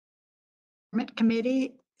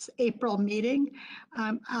Committee's April meeting.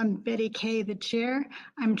 I'm Betty Kay, the chair.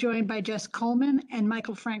 I'm joined by Jess Coleman and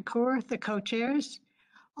Michael Francoeur, the co-chairs.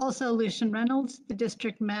 Also Lucian Reynolds, the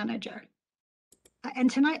district manager. And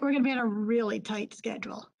tonight we're going to be on a really tight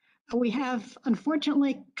schedule. We have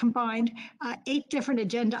unfortunately combined 8 different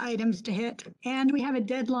agenda items to hit, and we have a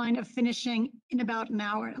deadline of finishing in about an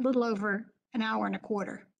hour, a little over an hour and a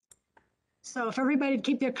quarter. So if everybody would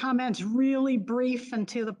keep their comments really brief and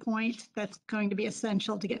to the point, that's going to be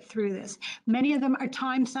essential to get through this. Many of them are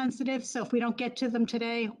time sensitive, so if we don't get to them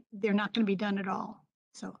today, they're not going to be done at all.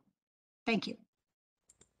 So thank you.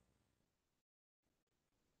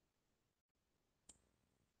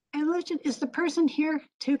 And Lucian, is the person here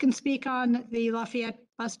who can speak on the Lafayette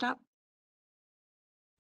bus stop?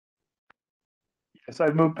 Yes,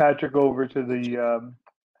 I've moved Patrick over to the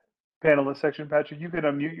panelist section. Patrick, you can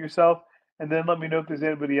unmute yourself and then let me know if there's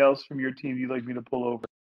anybody else from your team you'd like me to pull over.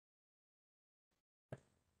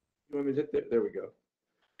 You want me to hit there we go.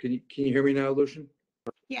 Can you hear me now, Lucian?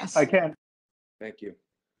 Yes. I can. Thank you.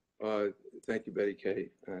 Thank you, Betty Kay.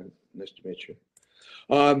 Nice to meet you.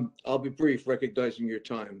 I'll be brief, recognizing your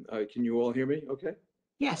time. Can you all hear me okay?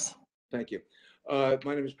 Yes. Thank you.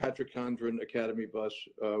 My name is Patrick Condren, Academy Bus.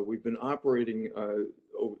 We've been operating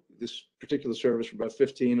this particular service for about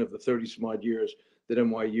 15 of the 30 some odd years that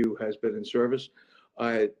NYU has been in service.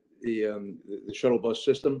 The shuttle bus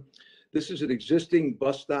system. This is an existing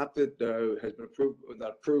bus stop that has been approved,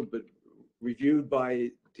 not approved, but reviewed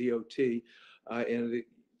by DOT, and it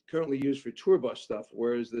currently used for tour bus stuff,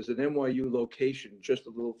 whereas there's an NYU location just a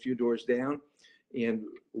little few doors down. And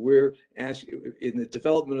we're asking, in the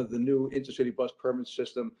development of the new intercity bus permit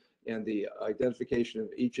system and the identification of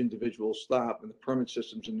each individual stop and the permit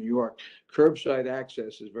systems in New York, curbside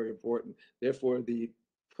access is very important. Therefore, the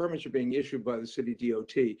permits are being issued by the city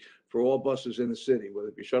DOT for all buses in the city, whether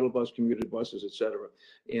it be shuttle bus, commuter buses, et cetera.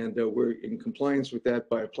 And we're in compliance with that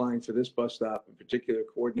by applying for this bus stop, in particular,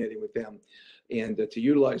 coordinating with them, and to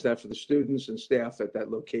utilize that for the students and staff at that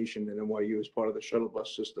location in NYU as part of the shuttle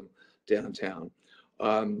bus system downtown.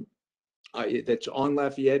 That's on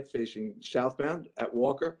Lafayette facing southbound at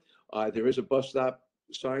Walker. There is a bus stop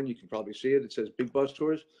sign. You can probably see it. It says Big Bus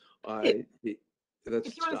Tours. If you want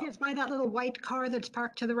to see, it's by that little white car that's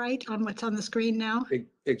parked to the right on what's on the screen now.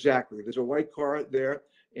 Exactly. There's a white car there,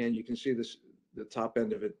 and you can see this, the top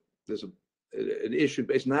end of it. There's an issue.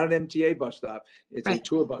 It's not an MTA bus stop. It's a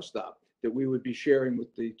tour bus stop that we would be sharing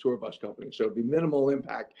with the tour bus company. So it'd be minimal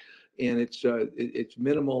impact, and it's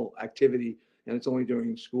minimal activity, and it's only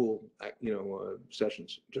during school,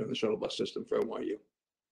 sessions during the shuttle bus system for NYU.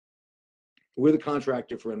 We're the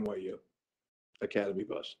contractor for NYU Academy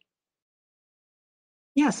Bus.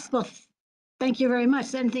 Yes, well, thank you very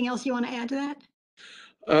much. Anything else you want to add to that?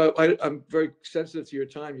 I'm very sensitive to your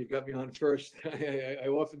time. You got me on first. I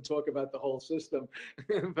often talk about the whole system,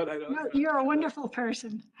 but I don't. No, you're a wonderful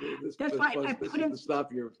person. That's why I put in the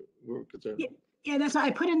stop we're concerned. Yeah, that's why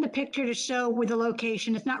I put in the picture to show with the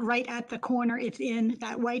location. It's not right at the corner. It's in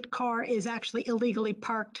that white car is actually illegally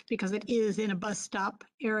parked because it is in a bus stop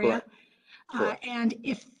area. Correct. And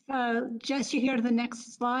if Jess, you go to the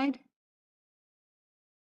next slide.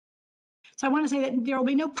 So I want to say that there will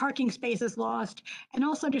be no parking spaces lost, and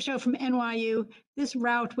also to show from NYU, this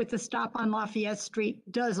route with the stop on Lafayette Street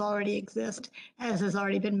does already exist, as has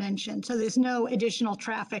already been mentioned. So there's no additional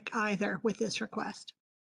traffic either with this request.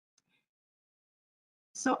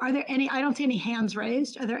 So are there any, I don't see any hands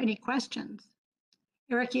raised. Are there any questions?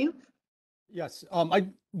 Eric, you? Yes.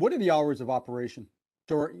 What are the hours of operation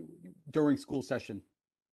during school session?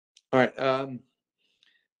 All right.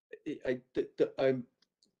 I'm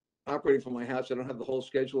operating from my house. I don't have the whole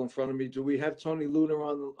schedule in front of me. Do we have Tony Lunar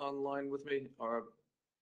online with me?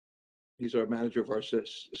 He's our manager of our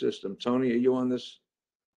system. Tony, are you on this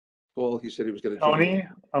call? He said he was going to join. Tony,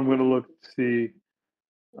 I'm going to look to see.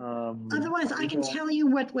 Otherwise, I can tell you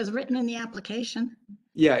what was written in the application.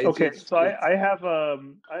 Yeah. Okay, so I have a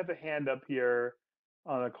hand up here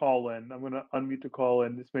on a call in. I'm going to unmute the call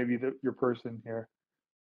in. This may be your person here.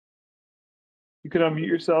 You can unmute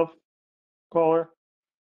yourself, caller.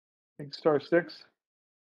 I think *6.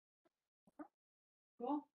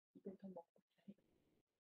 Cool.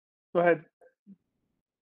 Go ahead.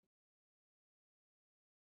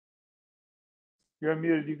 You're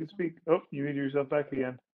unmuted. You can speak. Oh, you muted yourself back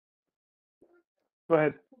again. Go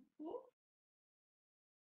ahead.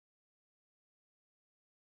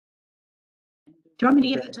 Do you want me to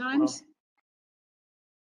give the times?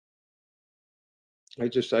 I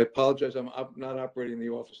apologize. I'm not operating the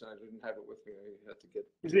office and I didn't have it with me. I had to get.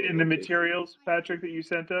 Is it in the locate. materials, Patrick, that you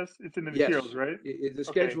sent us? It's in the Yes. materials, right? The Okay.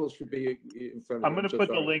 schedule should be in front of I'm you. going to so put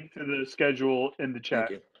the sorry. link to the schedule in the chat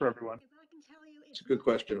you. for everyone. If I can tell you, It's a good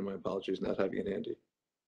question, and my apologies not having it handy.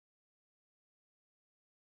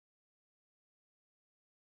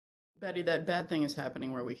 Betty, that bad thing is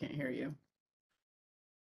happening where we can't hear you.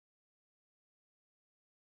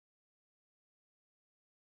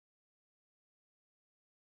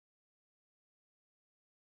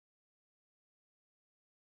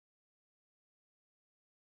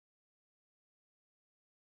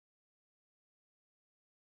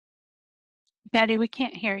 Betty, we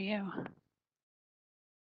can't hear you.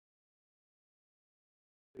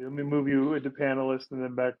 Let me move you into panelist and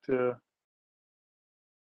then back to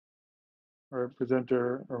or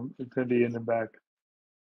presenter or attendee and then back.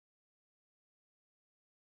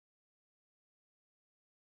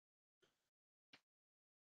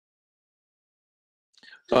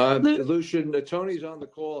 Lucian, Tony's on the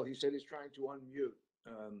call. He said he's trying to unmute.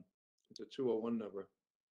 It's a 201 number.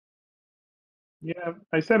 Yeah,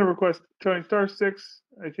 I sent a request. Tony, *6,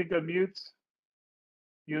 I think unmutes.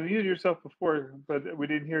 You muted yourself before, but we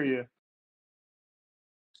didn't hear you.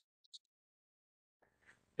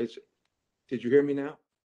 Did you hear me now?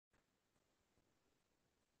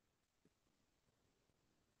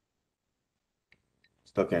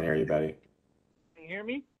 Still can't hear you, Betty. Can you hear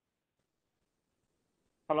me?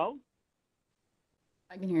 Hello?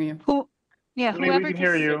 I can hear you. Yeah, Tony, we whoever can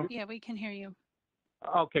hear just, you. yeah, we can hear you.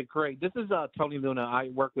 Okay, great. This is Tony Luna. I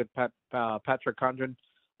work with Patrick Condren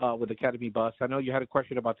with Academy Bus. I know you had a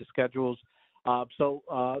question about the schedules. So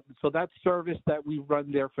that service that we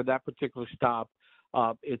run there for that particular stop,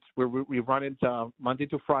 we run it Monday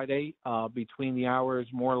to Friday between the hours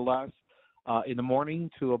more or less in the morning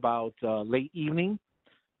to about late evening.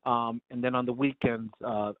 And then on the weekends,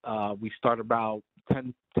 we start about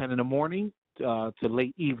 10 in the morning to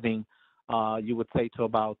late evening. You would say to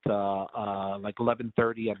about like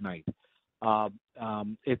 11:30 at night.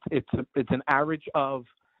 It's an average of,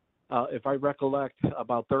 if I recollect,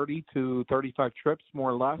 about 30 to 35 trips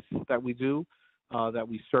more or less that we do, that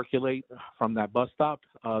we circulate from that bus stop,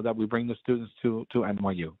 that we bring the students to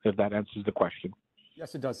NYU. If that answers the question.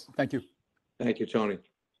 Yes, it does. Thank you. Thank you, Tony.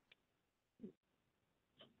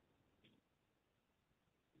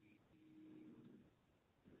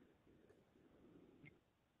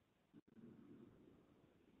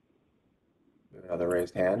 Another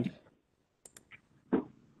raised hand.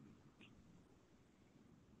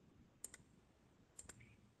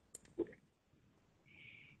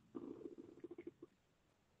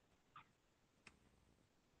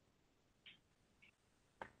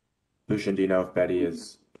 Lucian, do you know if Betty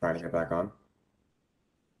is trying to get back on?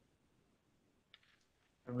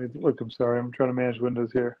 Look, I'm sorry. I'm trying to manage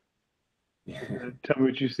windows here. Yeah. Tell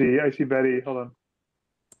me what you see. I see Betty. Hold on.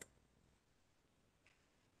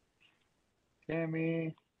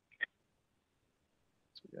 Tammy.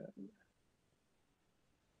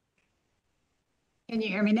 can you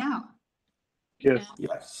hear me now? Yes.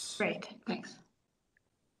 Yes. Great, thanks.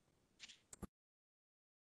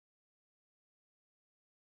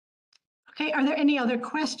 Okay, are there any other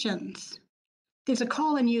questions? There's a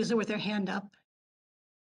call-in user with their hand up.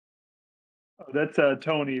 Oh, that's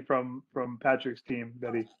Tony from Patrick's team,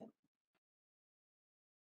 Betty.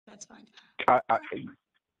 That's fine.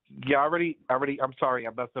 Yeah, already. I'm sorry. I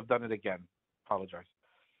must have done it again. Apologize.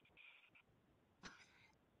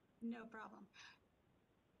 No problem.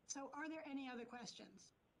 So are there any other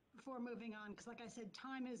questions before moving on? Because like I said,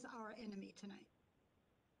 time is our enemy tonight.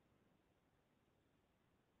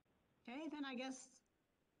 Okay, then I guess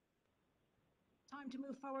time to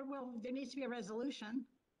move forward. Well, there needs to be a resolution.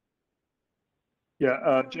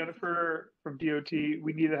 Yeah, Jennifer from DOT,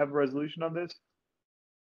 we need to have a resolution on this.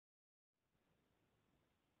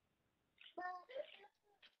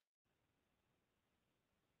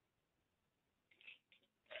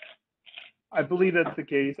 I believe that's the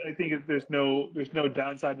case. I think there's no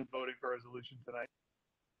downside in voting for a resolution tonight.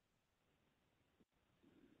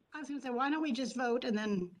 I was gonna say, why don't we just vote and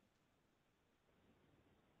then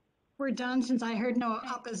we're done since I heard no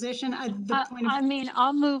opposition. I mean,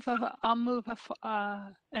 I'll move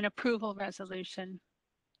an approval resolution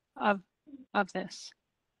of this.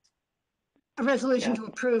 A resolution to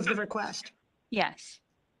approve the request. Yes.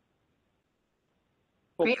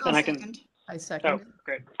 Well, Great, then I'll I can. second. I second. Oh,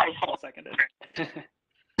 great. I'll second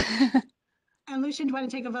it. And Lucian, do you want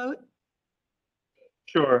to take a vote?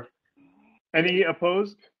 Sure. Any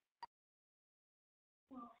opposed?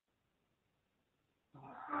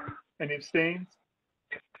 Any abstains?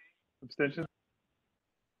 Abstentions?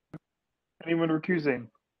 Anyone recusing?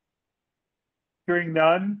 Hearing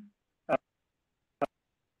none.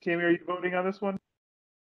 Tammy, are you voting on this one?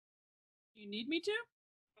 You need me to?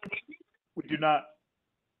 We do not.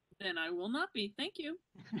 Then I will not be. Thank you.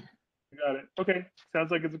 You got it. Okay, sounds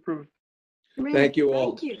like it's approved. Great, Thank you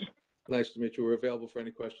all. Thank you. Nice to meet you. We're available for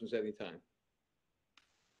any questions anytime.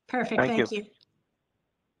 Perfect, Thank you. thank you.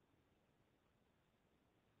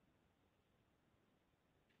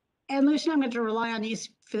 And Lucian, I'm going to rely on these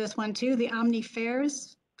for this one too, the Omni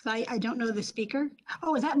Fairs, because I don't know the speaker.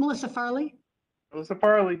 Oh, is that Melissa Farley? Melissa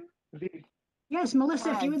Farley, indeed. Yes,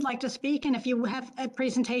 Melissa, if Hi. you would like to speak, and if you have a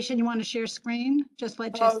presentation you want to share screen, just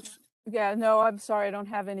let Oh, Jess. yeah, no, I'm sorry. I don't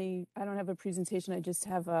have a presentation. I just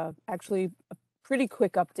have actually a pretty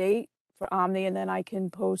quick update for Omni, and then I can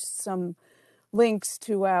post some links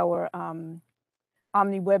to our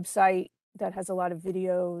Omni website that has a lot of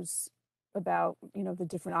videos about, the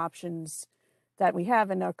different options that we have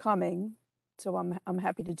and are coming. So I'm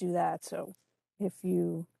happy to do that. So if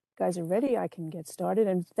you guys are ready, I can get started.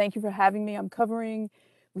 And thank you for having me.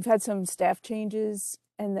 We've had some staff changes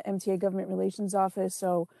in the MTA Government Relations Office.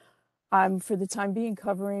 So I'm, for the time being,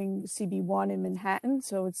 covering CB1 in Manhattan.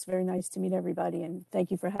 So it's very nice to meet everybody, and thank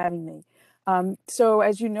you for having me. So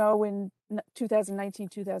as you know, in 2019,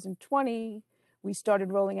 2020, we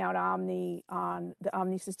started rolling out the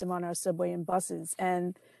Omni system on our subway and buses.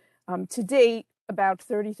 And to date, about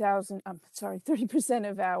 30%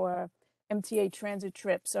 of our MTA transit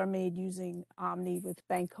trips are made using Omni with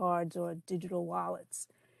bank cards or digital wallets.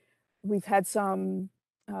 We've had some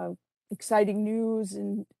exciting news.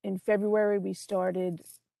 In February, we started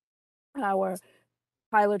our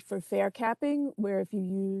pilot for fare capping, where if you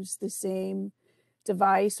use the same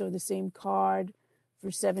device or the same card for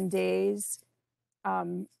 7 days,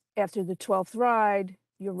 after the 12th ride,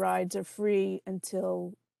 your rides are free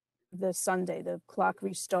until the Sunday. The clock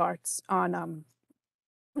restarts on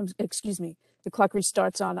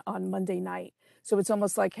on Monday night. So it's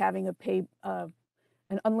almost like having an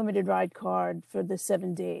unlimited ride card for the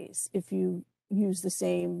 7 days if you use the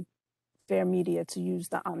same fare media to use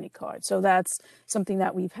the Omni card. So that's something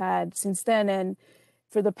that we've had since then. And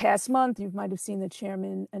for the past month, you might have seen the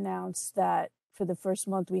chairman announce that for the first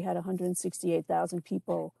month, we had 168,000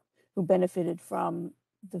 people who benefited from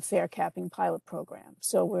the fare capping pilot program.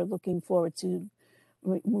 So we're looking forward to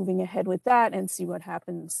moving ahead with that and see what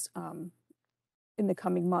happens in the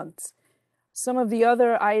coming months. Some of the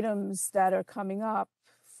other items that are coming up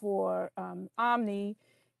for Omni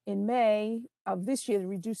in May of this year, the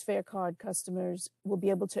reduced fare card customers will be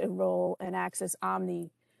able to enroll and access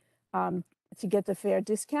Omni to get the fare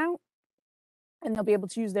discount. And they'll be able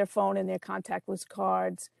to use their phone and their contactless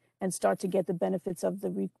cards and start to get the benefits of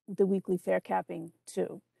the weekly fare capping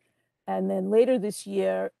too. And then later this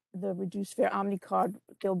year, the reduced fare Omni card,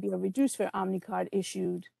 there'll be a reduced fare Omni card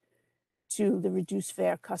issued to the reduced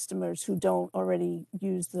fare customers who don't already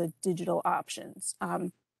use the digital options.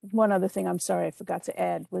 One other thing, I'm sorry, I forgot to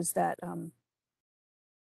add was that,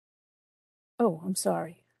 oh, I'm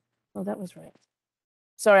sorry. Oh, that was right.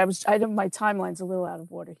 Sorry, my timeline's a little out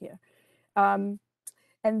of order here. And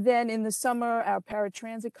then in the summer, our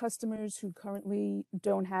paratransit customers who currently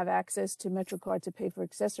don't have access to MetroCard to pay for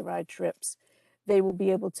Access-a-Ride trips, they will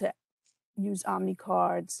be able to use Omni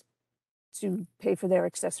cards to pay for their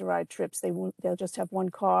Access-a-Ride trips. They'll just have one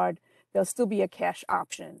card. There'll still be a cash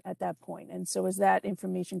option at that point. And so as that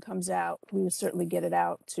information comes out, we will certainly get it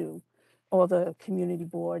out to all the community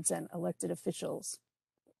boards and elected officials.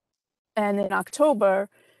 And in October,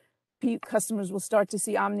 customers will start to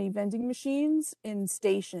see Omni vending machines in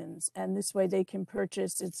stations. And this way they can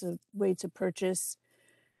purchase, it's a way to purchase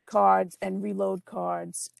cards and reload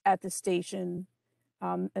cards at the station.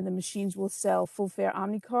 And the machines will sell full fare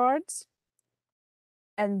Omni cards,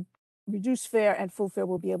 and reduced fare and full fare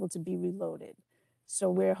will be able to be reloaded. So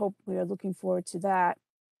we are looking forward to that.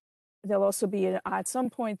 There'll also be, at some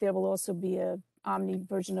point, there will also be a Omni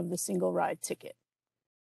version of the single ride ticket.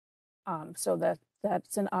 So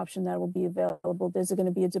that's an option that will be available. There's going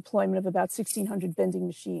to be a deployment of about 1,600 vending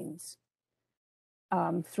machines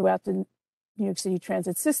throughout the New York City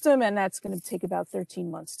transit system, and that's going to take about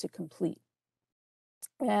 13 months to complete.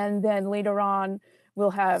 And then later on,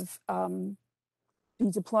 we'll have be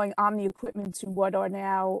deploying Omni equipment to what are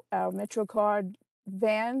now our MetroCard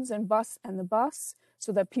vans and the bus,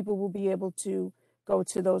 so that people will be able to go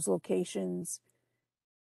to those locations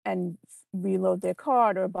and reload their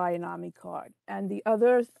card or buy an Omni card. And the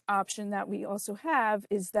other option that we also have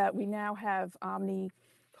is that we now have Omni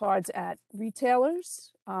cards at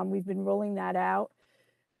retailers. We've been rolling that out.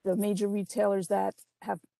 The major retailers that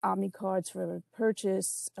have Omni cards for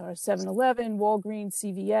purchase are 7-Eleven, Walgreens,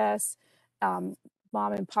 CVS, mom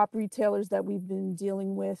and pop retailers that we've been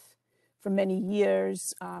dealing with for many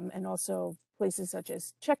years, and also places such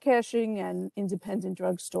as check cashing and independent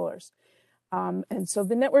drugstores. And so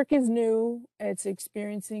the network is new. It's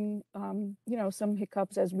experiencing, some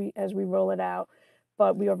hiccups as we roll it out,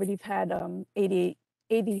 but we already have had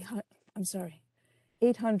 880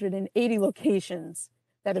 locations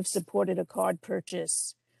that have supported a card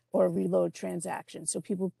purchase or a reload transaction. So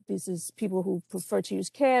this is people who prefer to use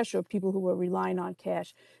cash or people who are relying on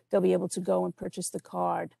cash. They'll be able to go and purchase the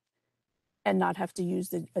card and not have to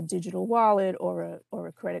use a digital wallet or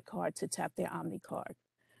a credit card to tap their Omni card.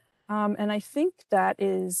 And I think that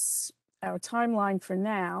is our timeline for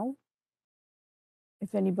now.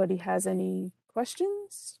 If anybody has any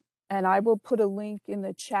questions, and I will put a link in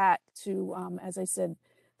the chat to, as I said,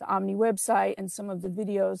 the Omni website and some of the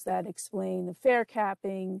videos that explain the fare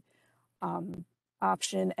capping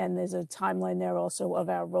option. And there's a timeline there also of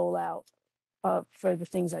our rollout for the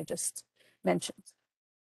things I just mentioned.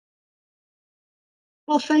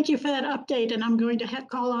 Well, thank you for that update. And I'm going to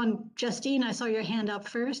call on Justine. I saw your hand up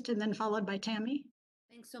first and then followed by Tammy.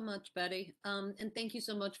 Thanks so much, Betty. And thank you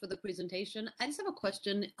so much for the presentation. I just have a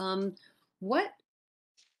question.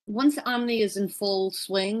 Once Omni is in full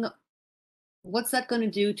swing, what's that going to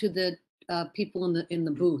do to the people in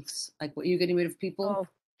the booths? Like, what, are you getting rid of people? Oh,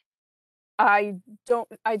 I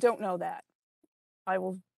don't know that. I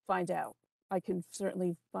will find out. I can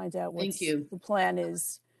certainly find out what the plan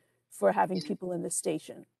is for having people in the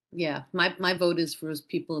station. Yeah, my vote is for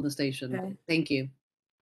people in the station. Okay. Thank you.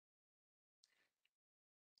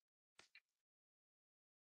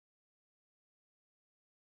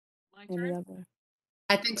 My Any turn? other?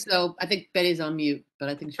 I think so. I think Betty's on mute, but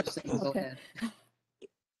I think she's saying go Okay.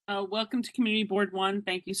 ahead. Welcome to Community Board 1.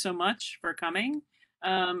 Thank you so much for coming.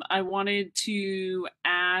 I wanted to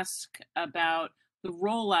ask about the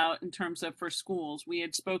rollout in terms of for schools. We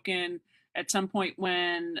had spoken at some point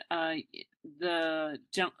when the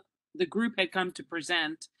group had come to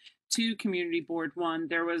present to Community Board 1.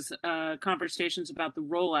 There was conversations about the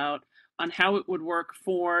rollout on how it would work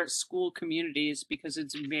for school communities because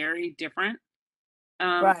it's very different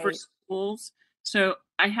for Right. schools. So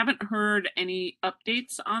I haven't heard any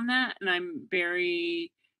updates on that, and I'm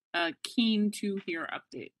very keen to hear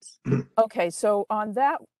updates. Okay, so on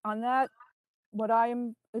that, what I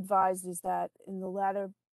am advised is that in the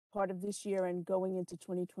latter part of this year and going into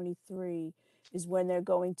 2023 is when they're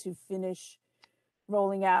going to finish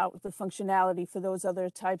rolling out the functionality for those other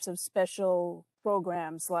types of special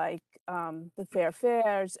programs like the fair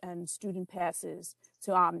fares and student passes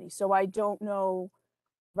to Omni. So I don't know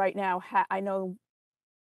right now. I know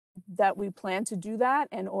that we plan to do that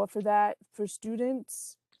and offer that for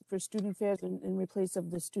students, for student fares in replace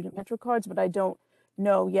of the student Metro cards, but I don't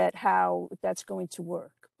know yet how that's going to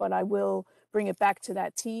work. But I will bring it back to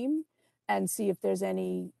that team and see if there's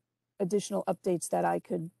any additional updates that I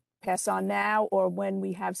could pass on now, or when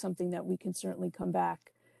we have something that we can certainly come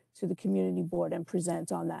back to the community board and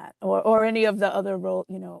present on that, or any of the other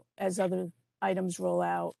as other items roll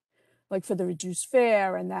out, like for the reduced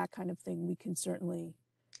fare and that kind of thing, we can certainly.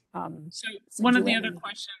 So one of the other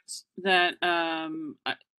questions that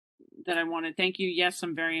that I want to thank you. Yes,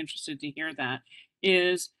 I'm very interested to hear that.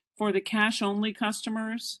 Is for the cash only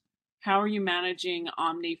customers, how are you managing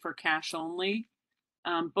Omni for cash only,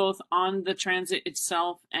 both on the transit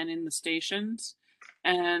itself and in the stations?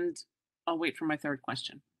 And I'll wait for my third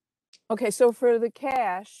question. Okay, so for the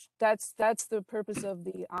cash, that's the purpose of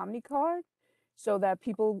the Omni card, so that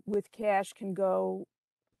people with cash can go.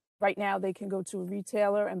 Right now, they can go to a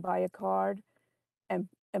retailer and buy a card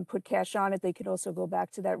and put cash on it. They could also go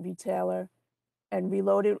back to that retailer and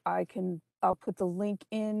reload it. I'll put the link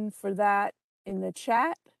in for that in the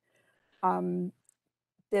chat.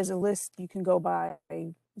 There's a list you can go by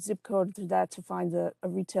zip code through that to find a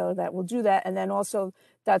retailer that will do that. And then also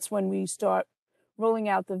that's when we start rolling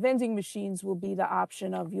out the vending machines, will be the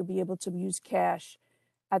option of you'll be able to use cash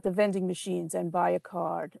at the vending machines and buy a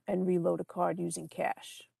card and reload a card using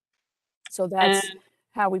cash. So that's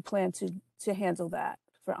how we plan to handle that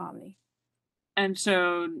for Omni. And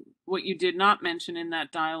so what you did not mention in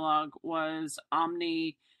that dialogue was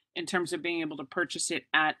Omni in terms of being able to purchase it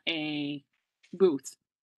at a booth.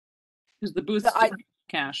 Because the booth is different from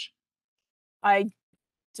cash. I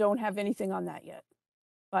don't have anything on that yet.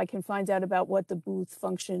 I can find out about what the booth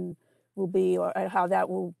function will be or how that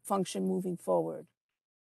will function moving forward.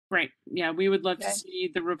 Right. Yeah, we would love to see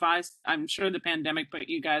the revised, I'm sure the pandemic put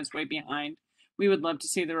you guys way behind. We would love to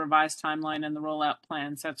see the revised timeline and the rollout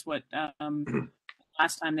plans. That's what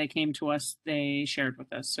last time they came to us, they shared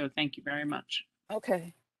with us. So thank you very much.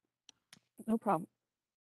 Okay. No problem.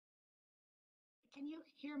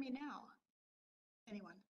 hear me now?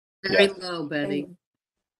 Anyone? Very Yeah. low, Betty.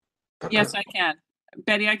 Yes, I can.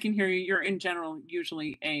 Betty, I can hear you. You're in general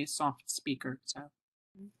usually a soft speaker, so.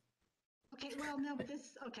 Okay, well, no, but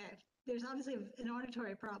this, okay, there's obviously an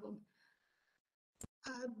auditory problem.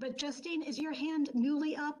 But Justine, is your hand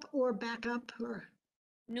newly up or back up or?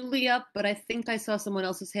 Newly up, but I think I saw someone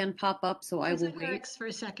else's hand pop up, so I Was will it wait. Eric's for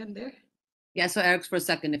a second there? Yeah, so Eric's for a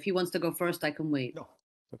second. If he wants to go first, I can wait. No,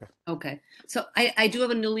 okay. Okay, so I do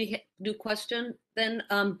have a new question then,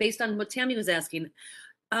 based on what Tammy was asking.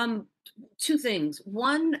 Two things.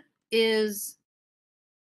 One is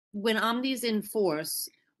when Omni's in force,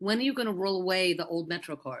 when are you going to roll away the old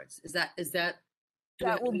Metro cards? Is that do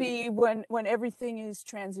we That have will to be when everything is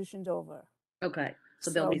transitioned over. Okay, so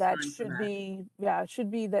there'll be that time for should that. be, yeah, it should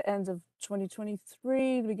be the end of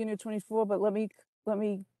 2023, the beginning of 24, but let me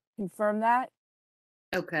confirm that.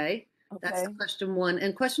 Okay, that's Okay. question one.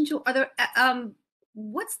 And question two, are there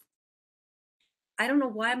I don't know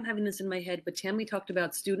why I'm having this in my head, but Tammy talked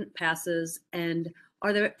about student passes, and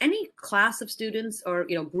are there any class of students or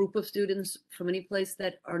group of students from any place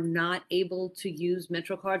that are not able to use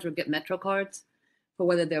Metro cards or get Metro cards for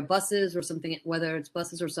whether they're buses or something, whether it's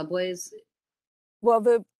buses or subways? Well,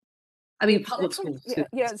 I mean, the public Metro- schools.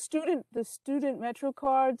 yeah, the student Metro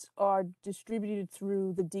cards are distributed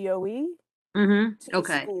through the DOE Mm-hmm. to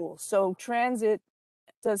the school. So transit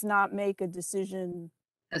does not make a decision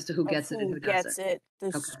As to who of gets it and who who gets doesn't. it. The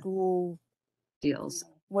Okay. school Deals.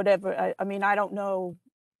 whatever. I mean, I don't know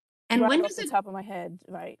And right when off does the it? top of my head,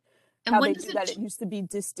 right? And How when they does do it? that. It used to be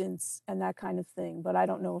distance and that kind of thing, but I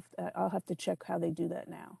don't know if I'll have to check how they do that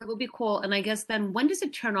now. That would be cool. And I guess then when does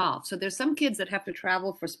it turn off? So there's some kids that have to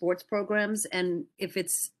travel for sports programs, and if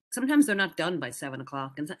it's sometimes they're not done by 7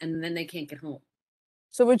 o'clock, and then they can't get home.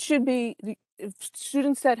 So it should be if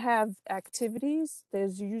students that have activities,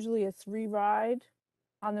 there's usually a 3 ride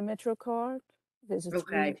on the Metro card. There's a 3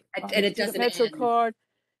 Okay, on and the it student doesn't Metro end. card,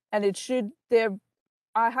 and it should there.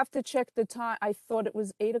 I have to check the time. I thought it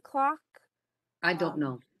was 8 o'clock. I don't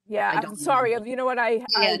know. Yeah, I I'm don't sorry. know. You know what?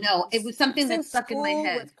 Yeah, no, it was something that since stuck in my school,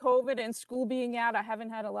 head. with COVID and school being out, I haven't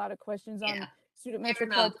had a lot of questions on Yeah, student fair Metro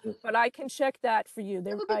enough. cards, but I can check that for you.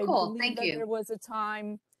 There, That would be I cool. believe Thank that you. there was a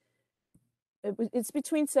time. It's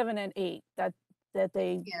between 7 and 8 that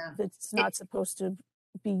Yeah. that's not supposed to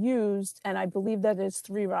be used, and I believe that there's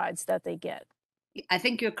 3 rides that they get. I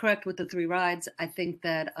think you're correct with the 3 rides. I think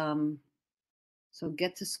that so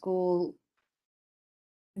get to school.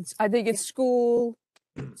 I think it's school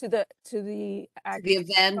to the To the from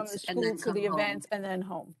event the and school then to come the home. event and then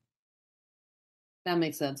home. That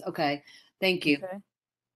makes sense. Okay, thank you. Okay,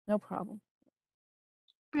 no problem.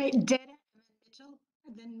 Great, Dana, and then Mitchell,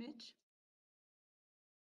 and then Mitch.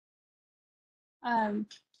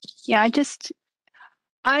 Yeah, I just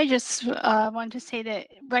want to say that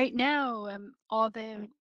right now, all the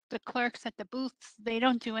clerks at the booths, they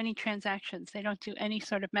don't do any transactions. They don't do any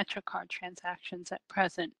sort of MetroCard transactions at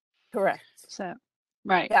present. Correct. So,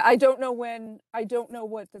 right. Yeah, I don't know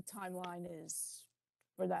what the timeline is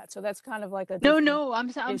for that. So that's kind of like a No, different no, I'm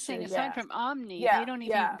issue. saying aside Yeah. from Omni, Yeah,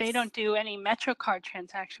 they don't yes. do any MetroCard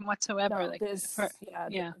transaction whatsoever. No, Like there's for,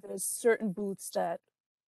 there's certain booths that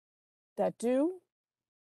do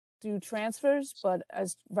transfers, but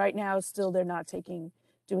as right now, still they're not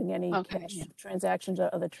doing any Okay, cash yeah. transactions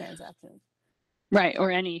or other transactions. Right,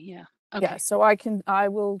 or any, yeah. Okay. Yeah, so I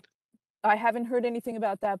haven't heard anything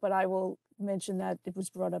about that, but I will mention that it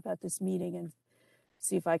was brought up at this meeting and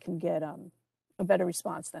see if I can get a better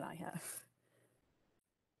response than I have.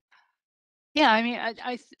 Yeah, I mean,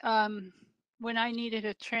 when I needed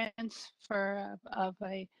a transfer of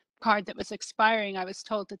a card that was expiring, I was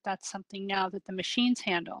told that that's something now that the machines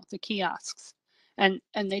handle, the kiosks, and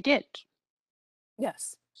they did.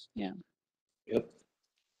 Yes. Yeah. Yep.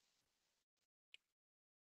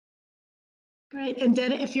 Great, and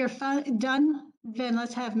Dana, if you're done, then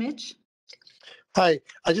let's have Mitch. Hi,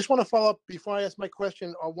 I just want to follow up before I ask my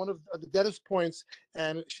question on one of the Dennis points,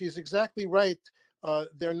 and she's exactly right.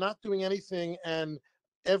 They're not doing anything, and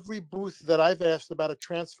every booth that I've asked about a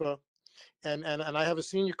transfer, and I have a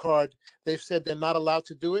senior card, they've said they're not allowed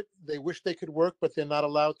to do it. They wish they could work, but they're not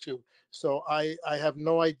allowed to. So I have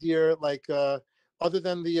no idea, like, other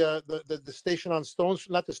than the station on Stone,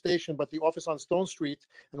 not the station, but the office on Stone Street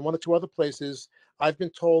and 1 or 2 other places, I've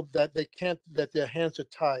been told that they can't, that their hands are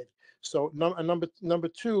tied. So number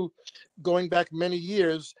 2, going back many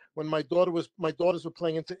years when my daughters were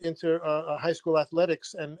playing into high school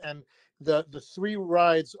athletics, and the 3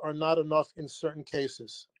 rides are not enough in certain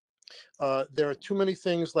cases. There are too many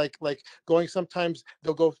things like going, sometimes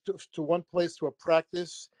they'll go to one place to a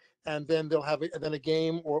practice, and then they'll have then a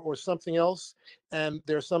game or something else. And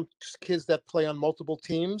there are some kids that play on multiple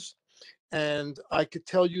teams. And I could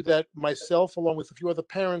tell you that myself, along with a few other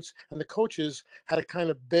parents and the coaches, had to kind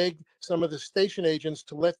of beg some of the station agents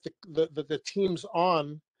to let the teams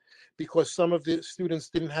on, because some of the students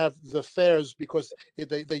didn't have the fares because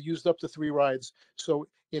they used up the 3 rides. So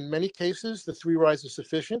in many cases, the 3 rides are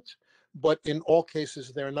sufficient, but in all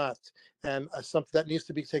cases, they're not. And something that needs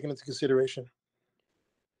to be taken into consideration.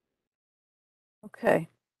 Okay.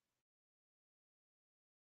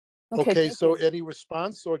 Okay, thank so you. any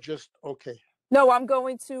response or just okay? No, I'm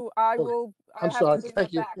going to, I Okay. will, I I'm have to sorry. bring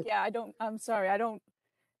Thank that you. back. Yeah, I'm sorry. I don't,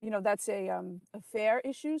 that's a fair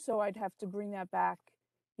issue, so I'd have to bring that back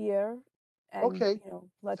here and, Okay.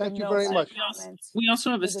 let Thank them you know very that much. comment. We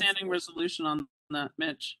also have a for the standing school. resolution on that,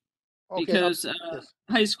 Mitch, Okay. because Yes.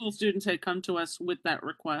 high school students had come to us with that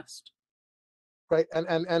request. Right.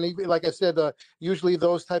 And even, like I said, usually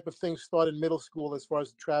those type of things start in middle school as far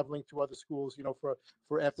as traveling to other schools,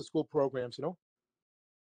 for after school programs,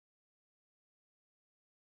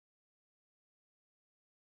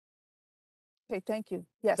 Okay, thank you.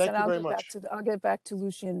 Yes, Thank and you I'll very get back much. to, I'll get back to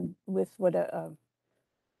Lucian with whatever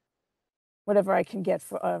I can get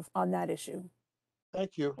on that issue.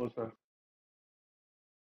 Thank you. Melissa.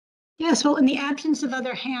 Yes, well, in the absence of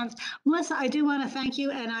other hands, Melissa, I do want to thank you,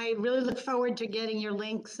 and I really look forward to getting your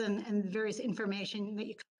links and various information that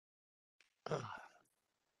you.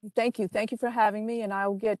 Thank you. Thank you for having me, and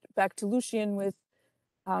I'll get back to Lucian with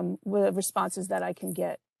responses that I can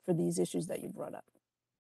get for these issues that you brought up.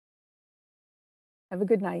 Have a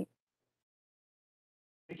good night.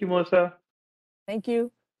 Thank you, Melissa. Thank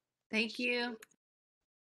you. Thank you.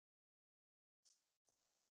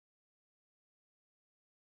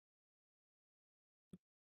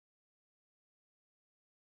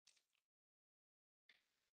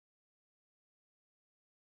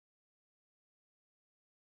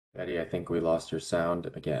 Betty, I think we lost your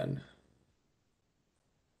sound again.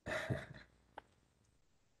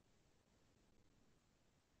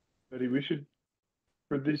 Betty, we should,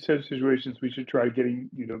 for these types of situations, we should try getting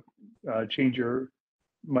you to change your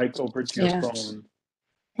mic over to your Yeah. phone.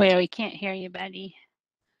 Where we can't hear you, Betty.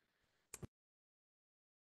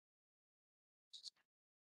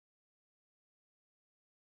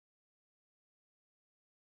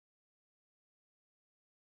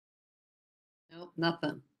 Nope,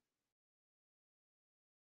 nothing.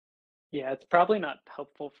 Yeah, it's probably not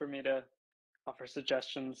helpful for me to offer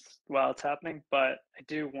suggestions while it's happening, but I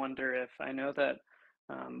do wonder if I know that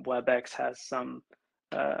WebEx has some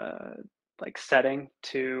like setting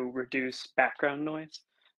to reduce background noise,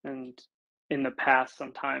 and in the past,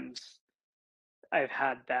 sometimes I've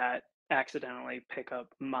had that accidentally pick up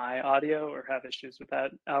my audio or have issues with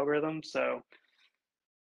that algorithm. So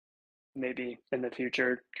maybe in the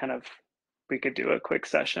future, kind of, we could do a quick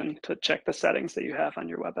session to check the settings that you have on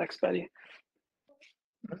your WebEx, Betty.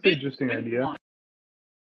 That's an interesting idea.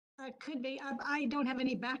 Could be. I don't have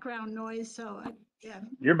any background noise, so yeah.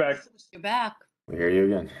 You're back. You're back. We hear you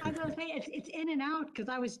again. I was gonna say it's in and out because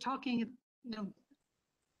I was talking. I don't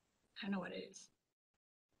know what it is.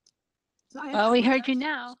 So Well, we heard you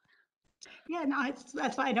now. Yeah, no,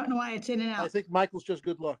 that's why I don't know why it's in and I out. think Michael's just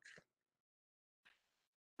good luck.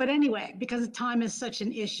 But anyway, because time is such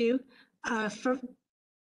an issue, for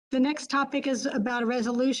the next topic is about a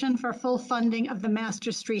resolution for full funding of the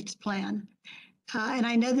Master Streets Plan. And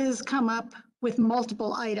I know this has come up with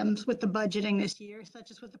multiple items with the budgeting this year,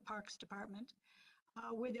 such as with the Parks Department,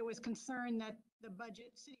 where there was concern that the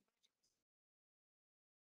budget, city.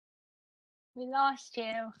 We lost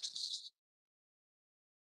you.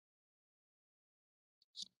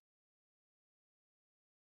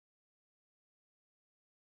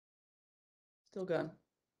 Still gone.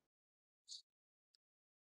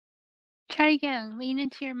 Try again. Lean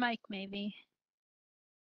into your mic, maybe.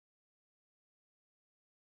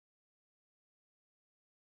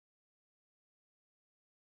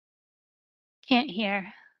 Can't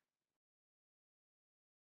hear.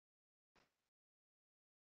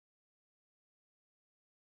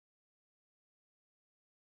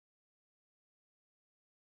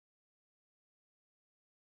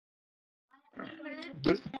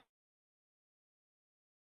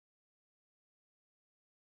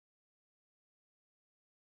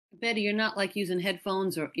 Betty, you're not like using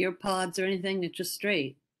headphones or ear pods or anything. It's just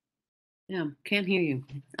straight. Yeah, can't hear you.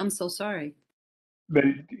 I'm so sorry.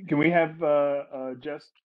 Betty, can we have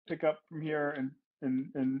Jess pick up from here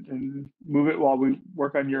and move it while we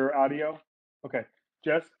work on your audio? Okay,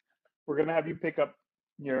 Jess, we're gonna have you pick up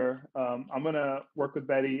your. I'm gonna work with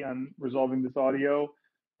Betty on resolving this audio,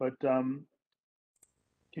 but can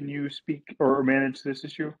you speak or manage this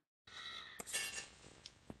issue?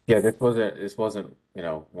 Yeah, this wasn't,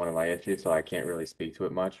 one of my issues, so I can't really speak to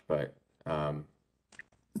it much, but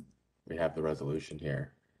we have the resolution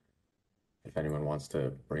here. If anyone wants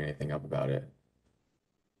to bring anything up about it.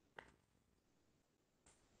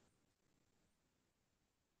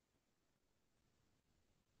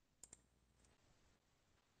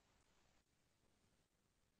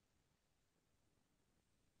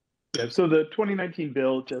 Yeah, so the 2019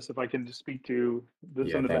 bill, just if I can just speak to Yeah,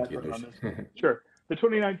 some of the thank you, background on this. Lucian. Sure. The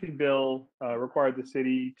 2019 bill required the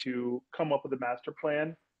city to come up with a master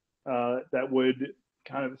plan that would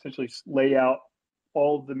kind of essentially lay out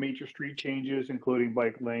all of the major street changes, including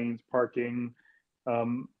bike lanes, parking,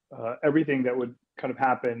 everything that would kind of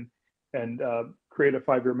happen, and create a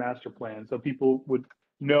 5-year master plan so people would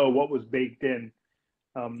know what was baked in.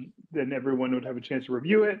 Then everyone would have a chance to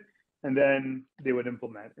review it, and then they would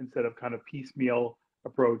implement instead of kind of piecemeal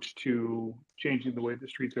approach to changing the way the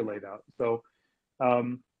streets are laid out. So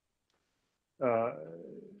um,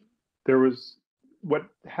 there was what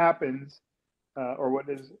happens, or what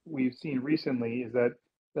is we've seen recently is that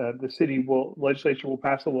the legislature will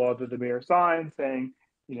pass a law that the mayor signs saying,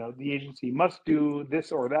 the agency must do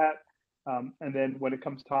this or that, and then when it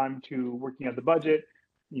comes time to working out the budget,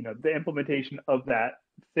 the implementation of that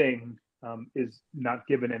thing is not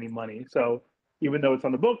given any money. So even though it's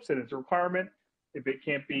on the books and it's a requirement, if it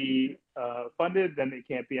can't be funded, then it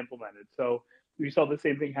can't be implemented. So we saw the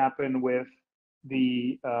same thing happen with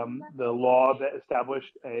the law that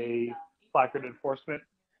established a placard enforcement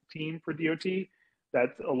team for DOT.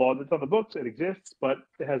 That's a law that's on the books. It exists, but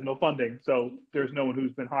it has no funding. So there's no one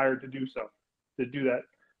who's been hired to do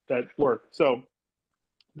that work. So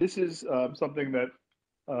this is something that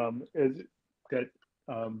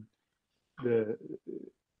the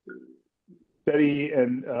Betty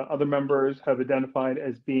and other members have identified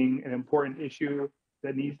as being an important issue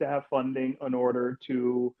that needs to have funding in order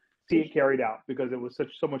to see it carried out, because it was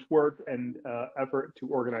so much work and effort to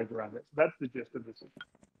organize around it. So that's the gist of this.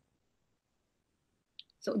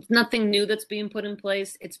 So it's nothing new that's being put in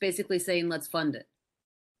place. It's basically saying, let's fund it.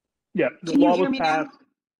 Yeah, the Can you law hear was me now? passed.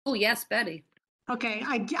 Oh, yes, Betty. Okay,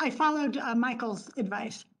 I followed Michael's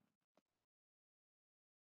advice.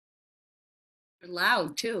 You're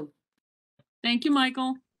loud too. Thank you,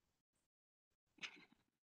 Michael.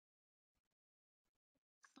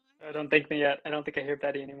 I don't think I hear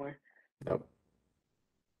Betty anymore. Nope.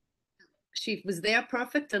 She was there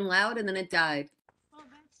perfect and loud, and then it died. Well,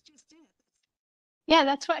 that's just it. Yeah,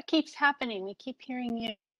 that's what keeps happening. We keep hearing you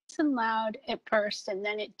nice and loud at first, and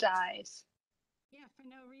then it dies. Yeah, for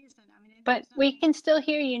no reason. I mean, But we can still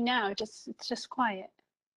hear you now. It's just quiet.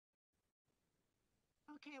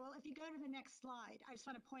 Okay, well, if you go to the next slide, I just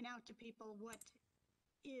want to point out to people what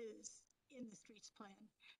is in the streets plan.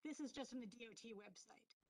 This is just from the DOT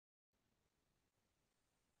website.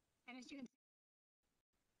 And as you can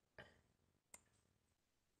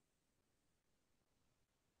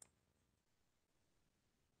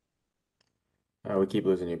We keep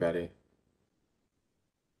losing you, Betty.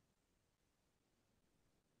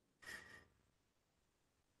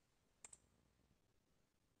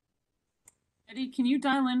 Eddie, can you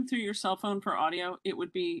dial in through your cell phone for audio? It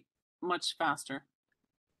would be much faster.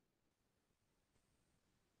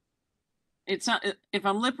 It's not, if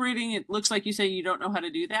I'm lip reading, it looks like you say you don't know how to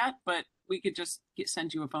do that, but we could just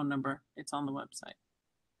send you a phone number. It's on the website.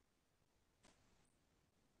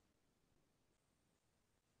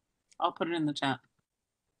 I'll put it in the chat.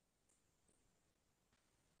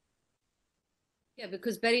 Yeah,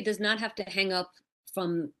 because Betty does not have to hang up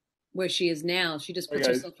from where she is now. She just Hey puts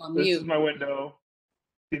guys, herself on this mute. is my window.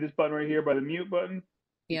 See this button right here by the mute button?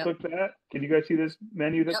 You Yep. click that. Can you guys see this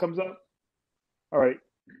menu that Yep. comes up? All right,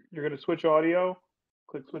 you're going to switch audio.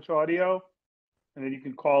 Click switch audio, and then you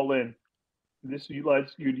can call in. This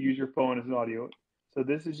lets you to use your phone as an audio. So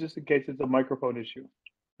this is just in case it's a microphone issue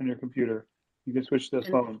on your computer. You can switch to the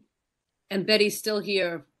And- phone. And Betty's still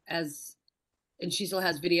here and she still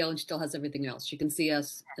has video and she still has everything else. She can see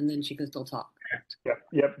us and then she can still talk.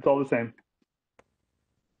 Yep, it's all the same.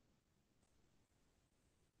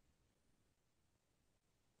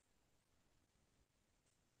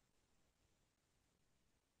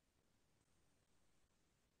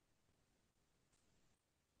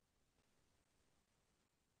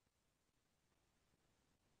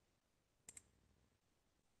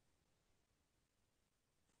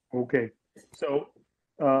 Okay, so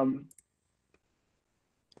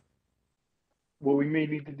what we may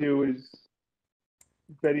need to do is,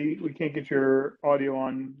 Betty, we can't get your audio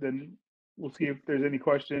on, then we'll see if there's any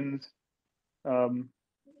questions, and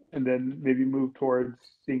then maybe move towards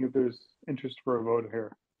seeing if there's interest for a vote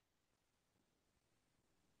here.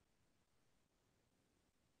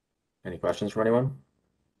 Any questions from anyone?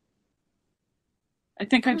 I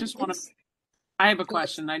think I don't just think want to, s- I have a Go ahead.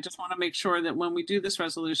 question. I just want to make sure that when we do this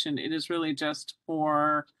resolution, it is really just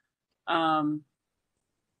for, um,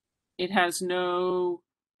 it has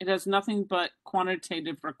nothing but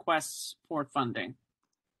quantitative requests for funding.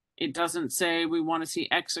 It doesn't say we want to see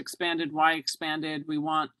X expanded, Y expanded. We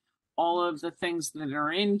want all of the things that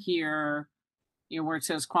are in here, you know, where it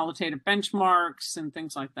says qualitative benchmarks and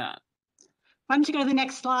things like that. Why don't you go to the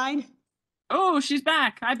next slide? Oh, she's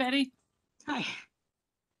back. Hi, Betty. Hi.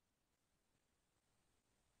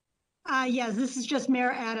 Yes, this is just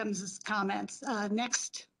Mayor Adams' comments.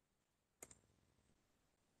 Next.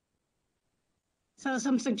 So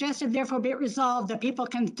some suggested therefore be it resolved that people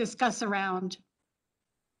can discuss around.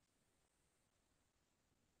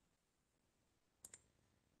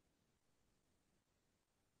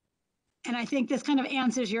 And I think this kind of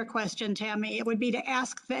answers your question, Tammy. It would be to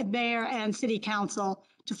ask the mayor and city council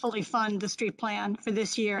to fully fund the street plan for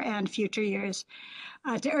this year and future years,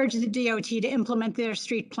 to urge the DOT to implement their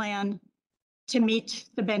street plan to meet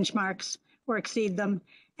the benchmarks or exceed them,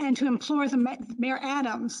 and to implore Mayor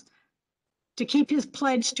Adams to keep his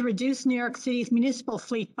pledge to reduce New York City's municipal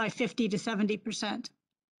fleet by 50 to 70%.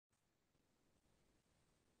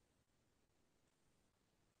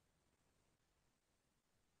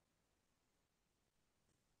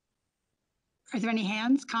 Are there any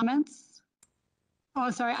hands, comments? Oh,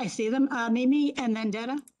 sorry, I see them. Mimi and then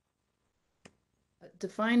Detta.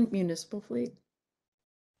 Define municipal fleet.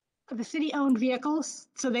 The city-owned vehicles,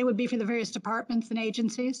 so they would be for the various departments and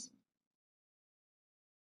agencies.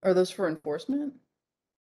 Are those for enforcement?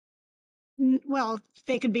 Well,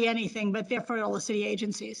 they could be anything, but they're for all the city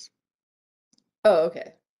agencies. Oh,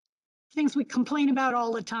 okay. Things we complain about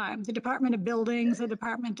all the time, the Department of Buildings, the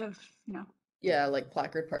Department of, Yeah, like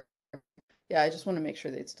placard park. Yeah, I just want to make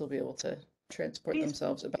sure they'd still be able to transport These-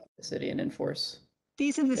 themselves about the city and enforce.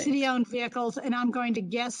 These are the Thanks. city-owned vehicles, and I'm going to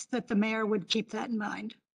guess that the mayor would keep that in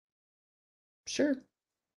mind. Sure.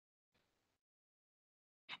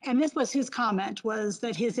 And this was his comment, was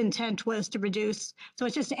that his intent was to reduce. So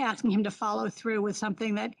it's just asking him to follow through with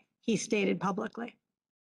something that he stated publicly.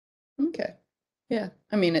 Okay. Yeah.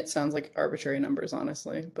 I mean, it sounds like arbitrary numbers,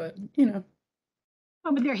 honestly, but you know.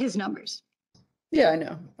 Oh, but they're his numbers. Yeah, I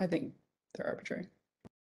know. I think they're arbitrary.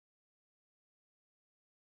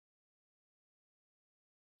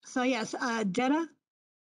 So yes, Detta?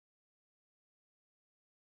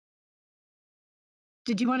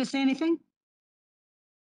 Did you want to say anything?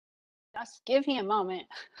 Just give me a moment.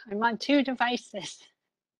 I'm on two devices.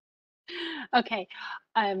 Okay.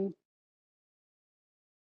 I'm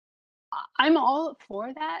all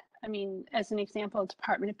for that. I mean, as an example,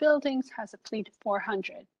 Department of Buildings has a fleet of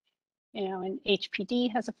 400, and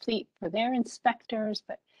HPD has a fleet for their inspectors,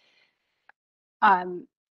 but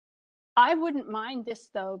I wouldn't mind this,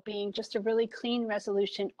 though, being just a really clean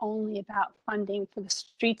resolution only about funding for the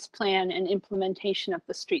streets plan and implementation of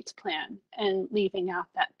the streets plan, and leaving out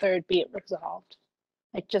that third be it resolved.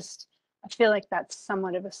 I feel like that's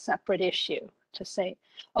somewhat of a separate issue to say,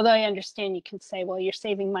 although I understand you can say, well, you're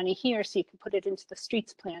saving money here, so you can put it into the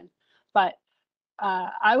streets plan. But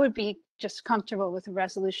I would be just comfortable with a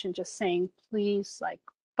resolution just saying, please,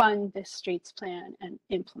 fund this streets plan and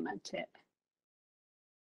implement it.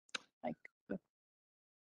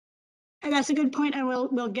 And that's a good point, and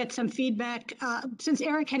we'll get some feedback. Since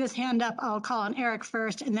Eric had his hand up, I'll call on Eric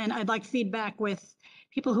first, and then I'd like feedback with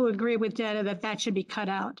people who agree with Detta that should be cut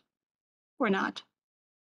out or not.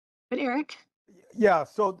 But Eric? Yeah,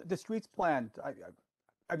 so the streets plan,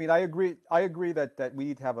 I mean, I agree that we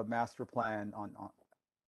need to have a master plan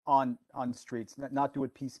on streets, not do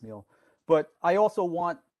it piecemeal. But I also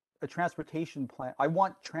want a transportation plan. I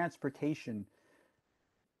want transportation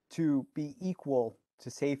to be equal to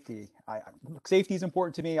safety. Safety is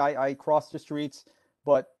important to me. I cross the streets,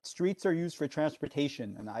 but streets are used for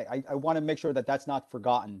transportation, and I want to make sure that that's not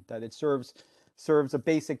forgotten, that it serves a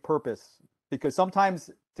basic purpose. Because sometimes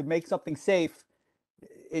to make something safe,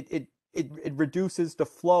 it reduces the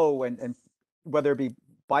flow, and whether it be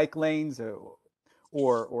bike lanes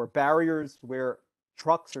or barriers where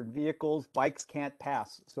trucks or vehicles, bikes can't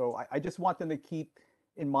pass. So I just want them to keep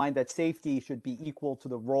in mind that safety should be equal to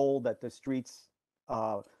the role that the streets,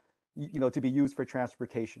 to be used for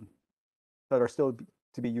transportation, that are still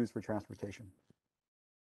to be used for transportation.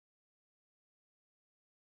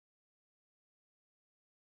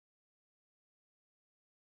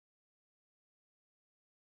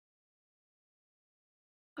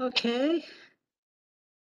 Okay.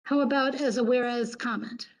 How about as a whereas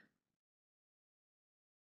comment?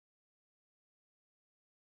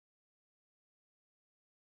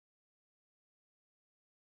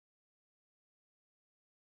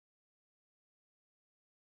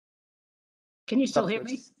 Can you still Sounds hear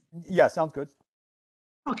good. me? Yeah, sounds good.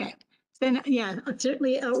 Okay, then, yeah,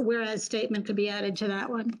 certainly a whereas statement could be added to that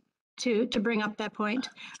one to bring up that point.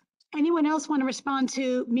 Anyone else want to respond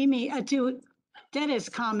to to Dennis'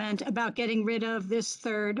 comment about getting rid of this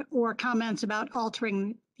third, or comments about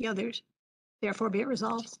altering the others? Therefore be it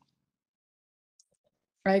resolved.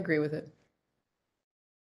 I agree with it.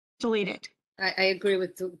 Delete it. I agree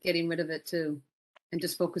with getting rid of it too, and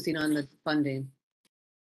just focusing on the funding.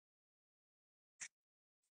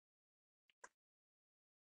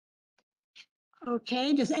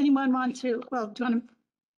 Okay, does anyone want to, well, do you want to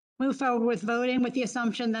move forward with voting with the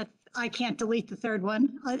assumption that I can't delete the third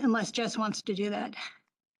one unless Jess wants to do that?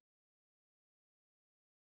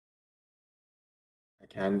 I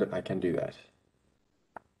can do that.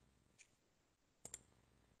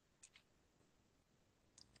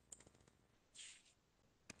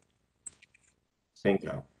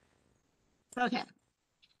 Bingo. Okay.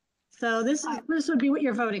 So this would be what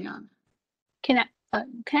you're voting on. Can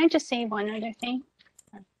I just say one other thing?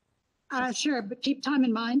 Sure, but keep time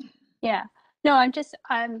in mind. Yeah. No, I'm just,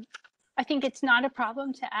 I think it's not a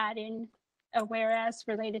problem to add in a whereas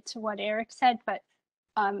related to what Eric said, but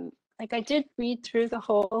like I did read through the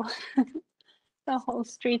whole the whole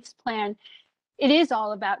streets plan. It is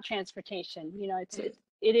all about transportation. You know,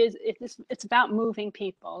 it's about moving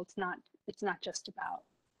people. It's not just about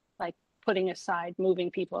like putting aside moving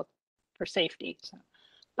people for safety. So,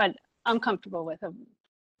 but I'm comfortable with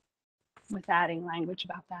adding language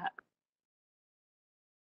about that.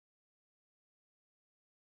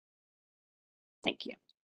 Thank you.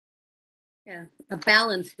 Yeah, a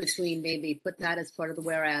balance between, maybe put that as part of the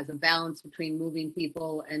whereas, a balance between moving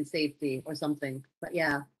people and safety or something. But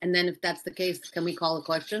yeah, and then if that's the case, can we call a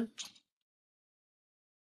question?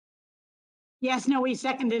 Yes, no, we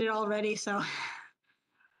seconded it already, so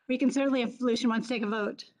we can certainly, if Lucian wants to take a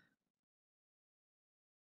vote.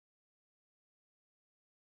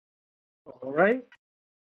 All right.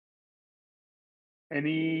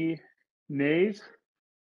 Any nays?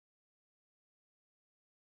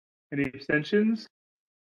 Any abstentions?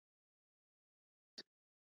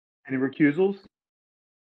 Any recusals?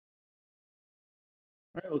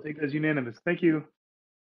 All right, we'll take that as unanimous. Thank you.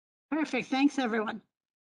 Perfect, thanks, everyone.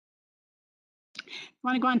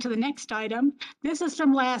 Want to go on to the next item. This is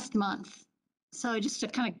from last month. So just to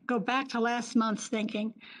kind of go back to last month's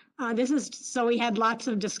thinking, so we had lots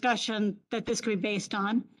of discussion that this could be based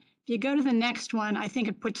on. If you go to the next one, I think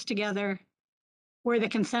it puts together where the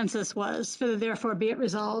consensus was for the therefore be it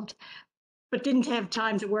resolved, but didn't have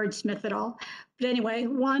time to wordsmith it all. But anyway,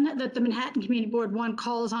 one, that the Manhattan Community Board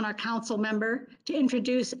calls on our council member to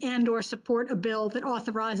introduce and or support a bill that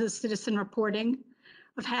authorizes citizen reporting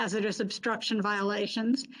of hazardous obstruction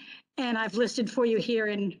violations. And I've listed for you here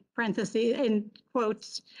in parentheses, in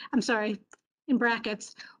quotes, I'm sorry, in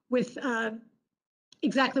brackets, with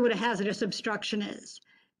exactly what a hazardous obstruction is.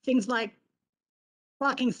 Things like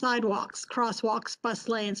blocking sidewalks, crosswalks, bus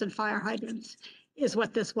lanes, and fire hydrants is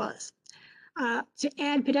what this was. To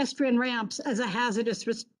add pedestrian ramps as a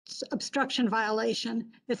hazardous obstruction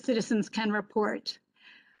violation that citizens can report.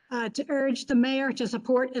 To urge the mayor to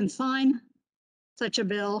support and sign such a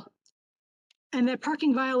bill. And that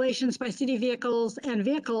parking violations by city vehicles and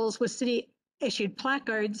vehicles with city issued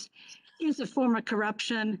placards is a form of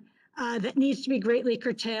corruption that needs to be greatly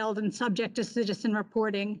curtailed and subject to citizen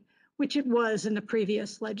reporting, which it was in the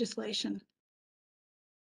previous legislation.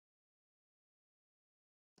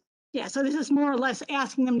 Yeah, so this is more or less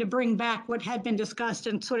asking them to bring back what had been discussed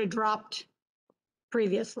and sort of dropped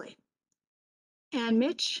previously. And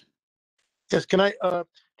Mitch? Yes, can I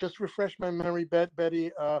just refresh my memory,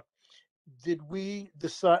 Betty? Did we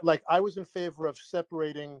decide, like, I was in favor of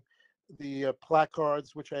separating the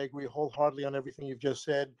placards, which I agree wholeheartedly on everything you've just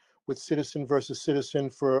said, with citizen versus citizen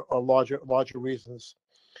for larger reasons,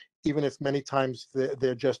 even if many times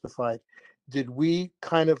they're justified. Did we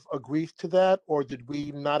kind of agree to that, or did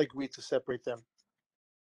we not agree to separate them?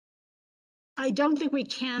 I don't think we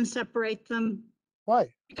can separate them.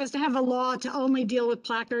 Why? Because to have a law to only deal with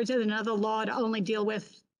placards and another law to only deal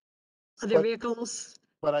with other vehicles.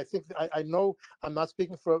 But I think I know, I'm not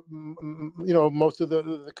speaking for most of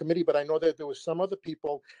the committee, but I know that there was some other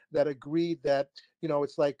people that agreed that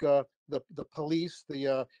it's like the police,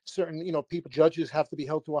 the certain people, judges have to be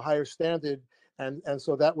held to a higher standard, and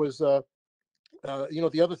so that was the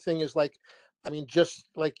other thing is, like, I mean, just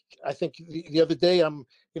like I think the other day on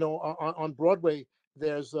Broadway,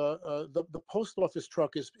 there's the post office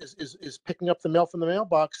truck is picking up the mail from the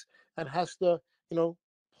mailbox and has to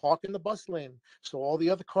park in the bus lane. So all the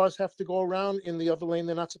other cars have to go around in the other lane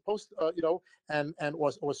they're not supposed to, and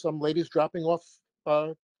or some ladies dropping off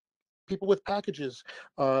people with packages.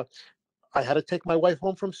 I had to take my wife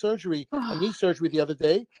home from surgery, a knee surgery the other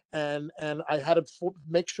day, and I had to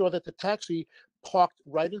make sure that the taxi parked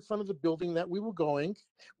right in front of the building that we were going,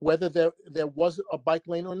 whether there was a bike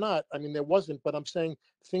lane or not. I mean, there wasn't, but I'm saying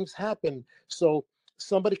things happen. So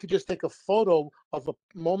somebody could just take a photo of a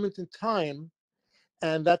moment in time,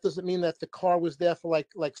 and that doesn't mean that the car was there for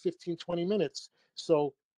like 15, 20 minutes.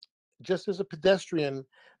 So just as a pedestrian,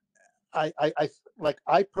 I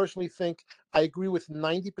personally think I agree with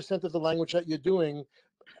 90% of the language that you're doing,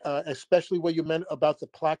 especially what you meant about the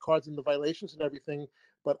placards and the violations and everything.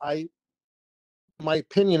 But my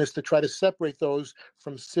opinion is to try to separate those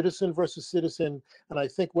from citizen versus citizen. And I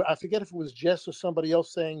think, I forget if it was Jess or somebody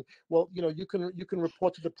else saying, well, you can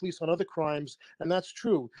report to the police on other crimes, and that's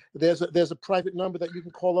true. There's a private number that you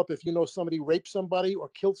can call up if you know somebody raped somebody or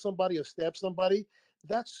killed somebody or stabbed somebody.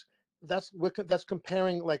 That's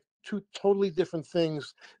comparing like two totally different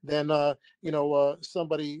things than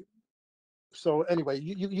somebody. So anyway,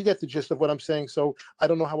 you get the gist of what I'm saying. So I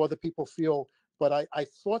don't know how other people feel, but I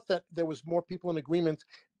thought that there was more people in agreement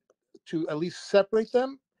to at least separate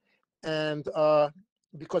them, and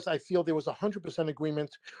because I feel there was 100%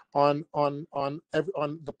 agreement on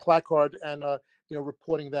the placard and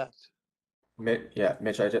reporting that. Yeah,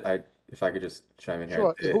 Mitch, if I could just chime in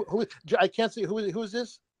here. Sure. I can't see who is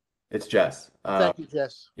this? It's Jess. Thank you,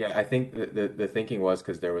 Jess. Yeah, I think the thinking was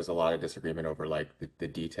because there was a lot of disagreement over like the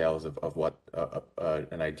details of what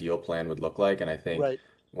an ideal plan would look like. And I think Right.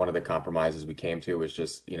 one of the compromises we came to was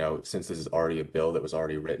just, since this is already a bill that was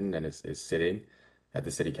already written and is sitting at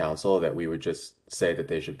the city council, that we would just say that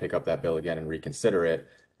they should pick up that bill again and reconsider it,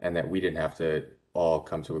 and that we didn't have to all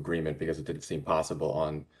come to agreement because it didn't seem possible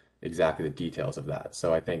on exactly the details of that.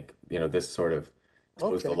 So I think, this sort of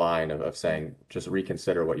toes the Okay. line of saying just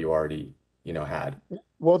reconsider what you already, had.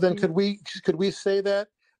 Well, then could we say that,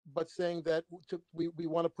 but saying that we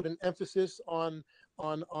want to put an emphasis on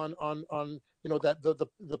that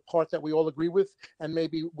the part that we all agree with, and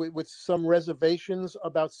maybe with some reservations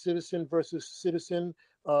about citizen versus citizen.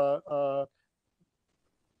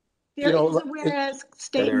 There is a whereas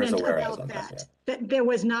statement whereas about on this, that, that there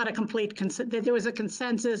was not a complete that there was a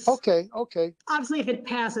consensus. Okay. Obviously, if it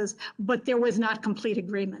passes, but there was not complete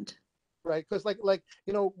agreement. Right, because like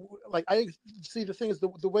I see the thing is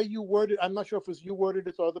the way you worded. I'm not sure if it was you worded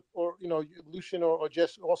it or Lucian or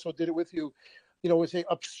Jess also did it with you. We say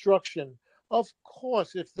obstruction. Of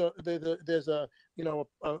course, if there's a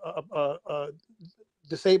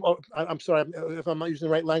disabled. I'm sorry if I'm not using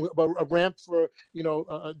the right language, but a ramp for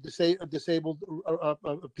disabled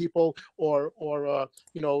people, or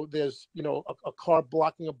there's a car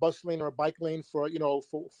blocking a bus lane or a bike lane for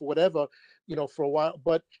whatever for a while.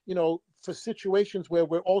 But for situations where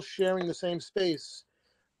we're all sharing the same space,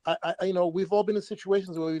 we've all been in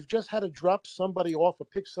situations where we've just had to drop somebody off or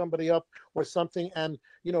pick somebody up or something, and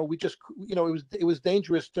we just it was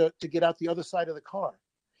dangerous to get out the other side of the car.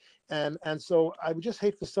 And so I would just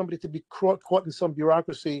hate for somebody to be caught in some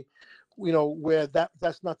bureaucracy, where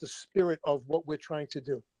that's not the spirit of what we're trying to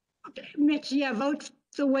do. Okay, Mitch, yeah, vote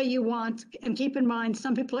the way you want, and keep in mind,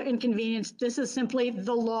 some people are inconvenienced. This is simply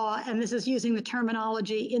the law, and this is using the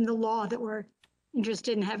terminology in the law that we're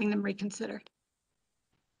interested in having them reconsider.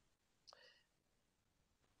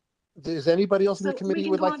 Is anybody else in the So committee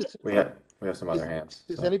we would can like go to? We have some other hands.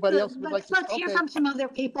 Is so. anybody else would like to? Let's hear from some other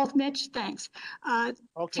people. Mitch, thanks.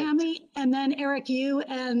 Okay. Tammy, and then Eric, you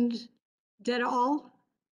and Detta all.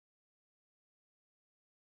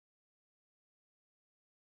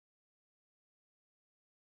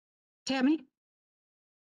 Tammy?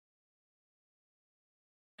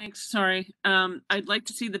 Thanks, sorry. I'd like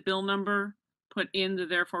to see the bill number put in the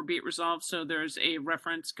therefore be it resolved, so there's a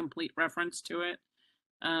complete reference to it.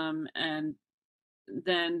 And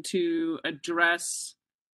then to address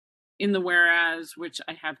in the whereas, which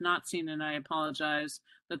I have not seen, and I apologize,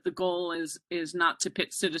 that the goal is not to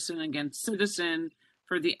pit citizen against citizen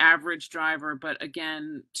for the average driver, but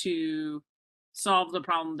again, to solve the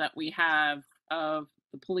problem that we have of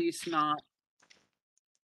the police not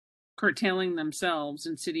curtailing themselves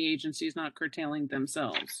and city agencies not curtailing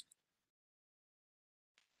themselves.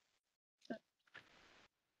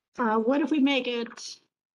 What if we make it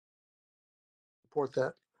Support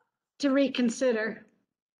that. to reconsider?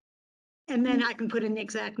 And then I can put in the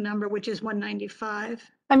exact number, which is 195.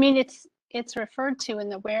 I mean, it's referred to in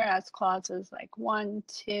the whereas clauses like 1,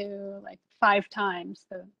 2, like 5 times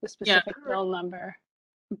the specific bill number.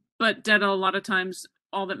 But Detta, a lot of times,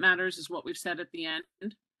 all that matters is what we've said at the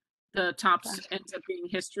end. The tops ends up being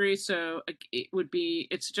history, so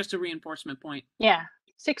it's just a reinforcement point. Yeah,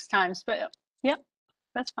 6 times, but yep,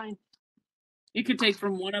 that's fine. It could take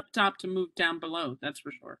from one up top to move down below, that's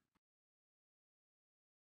for sure.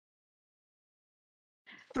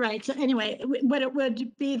 Right, so anyway, what it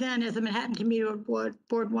would be then is the Manhattan Community Board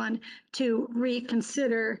 1 to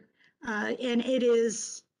reconsider, and it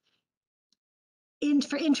is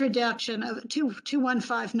for introduction of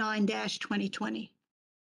 2159-2020.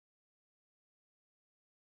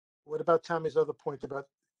 What about Tommy's other point about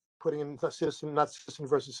putting in the citizen, not citizen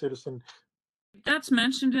versus citizen? That's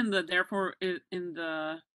mentioned in the, therefore, in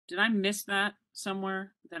the, did I miss that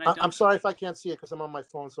somewhere that I I'm don't? sorry if I can't see it because I'm on my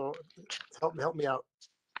phone, so help me out.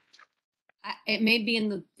 It may be in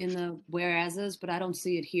the whereases, but I don't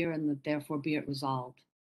see it here in the therefore be it resolved.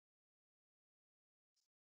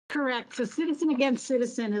 Correct, so citizen against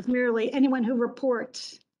citizen is merely anyone who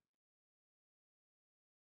reports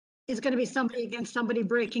is going to be somebody against somebody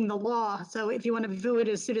breaking the law. So if you want to view it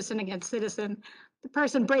as citizen against citizen, the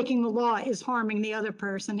person breaking the law is harming the other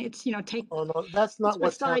person. It's, take Oh, no, that's not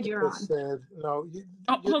what side Tammy you're on. just said. No.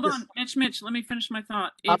 Hold on, Mitch, let me finish my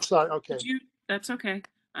thought. I'm sorry, okay. That's okay.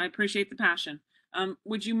 I appreciate the passion.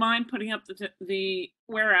 Would you mind putting up the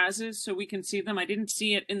whereases so we can see them? I didn't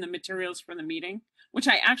see it in the materials for the meeting, which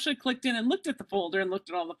I actually clicked in and looked at the folder and looked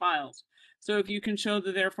at all the files. So if you can show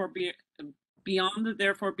the therefore be it, beyond the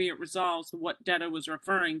therefore be it resolves what Detta was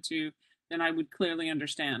referring to, then I would clearly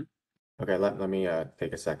understand. Okay, let me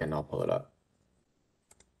take a second. I'll pull it up.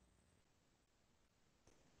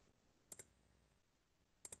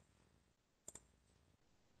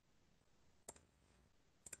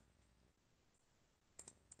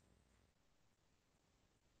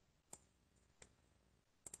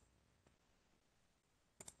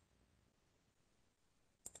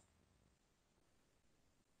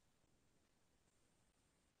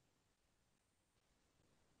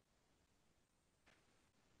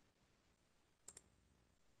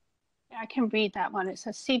 I can read that one. It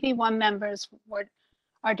says CV1 members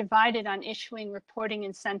are divided on issuing reporting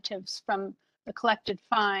incentives from the collected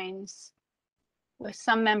fines, with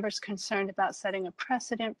some members concerned about setting a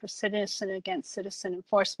precedent for citizen against citizen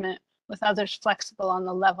enforcement, with others flexible on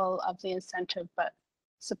the level of the incentive, but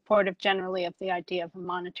supportive generally of the idea of a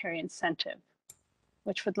monetary incentive,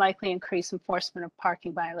 which would likely increase enforcement of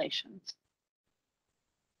parking violations.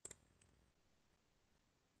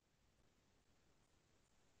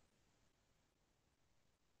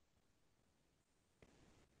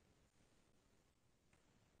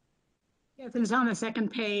 Yes, it's on the second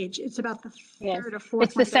page. It's about the Yes, third or fourth.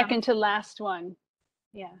 it's the second to last one.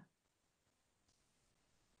 Yeah.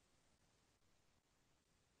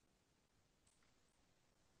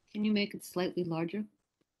 Can you make it slightly larger?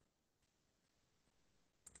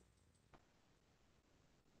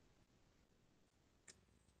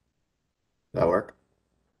 That work?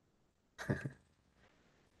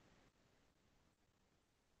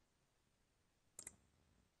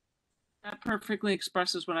 That perfectly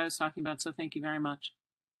expresses what I was talking about, so thank you very much.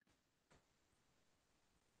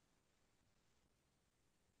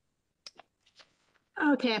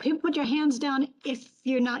 Okay, if you put your hands down, if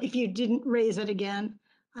you didn't raise it again,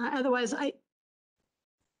 otherwise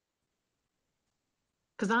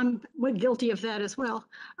because I'm guilty of that as well.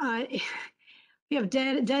 We have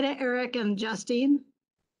Detta, Eric, and Justine.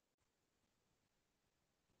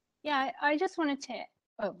 Yeah, I just wanted to,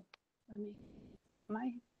 I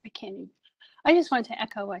can't even, I just wanted to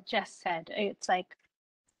echo what Jess said. It's like,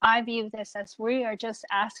 I view this as we are just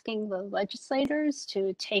asking the legislators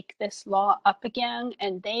to take this law up again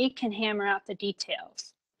and they can hammer out the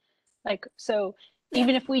details. Like, so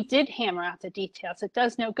even if we did hammer out the details, it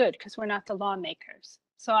does no good because we're not the lawmakers.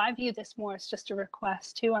 So I view this more as just a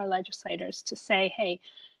request to our legislators to say, hey,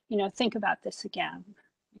 think about this again.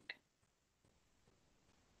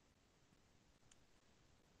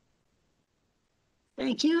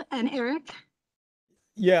 Thank you. And Eric?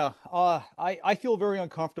 Yeah, I feel very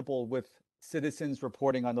uncomfortable with citizens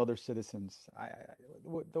reporting on other citizens.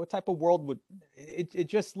 What type of world would it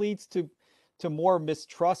just leads to more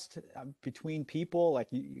mistrust between people? Like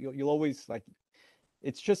you'll always like,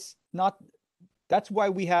 it's just not. That's why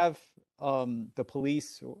we have the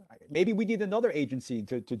police. Maybe we need another agency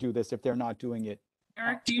to do this if they're not doing it.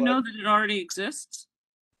 Eric, do you know that it already exists?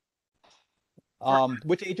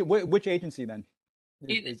 Which agency then?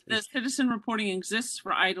 The citizen reporting exists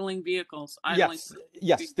for idling vehicles. Yes.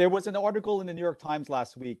 There was an article in the New York Times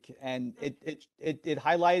last week, and it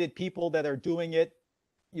highlighted people that are doing it,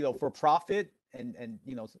 for profit, and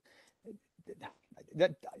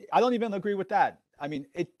that I don't even agree with that. I mean,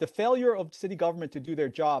 the failure of city government to do their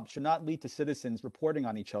job should not lead to citizens reporting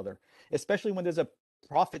on each other, especially when there's a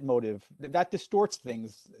profit motive. That distorts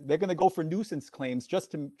things. They're going to go for nuisance claims just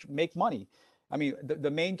to make money. I mean, the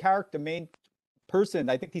main person.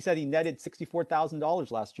 I think he said he netted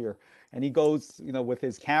 $64,000 last year, and he goes, with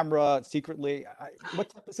his camera secretly. What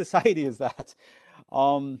type of society is that?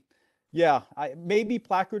 Yeah, maybe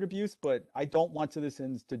placard abuse, but I don't want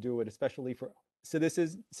citizens to do it, especially for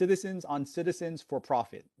citizens on citizens for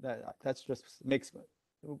profit. That's just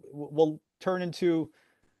will turn into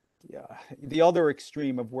the other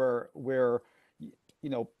extreme of where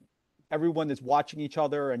everyone is watching each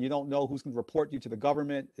other and you don't know who's going to report you to the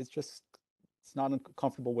government. It's not a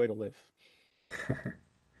comfortable way to live.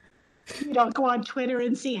 You don't go on Twitter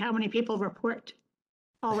and see how many people report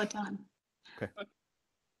all the time. Okay.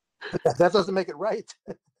 That doesn't make it right.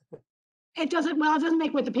 It doesn't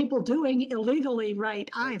make what the people doing illegally right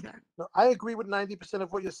either. No, I agree with 90%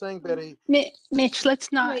 of what you're saying, Betty. Mitch, let's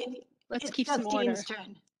It's keep some order. Justine's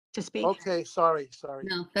turn to speak. Okay, sorry.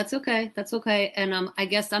 No, that's okay. That's okay. And I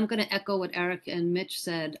guess I'm going to echo what Eric and Mitch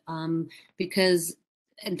said, because,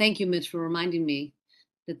 and thank you, Mitch, for reminding me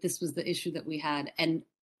that this was the issue that we had. And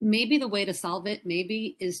maybe the way to solve it,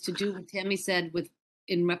 is to do what Tammy said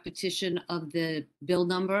in repetition of the bill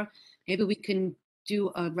number. Maybe we can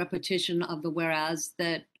do a repetition of the whereas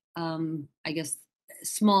that, I guess,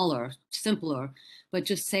 smaller, simpler, but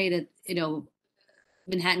just say that,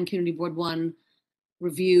 Manhattan Community Board 1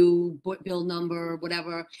 review bill number,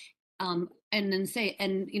 whatever, and then say,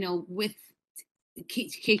 with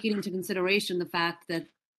taking into consideration the fact that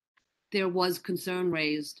there was concern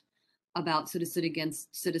raised about citizen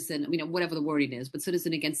against citizen, whatever the wording is, but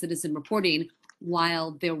citizen against citizen reporting,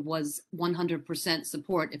 while there was 100%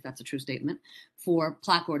 support, if that's a true statement, for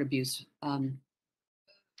placard abuse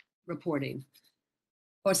reporting,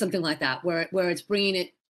 or something like that, where it's bringing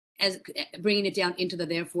it down into the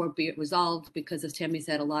therefore be it resolved, because as Tammy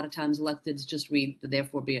said, a lot of times electeds just read the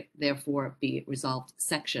therefore be it resolved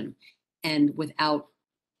section, and without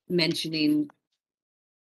mentioning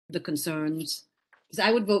the concerns. Because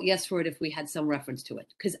I would vote yes for it if we had some reference to it.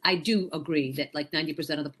 Because I do agree that like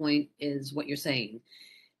 90% of the point is what you're saying.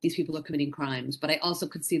 These people are committing crimes. But I also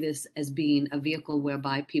could see this as being a vehicle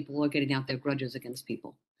whereby people are getting out their grudges against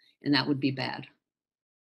people. And that would be bad.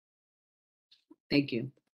 Thank you.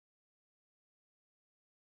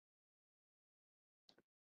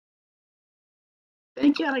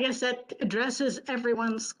 Thank you. And I guess that addresses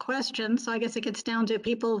everyone's question. So I guess it gets down to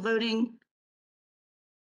people voting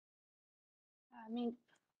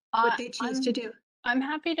what they choose to do. I'm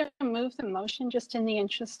happy to move the motion just in the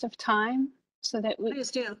interest of time, so that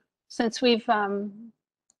Please do. since we've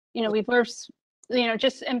we've worked,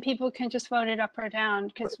 just, and people can just vote it up or down,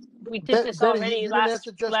 because we did this Betty, already you didn't last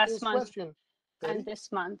answer Justine's month question, Betty. and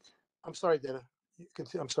this month. I'm sorry, Dana.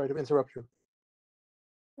 I'm sorry to interrupt you.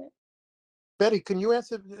 Betty, can you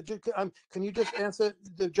answer? Can you just answer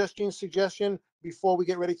the Justine's suggestion before we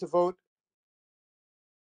get ready to vote?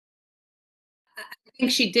 I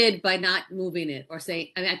think she did by not moving it, or saying,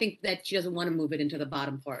 I think that she doesn't want to move it into the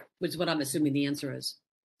bottom part, which is what I'm assuming the answer is.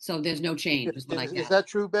 So there's no change. Is that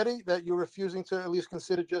true, Betty, that you're refusing to at least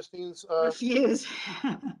consider Justine's? Refuse.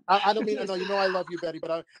 I don't mean, no, I love you, Betty,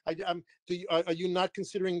 but are you not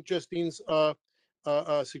considering Justine's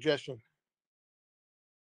suggestion?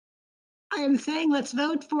 I am saying let's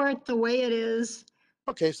vote for it the way it is.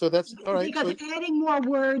 Okay, so that's all right. Because adding more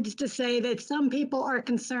words to say that some people are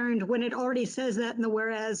concerned when it already says that in the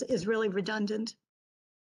whereas is really redundant.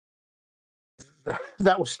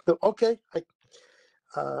 That was okay.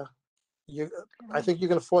 I think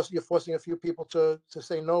you're forcing a few people to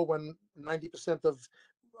say no when 90%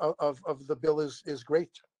 of the bill is great.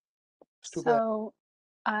 It's too bad.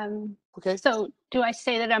 Okay. So do I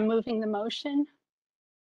say that I'm moving the motion?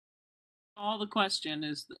 Call the question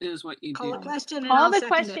is what you Call do. the question. And Call I'll the second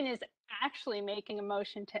question it. is actually making a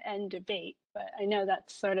motion to end debate, but I know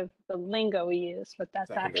that's sort of the lingo we use, but that's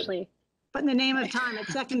Seconded. actually. But in the name of time,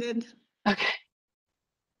 it's seconded. Okay.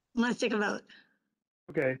 Let's take a vote.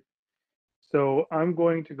 Okay. So I'm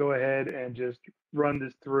going to go ahead and just run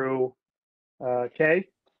this through. Kay,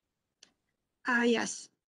 Yes.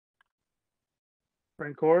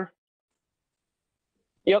 Francoeur,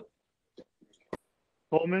 Yep.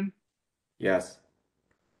 Coleman, Yes.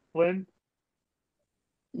 Flynn,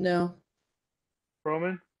 No.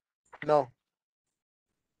 Froman, No.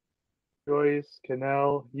 Joyce,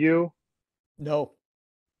 Cannell, you, No.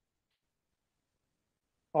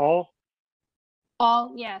 all.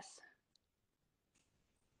 All yes.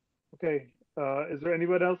 Okay. Is there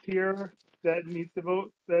anybody else here that needs to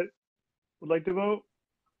vote, that would like to vote?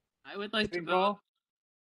 I would like to Anything, vote. Paul?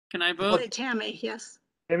 Can I vote? Tammy, yes.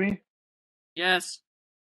 Amy? Yes.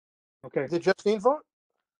 Okay. Did Justine vote?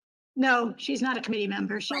 No, she's not a committee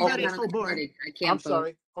member. She'll I'm vote not a on full the board. committee. I can't I'm vote.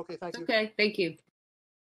 sorry. Okay, thank you. Okay, thank you.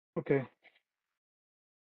 Okay.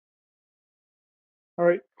 All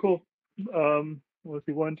right, cool. Let's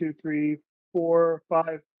see, 1, 2, 3, 4,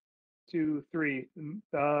 5, 2, 3.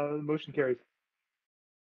 Motion carries.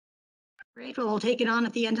 Great. Well, we'll take it on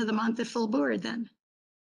at the end of the month at full board then.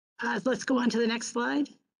 Let's go on to the next slide.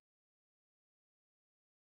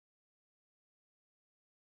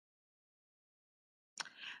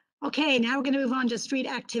 Okay, now we're going to move on to street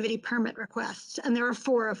activity permit requests, and there are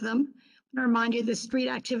 4 of them. I'm going to remind you the Street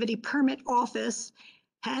Activity Permit Office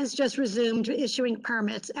has just resumed issuing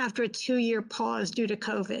permits after a 2-year pause due to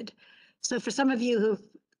COVID. So for some of you who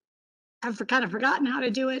have kind of forgotten how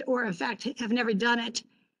to do it, or in fact have never done it,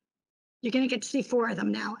 you're going to get to see 4 of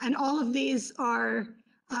them now. And all of these are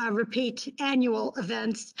repeat annual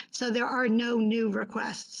events, so there are no new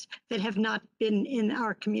requests that have not been in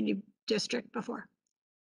our community district before.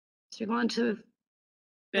 So we're going to,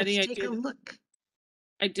 Betty, let's take a look.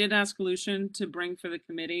 I did ask Lucian to bring for the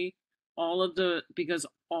committee because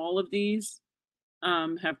all of these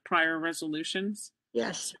have prior resolutions.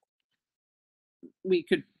 Yes. We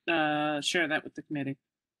could share that with the committee.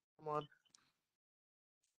 Come on.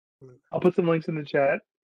 I'll put some links in the chat.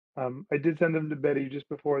 I did send them to Betty just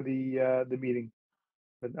before the meeting,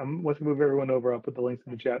 but once we move everyone over, I'll put the links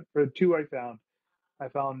in the chat. For the 2 I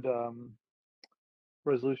found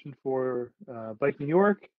resolution for Bike New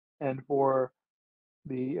York and for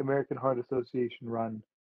the American Heart Association run.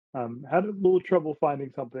 Had a little trouble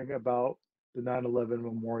finding something about the 9/11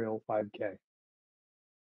 Memorial 5K.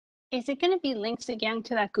 Is it going to be links again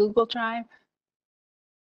to that Google Drive?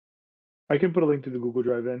 I can put a link to the Google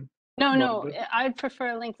Drive in. No, No, no, but- I'd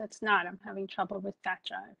prefer a link that's not. I'm having trouble with that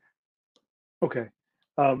drive. Okay.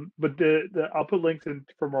 But I'll put links in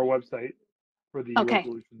from our website for the Okay.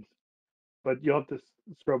 resolutions, but you'll have to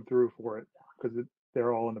scrub through for it because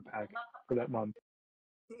they're all in the pack for that month.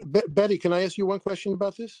 Betty, can I ask you one question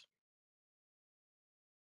about this?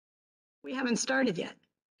 We haven't started yet.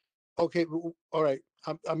 Okay, all right.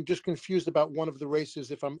 I'm just confused about one of the races.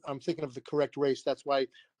 If I'm thinking of the correct race, that's why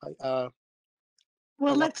I Well,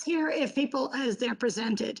 want- let's hear if people as they're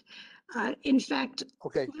presented. In fact,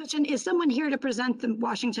 okay. Lucian, is someone here to present the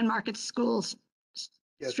Washington Market Schools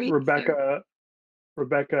Yes, street? Rebecca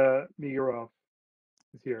Migaroff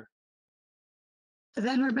is here.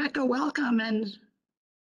 Then Rebecca, welcome. And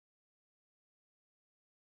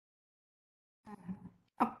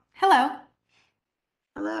Oh, hello.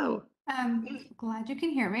 hello. Glad you can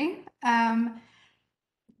hear me.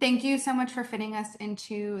 Thank you so much for fitting us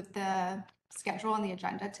into the schedule and the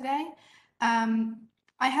agenda today.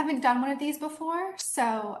 I haven't done one of these before,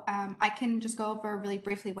 so I can just go over really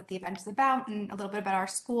briefly what the event is about and a little bit about our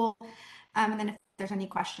school. And then if there's any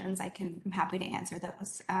questions, I'm happy to answer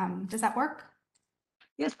those. Does that work?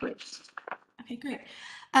 Yes, please. Okay, great.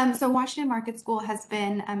 So Washington Market School has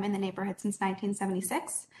been in the neighborhood since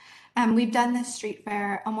 1976. We've done this street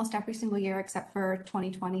fair almost every single year except for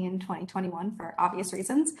 2020 and 2021 for obvious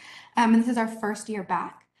reasons. And this is our first year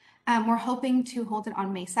back. We're hoping to hold it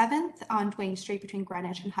on May 7th on Duane Street between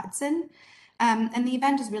Greenwich and Hudson. And the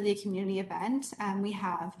event is really a community event. We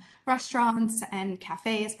have restaurants and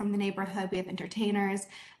cafes from the neighborhood. We have entertainers,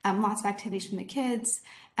 lots of activities from the kids.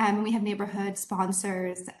 And we have neighborhood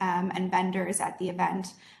sponsors and vendors at the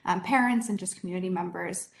event, parents and just community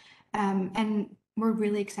members. And we're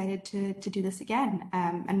really excited to do this again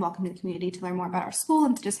and welcome to the community to learn more about our school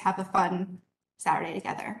and to just have a fun Saturday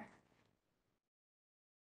together.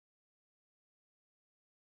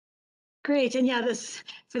 Great. And yeah, this,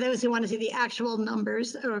 for those who want to see the actual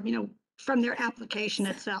numbers or, from their application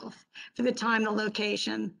itself, for the time, the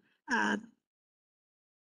location,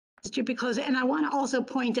 to be closed. And I want to also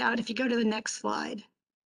point out, if you go to the next slide,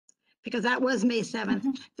 because that was May 7th,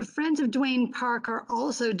 the Friends of Duane Park are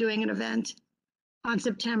also doing an event on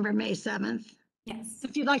May 7th. Yes.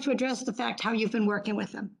 If you'd like to address the fact how you've been working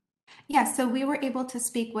with them. Yeah, so we were able to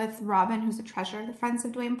speak with Robin, who's the treasurer of the Friends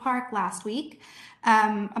of Duane Park, last week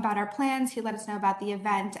about our plans. He let us know about the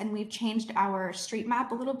event, and we've changed our street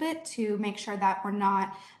map a little bit to make sure that we're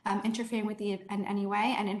not interfering with the event in any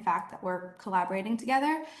way, and in fact that we're collaborating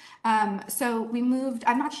together. So we moved,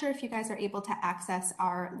 I'm not sure if you guys are able to access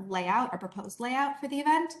our layout, our proposed layout for the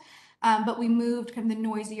event, but we moved kind of the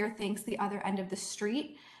noisier things to the other end of the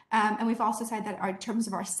street. And we've also said that in terms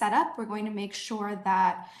of our setup, we're going to make sure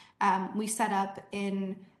that we set up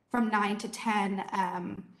from 9 to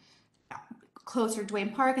 10 closer to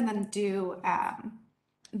Duane Park, and then do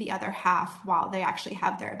the other half while they actually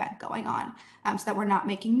have their event going on, so that we're not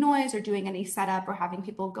making noise or doing any setup or having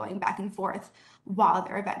people going back and forth while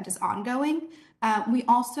their event is ongoing. We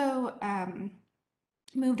also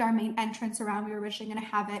moved our main entrance around. We were originally going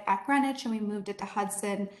to have it at Greenwich, and we moved it to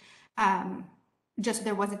Hudson just so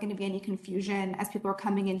there wasn't going to be any confusion as people were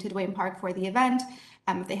coming into Duane Park for the event.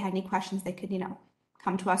 If they had any questions, they could,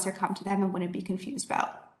 come to us or come to them and wouldn't be confused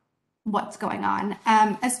about what's going on.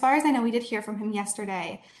 As far as I know, we did hear from him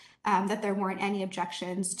yesterday that there weren't any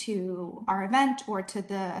objections to our event or to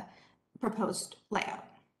the proposed layout.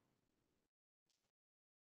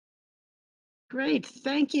 Great,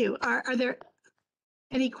 thank you. Are there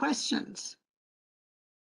any questions?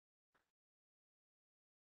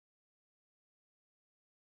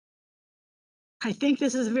 I think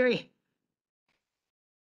this is a very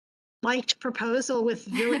liked proposal with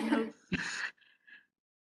really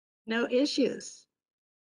no issues.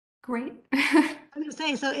 Great. I was gonna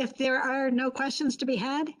say, so if there are no questions to be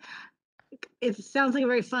had, it sounds like a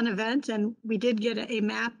very fun event, and we did get a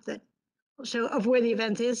map that will show of where the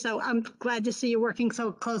event is. So I'm glad to see you working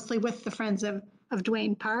so closely with the Friends of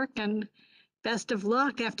Duane Park, and best of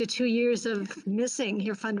luck after 2 years of missing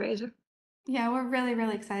your fundraiser. Yeah, we're really,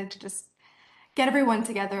 really excited to just get everyone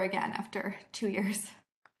together again after 2 years.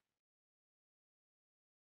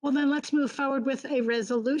 Well, then let's move forward with a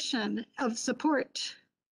resolution of support,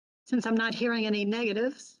 since I'm not hearing any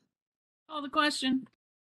negatives. Call the question.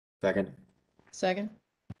 Second. Second.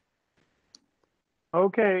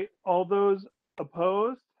 Okay, all those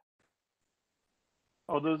opposed?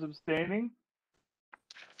 All those abstaining?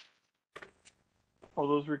 All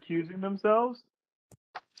those recusing themselves?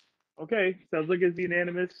 Okay, sounds like it's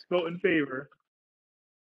unanimous vote in favor.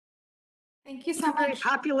 Thank you It's so a very much.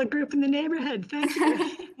 popular group in the neighborhood. Thank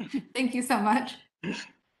you. Thank you so much.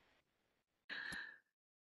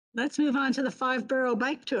 Let's move on to the 5-borough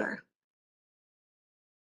bike tour.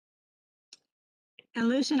 And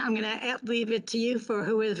Lucian, I'm going to leave it to you for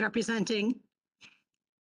who is representing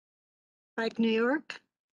Bike New York.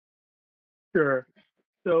 Sure.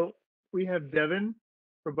 So we have Devin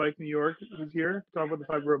from Bike New York who's here to talk about the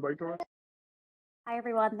 5-borough bike tour. Hi,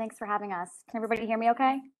 everyone. Thanks for having us. Can everybody hear me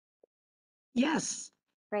okay? Yes.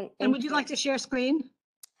 Great. And would you like to share screen?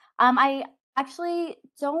 I actually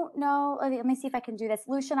don't know. Let me see if I can do this.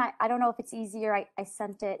 Lucian, I don't know if it's easier. I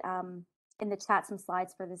sent it in the chat some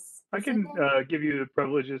slides for this. I can give you the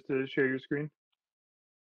privileges to share your screen.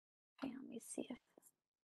 Okay, let me see if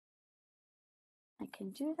I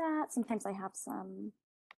can do that. Sometimes I have some.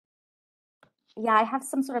 Yeah, I have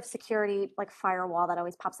some sort of security like firewall that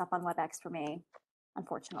always pops up on WebEx for me,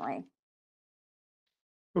 unfortunately.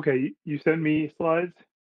 Okay, you sent me slides.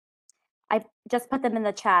 I just put them in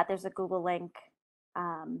the chat. There's a Google link.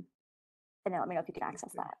 And then let me know if you can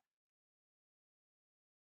access that.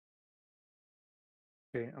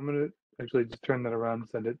 Okay, I'm gonna actually just turn that around and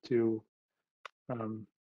send it to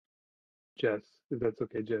Jess, if that's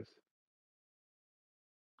okay, Jess.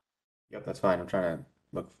 Yep, that's fine. I'm trying to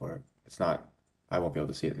look for it. It's not, I won't be able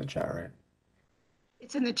to see it in the chat, right?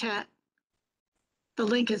 It's in the chat. The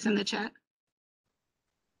link is in the chat.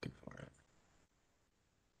 Looking for it.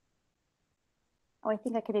 Oh, I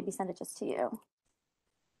think I could maybe send it just to you.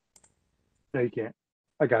 No, you can't.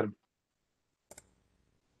 I got him.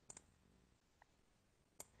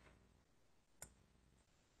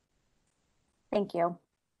 Thank you.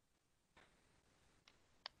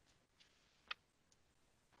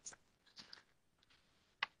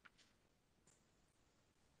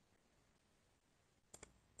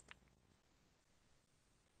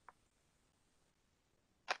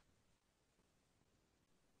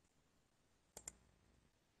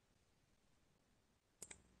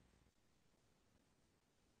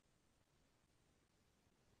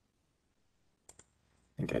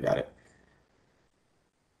 I think I got it.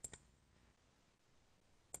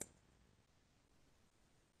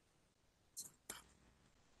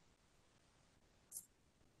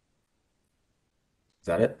 Is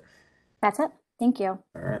that it? That's it. Thank you. All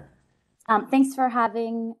right. Thanks for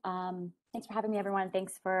having me, everyone.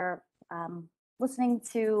 Thanks for listening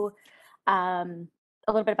to a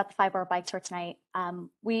little bit about the 5-borough bike tour tonight.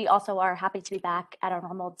 We also are happy to be back at our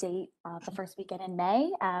normal date the first weekend in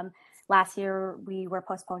May. Last year we were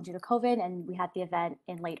postponed due to COVID, and we had the event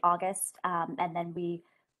in late August, and then we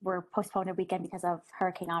were postponed a weekend because of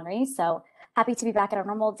Hurricane Henri. So happy to be back at our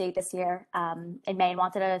normal date this year in May, and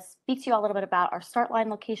wanted to speak to you all a little bit about our start line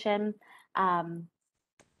location,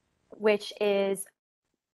 which is,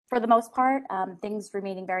 for the most part, things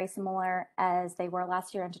remaining very similar as they were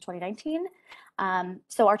last year into 2019.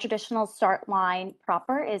 So our traditional start line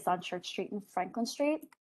proper is on Church Street and Franklin Street,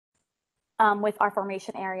 with our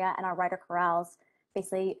formation area and our rider corrals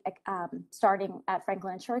basically starting at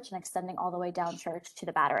Franklin and Church and extending all the way down Church to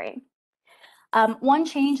the Battery. One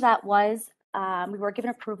change that we were given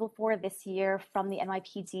approval for this year from the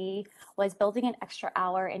NYPD was building an extra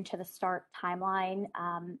hour into the start timeline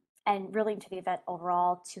and really into the event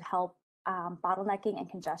overall to help bottlenecking and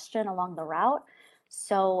congestion along the route.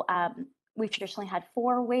 So we've traditionally had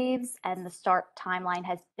 4 waves, and the start timeline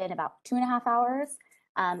has been about 2.5 hours.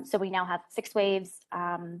 So we now have 6 waves,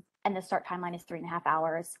 and the start timeline is 3.5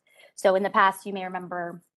 hours. So in the past, you may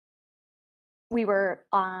remember we were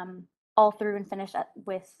all through and finished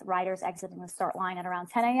with riders exiting the start line at around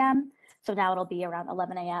 10 a.m. So now it'll be around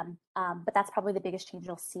 11 a.m. But that's probably the biggest change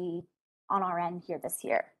you'll see on our end here this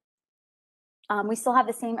year. We still have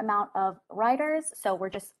the same amount of riders, so we're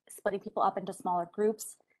just splitting people up into smaller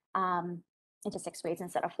groups, into 6 waves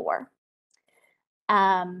instead of 4.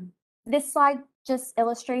 This slide just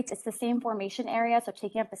illustrates it's the same formation area, so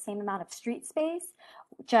taking up the same amount of street space,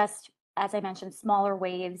 just as I mentioned, smaller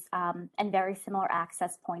waves and very similar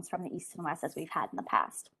access points from the east and west as we've had in the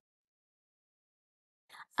past.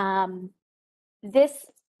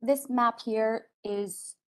 This map here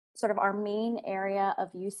is sort of our main area of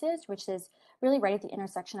usage, which is really right at the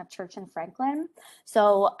intersection of Church and Franklin.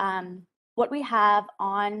 So what we have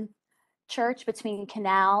on Church between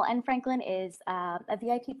Canal and Franklin is a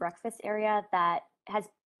VIP breakfast area that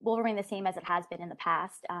will remain the same as it has been in the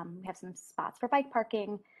past. We have some spots for bike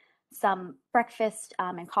parking, some breakfast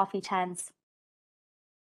and coffee tents,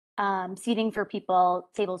 seating for people,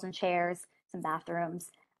 tables and chairs, some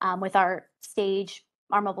bathrooms, with our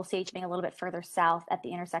mobile stage being a little bit further south at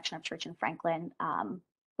the intersection of Church and Franklin,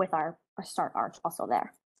 with our start arch also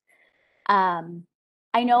there.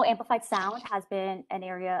 I know amplified sound has been an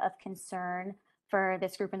area of concern for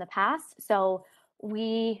this group in the past. So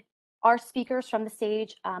our speakers from the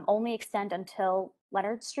stage only extend until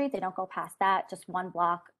Leonard Street. They don't go past that, just 1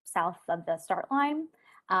 block south of the start line.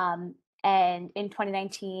 And in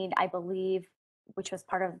 2019, I believe, which was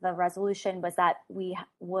part of the resolution, was that we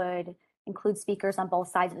would include speakers on both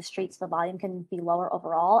sides of the street so the volume can be lower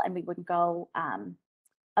overall, and we wouldn't go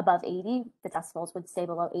above 80. The decibels would stay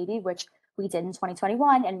below 80, which we did in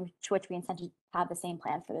 2021, and which we intend to have the same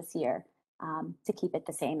plan for this year, to keep it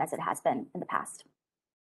the same as it has been in the past.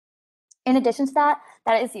 In addition to that,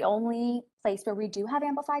 that is the only place where we do have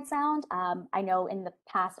amplified sound. I know in the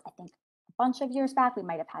past, I think a bunch of years back, we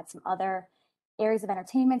might have had some other areas of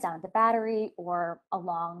entertainment down at the Battery or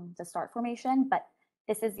along the start formation, but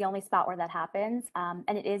this is the only spot where that happens.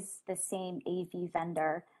 And it is the same AV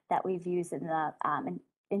vendor that we've used in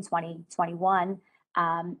 2021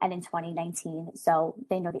 and in 2019. So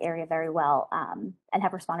they know the area very well, and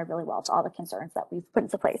have responded really well to all the concerns that we've put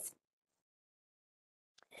into place.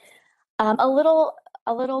 A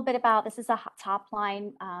little bit about, this is a top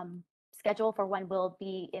line schedule for when we'll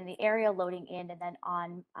be in the area loading in, and then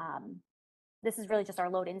on, this is really just our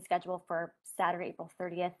load in schedule for Saturday, April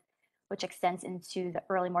 30th, which extends into the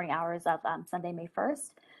early morning hours of Sunday, May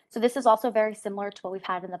 1st. So this is also very similar to what we've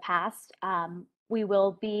had in the past. We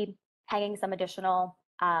will be hanging some additional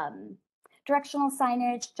directional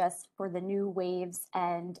signage just for the new waves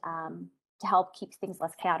and to help keep things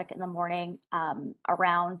less chaotic in the morning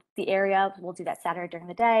around the area. We'll do that Saturday during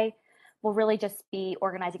the day. We'll really just be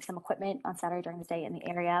organizing some equipment on Saturday during the day in the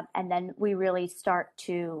area. And then we really start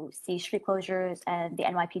to see street closures and the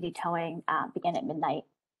NYPD towing begin at midnight,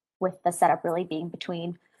 with the setup really being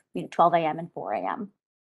between 12 a.m. and 4 a.m.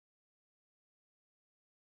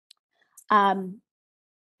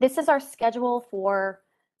 This is our schedule for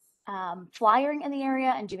flyering in the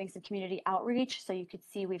area and doing some community outreach. So you could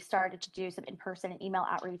see we've started to do some in-person and email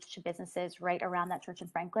outreach to businesses right around that Church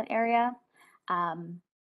and Franklin area.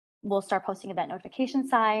 We'll start posting event notification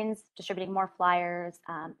signs, distributing more flyers,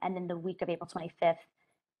 and then the week of April 25th,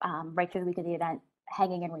 right through the week of the event,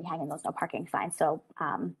 hanging and rehanging those no parking signs. So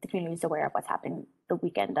the community is aware of what's happening the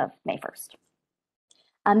weekend of May 1st.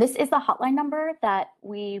 This is the hotline number that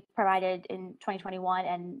we provided in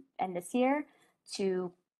 2021 and this year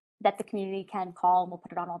that the community can call, and we'll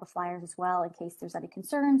put it on all the flyers as well in case there's any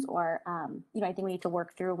concerns or anything we need to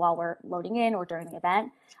work through while we're loading in or during the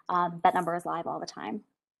event. That number is live all the time.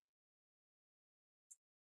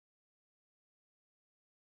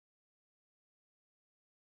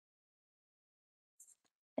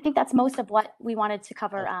 I think that's most of what we wanted to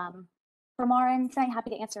cover from our end tonight. Happy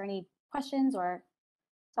to answer any questions or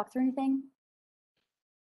talk through anything.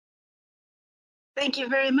 Thank you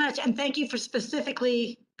very much. And thank you for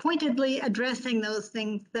specifically, pointedly addressing those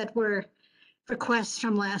things that were requests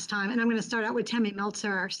from last time. And I'm going to start out with Tammy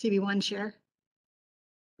Meltzer, our CB1 chair.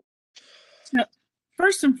 So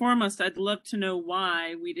first and foremost, I'd love to know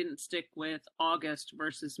why we didn't stick with August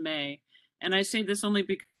versus May. And I say this only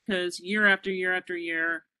because year after year after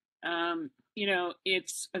year,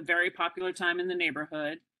 it's a very popular time in the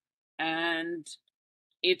neighborhood, and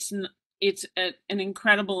it's an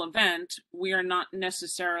incredible event. We are not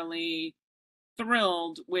necessarily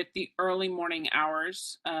thrilled with the early morning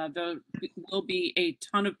hours. There will be a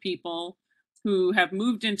ton of people who have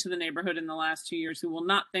moved into the neighborhood in the last 2 years who will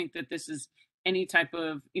not think that this is any type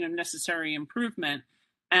of, necessary improvement.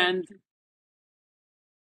 And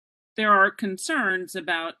there are concerns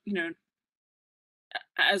about,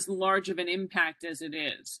 as large of an impact as it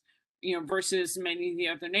is, versus many of the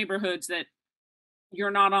other neighborhoods that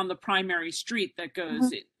you're not on the primary street that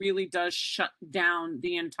goes, it really does shut down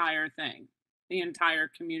the entire thing, the entire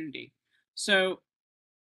community. So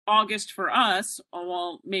August for us,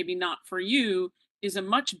 well, maybe not for you, is a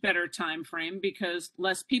much better time frame because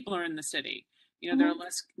less people are in the city. There are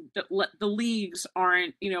less, the leagues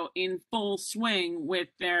aren't, in full swing with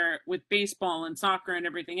baseball and soccer and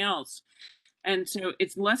everything else. And so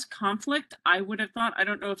it's less conflict, I would have thought. I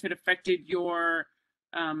don't know if it affected your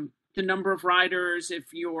the number of riders,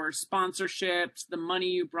 if your sponsorships, the money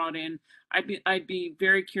you brought in. I'd be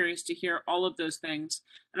very curious to hear all of those things.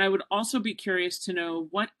 And I would also be curious to know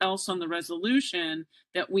what else on the resolution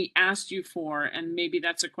that we asked you for, and maybe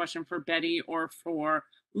that's a question for Betty or for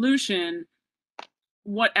Lucian,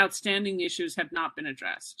 what outstanding issues have not been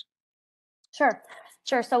addressed? Sure.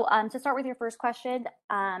 So to start with your first question,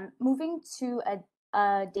 moving to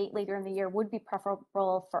a date later in the year would be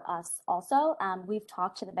preferable for us also. We've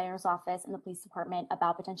talked to the mayor's office and the police department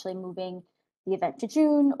about potentially moving the event to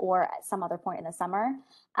June or at some other point in the summer.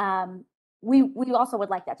 We also would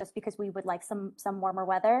like that just because we would like some warmer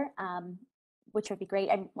weather, which would be great.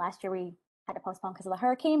 And last year we had to postpone because of the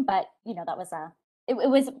hurricane, but that was it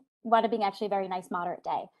was wound up being actually a very nice moderate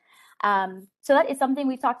day. So that is something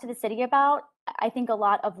we've talked to the city about. I think a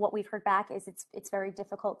lot of what we've heard back is it's very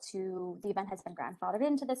difficult the event has been grandfathered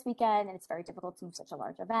into this weekend, and it's very difficult to move such a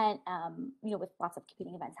large event, with lots of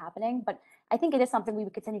competing events happening. But I think it is something we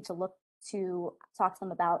would continue to look to talk to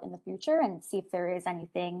them about in the future and see if there is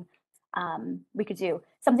anything we could do.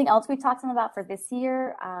 Something else we talked to them about for this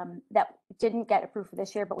year that didn't get approved for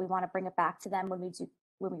this year, but we want to bring it back to them when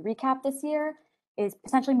we recap this year, is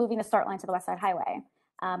potentially moving the start line to the West Side Highway.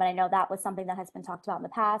 And I know that was something that has been talked about in the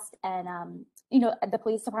past. And, the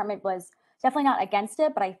police department was definitely not against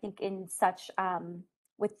it, but I think in such,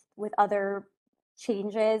 with other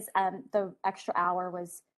changes, the extra hour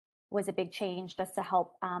was a big change just to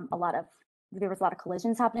help there was a lot of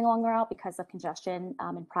collisions happening along the route because of congestion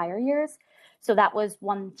in prior years. So that was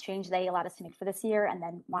one change they allowed us to make for this year, and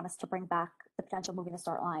then want us to bring back the potential moving the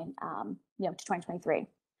start line, to 2023.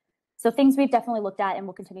 So things we've definitely looked at and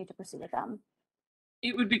will continue to pursue with them.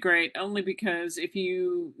 It would be great, only because if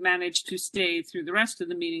you manage to stay through the rest of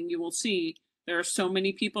the meeting, you will see there are so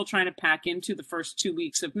many people trying to pack into the first 2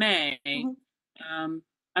 weeks of May. I'm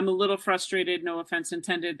a little frustrated, no offense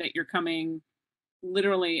intended, that you're coming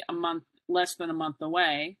literally less than a month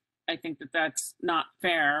away. I think that that's not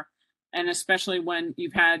fair. And especially when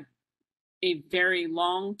you've had a very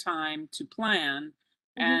long time to plan.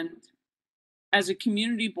 And as a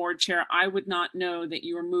community board chair, I would not know that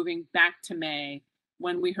you were moving back to May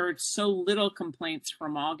when we heard so little complaints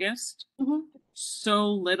from August,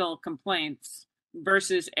 so little complaints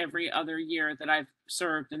versus every other year that I've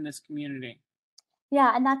served in this community.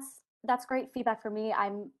 Yeah, and that's great feedback for me.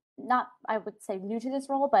 I'm not, I would say, new to this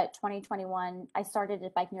role, but 2021, I started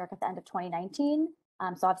at Bike New York at the end of 2019.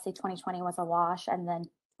 So obviously 2020 was a wash, and then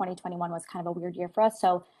 2021 was kind of a weird year for us.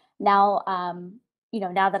 So now,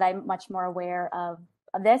 now that I'm much more aware of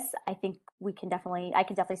this, I think I can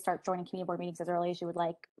definitely start joining community board meetings as early as you would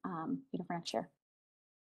like, for next year.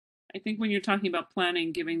 I think when you're talking about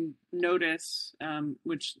planning, giving notice,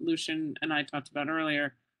 which Lucian and I talked about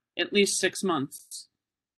earlier, at least 6 months.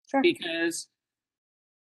 Sure. Because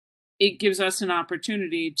it gives us an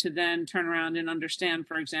opportunity to then turn around and understand,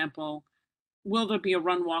 for example, will there be a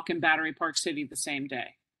run walk in Battery Park City the same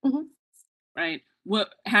day? Right?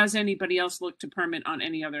 What has anybody else looked to permit on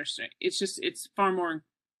any other state? It's far more.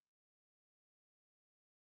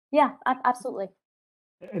 Yeah, absolutely.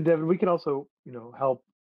 And Devin, we can also, help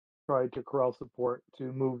try to corral support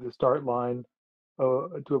to move the start line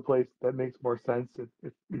to a place that makes more sense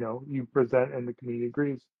if you present and the community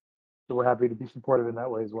agrees. So we're happy to be supportive in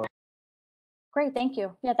that way as well. Great, thank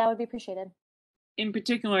you. Yeah, that would be appreciated. In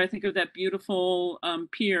particular, I think of that beautiful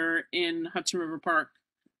pier in Hudson River Park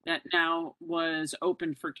that now was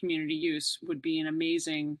open for community use. Would be an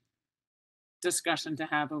amazing discussion to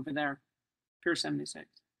have over there, Pier 76.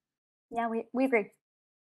 Yeah, we agree.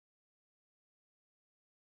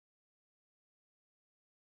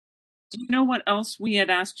 Do you know what else we had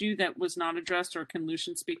asked you that was not addressed, or can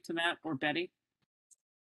Lucian speak to that, or Betty?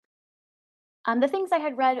 The things I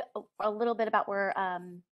had read a little bit about were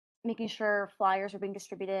making sure flyers are being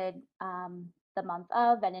distributed the month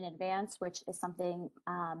of and in advance, which is something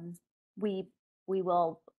we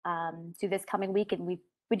will do this coming week. And we've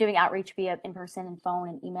been doing outreach via in-person and phone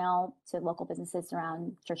and email to local businesses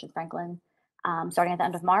around Church of Franklin starting at the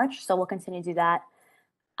end of March. So we'll continue to do that.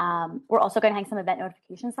 We're also going to hang some event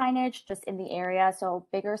notification signage just in the area. So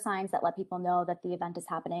bigger signs that let people know that the event is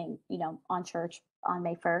happening, you know, on Church on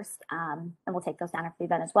May 1st. And we'll take those down after the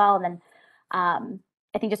event as well. And then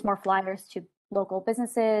I think just more flyers to local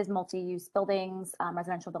businesses, multi-use buildings,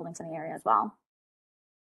 residential buildings in the area as well.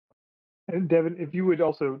 And Devin, if you would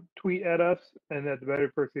also tweet at us and at the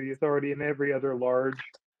Bedford City Authority and every other large,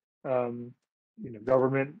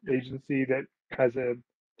 government agency that has a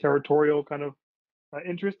territorial kind of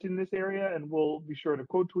interest in this area, and we'll be sure to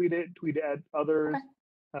quote tweet at others,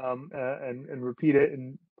 and repeat it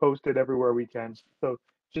and post it everywhere we can. So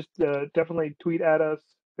just definitely tweet at us,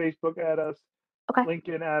 Facebook at us,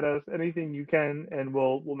 LinkedIn at us, anything you can, and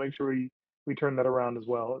we'll make sure we turn that around as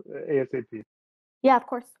well ASAP. Yeah, of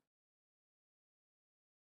course.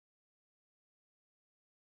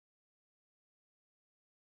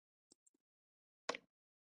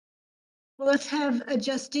 Well, let's have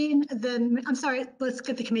Justine, then, I'm sorry, let's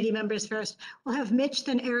get the committee members first. We'll have Mitch,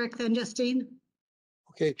 then Eric, then Justine.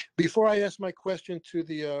 Okay, before I ask my question to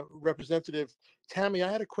the representative, Tammy,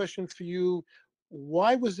 I had a question for you.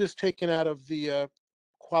 Why was this taken out of the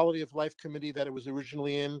Quality of Life Committee that it was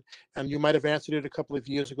originally in? And you might have answered it a couple of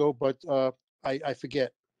years ago, but I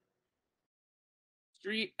forget.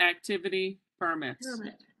 Street activity permits.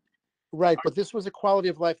 Right, but this was a quality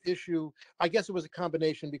of life issue. I guess it was a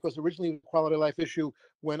combination because originally it was a quality of life issue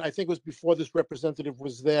when I think it was before this representative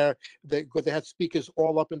was there. They had speakers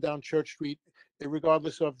all up and down Church Street,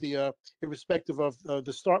 regardless of the irrespective of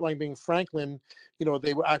the start line being Franklin. You know,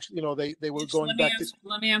 they were actually, you know, they were Just going back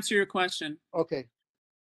let me answer your question. Okay.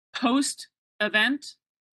 Post event,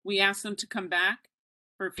 we asked them to come back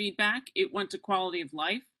for feedback. It went to quality of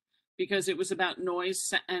life because it was about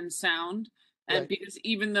noise and sound. And because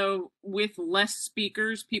even though with less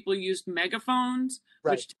speakers, people used megaphones,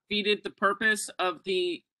 which defeated the purpose of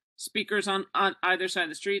the speakers on either side of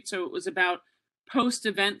the street. So it was about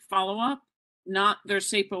post-event follow-up, not their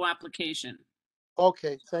SAPO application.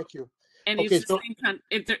 Okay, thank you. And okay, it's the same kind.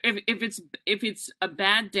 If it's a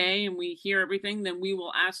bad day and we hear everything, then we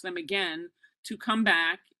will ask them again to come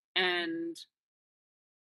back, and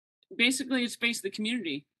basically it's face the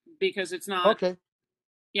community because it's not. Okay.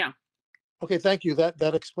 Yeah. Okay, thank you.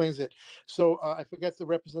 That explains it. So I forget the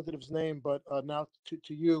representative's name, but now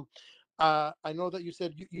to you. I know that you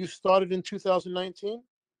said you started in 2019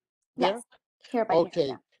 there? Yes. Here by Okay,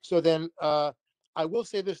 yeah. so then I will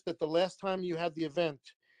say this, that the last time you had the event,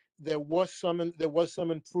 there was some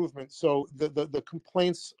improvement. So the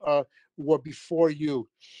complaints were before you.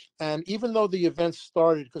 And even though the event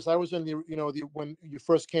started, because I was in when you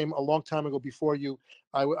first came a long time ago before you,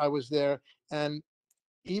 I was there. And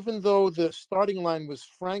even though the starting line was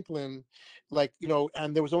Franklin,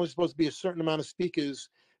 and there was only supposed to be a certain amount of speakers,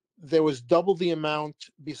 there was double the amount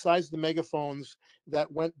besides the megaphones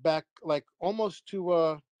that went back like almost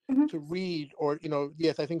to Reed, or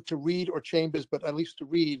yes, I think to Reed or Chambers, but at least to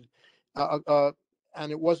Reed.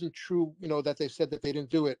 And it wasn't true, that they said that they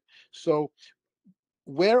didn't do it. So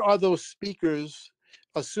where are those speakers,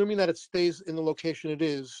 assuming that it stays in the location it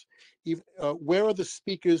is? Where are the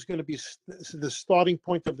speakers going to be the starting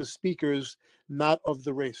point of the speakers, not of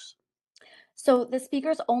the race? So the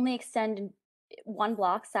speakers only extend one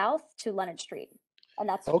block south to Leonard Street, and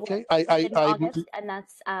that's okay. in August, and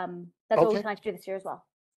that's what we plan to do this year as well.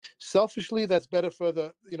 Selfishly, that's better for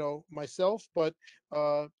the myself, but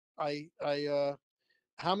how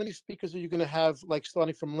many speakers are you going to have, like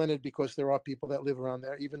starting from Leonard, because there are people that live around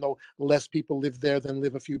there, even though less people live there than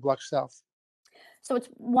live a few blocks south? So it's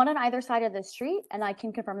one on either side of the street, and I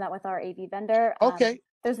can confirm that with our AV vendor. Okay.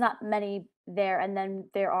 There's not many there, and then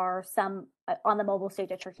there are some on the mobile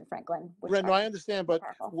stage at Church of Franklin. Right, no, I understand, but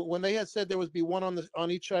when they had said there would be one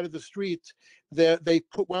on each side of the street, they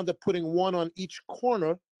wound up putting one on each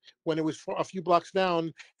corner when it was a few blocks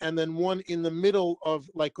down, and then one in the middle of,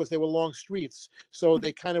 because they were long streets, so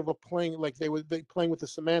they kind of were playing playing with the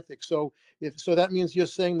semantics. So that means you're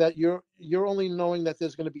saying that you're only knowing that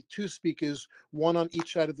there's going to be two speakers, one on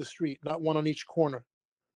each side of the street, not one on each corner.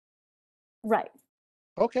 Right.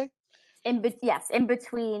 Okay. Yes, in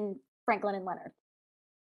between Franklin and Leonard.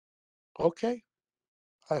 Okay.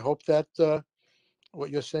 I hope that what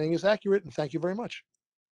you're saying is accurate, and thank you very much.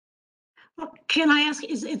 Well, can I ask,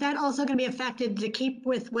 is that also going to be affected to keep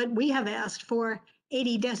with what we have asked for,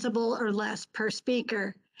 80 decibel or less per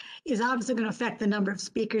speaker? is obviously going to affect the number of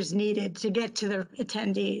speakers needed to get to the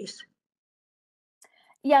attendees.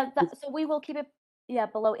 Yeah, so we will keep it, yeah,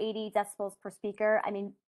 below 80 decibels per speaker. I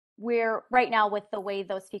mean, we're right now with the way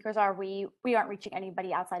those speakers are, we aren't reaching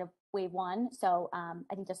anybody outside of wave one. So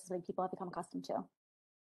I think just something people have become accustomed to.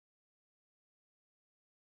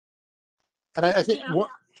 And I think, Yeah.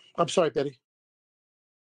 I'm sorry, Betty.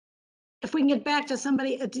 If we can get back to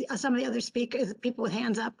somebody, some of the other speakers, people with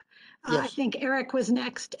hands up. I Yes. think Eric was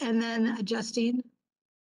next and then Justine.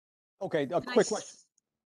 Okay, a And I quick question.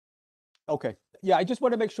 Okay, yeah, I just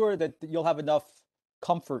want to make sure that you'll have enough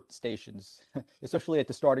comfort stations, especially at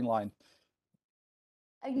the starting line.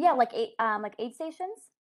 Yeah, like aid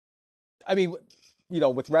stations. I mean,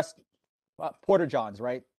 with Porta Johns,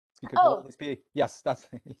 right? Because Oh. will always be, yes, that's.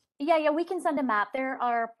 Yeah, we can send a map. There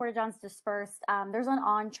are porta johns dispersed. There's one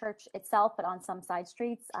on Church itself, but on some side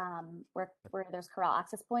streets where there's corral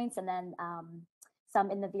access points, and then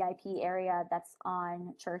some in the VIP area that's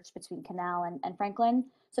on Church between Canal and Franklin.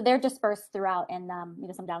 So they're dispersed throughout, and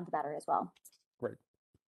some down the Battery as well. Great.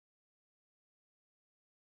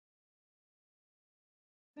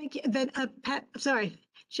 Thank you. Then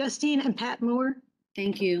Justine and Pat Moore.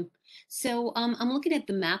 Thank you. So I'm looking at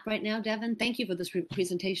the map right now, Devin. Thank you for this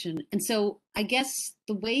presentation. And so I guess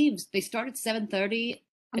the waves, they start at 7:30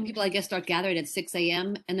 and people, I guess, start gathering at 6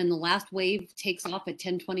 a.m. And then the last wave takes off at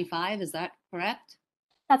 10:25. Is that correct?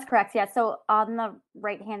 That's correct. Yeah. So on the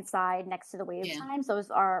right-hand side, next to the wave times, those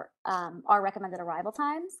are our recommended arrival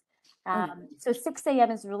times. So 6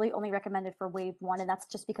 a.m. is really only recommended for wave one, and that's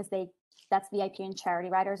just because that's VIP and charity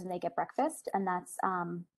riders, and they get breakfast, and that's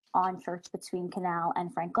on Church between Canal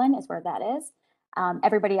and Franklin is where that is.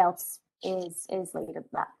 Everybody else is later than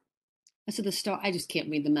that. So the star, I just can't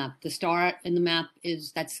read the map. The star in the map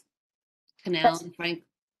that's Canal and Franklin.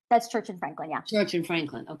 That's Church and Franklin, yeah. Church and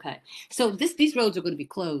Franklin, okay. So these roads are going to be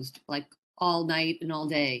closed like all night and all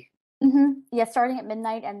day. Yeah, starting at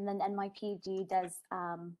midnight, and then NYPD does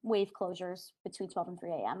wave closures between 12 and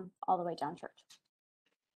 3 a.m. all the way down Church.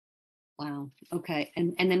 Wow. Okay.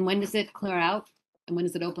 And then when does it clear out? And when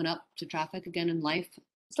does it open up to traffic again in life?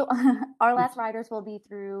 So our last riders will be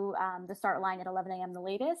through the start line at 11 a.m. the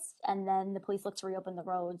latest, and then the police look to reopen the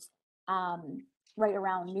roads right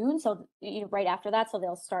around noon. So right after that, so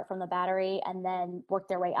they'll start from the Battery and then work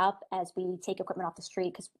their way up as we take equipment off the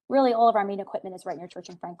street, because really all of our main equipment is right near Church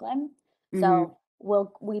and Franklin. So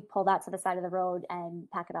we pull that to the side of the road and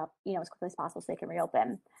pack it up, as quickly as possible so they can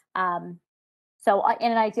reopen. So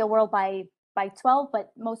in an ideal world by 12,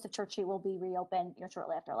 but most of Church Street will be reopened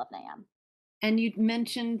shortly after 11 a.m. And you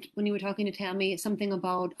mentioned when you were talking to Tammy something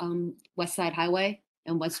about West Side Highway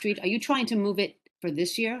and West Street. Are you trying to move it for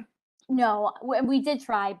this year? No, we did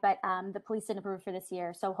try, but the police didn't approve for this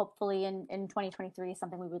year. So hopefully in 2023 is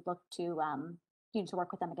something we would look to to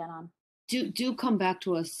work with them again on. Do come back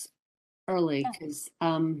to us early, because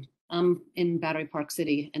I'm in Battery Park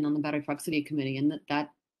City and on the Battery Park City Committee, and that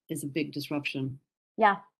is a big disruption.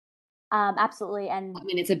 Yeah, absolutely. And I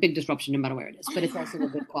mean, it's a big disruption no matter where it is, but it's also a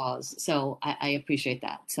good cause. So I appreciate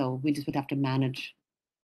that. So we just would have to manage.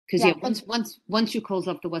 Because once you close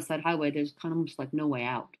up the West Side Highway, there's kind of almost like no way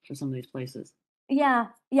out for some of these places. Yeah,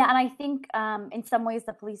 and I think in some ways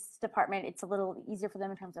the police department, it's a little easier for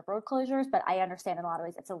them in terms of road closures, but I understand in a lot of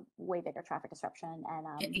ways it's a way bigger traffic disruption.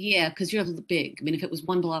 And yeah, because you're big. I mean, if it was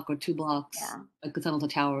 1 block or 2 blocks, like the Tunnel to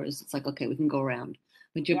Towers, it's like, okay, we can go around.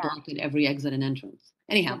 But you're blocked at every exit and entrance.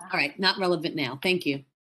 Anyhow, all right, not relevant now. Thank you.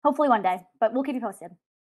 Hopefully one day, but we'll keep you posted.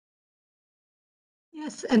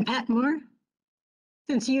 Yes, and Pat Moore,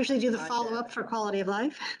 since you usually do the follow-up for quality of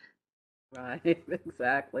life. Right,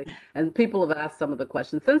 exactly. And people have asked some of the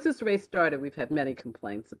questions. Since this race started, we've had many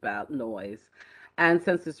complaints about noise. And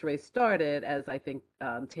since this race started, as I think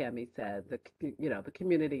Tammy said, the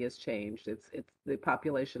community has changed. It's the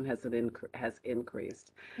population has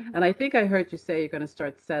increased. And I think I heard you say you're going to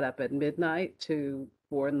start setup at midnight to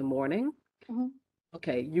 4 in the morning.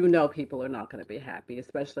 Okay, people are not going to be happy,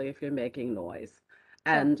 especially if you're making noise.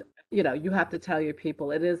 And you have to tell your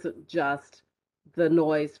people it isn't just the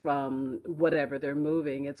noise from whatever they're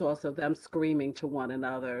moving. It's also them screaming to one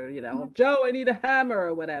another, Joe, I need a hammer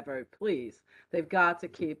or whatever, please. They've got to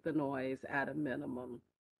keep the noise at a minimum.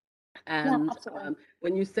 And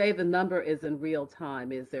when you say the number is in real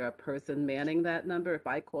time, is there a person manning that number? If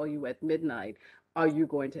I call you at midnight, are you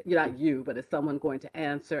going to, not you, but is someone going to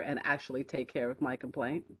answer and actually take care of my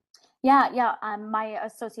complaint? Yeah. My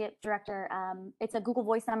associate director, it's a Google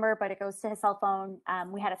Voice number, but it goes to his cell phone.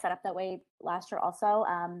 We had it set up that way last year also.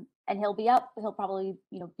 And he'll be up. He'll probably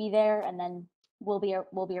be there, and then we'll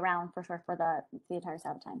be around for sure for the entire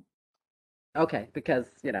Sabbath time. Okay, because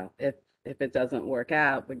if if it doesn't work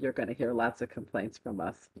out, but you're going to hear lots of complaints from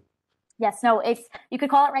us. Yes, no, you could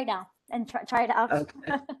call it right now and try it out.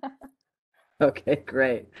 Okay. Okay,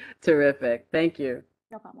 great. Terrific. Thank you.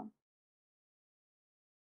 No problem.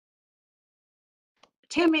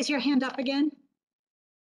 Tammy, is your hand up again?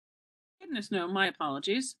 Goodness, no, my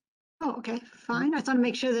apologies. Oh, okay, fine. I thought to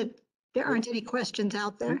make sure that there aren't any questions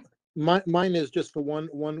out there. Mine is just for one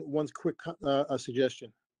quick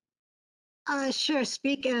suggestion. Sure,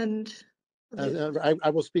 speak and. I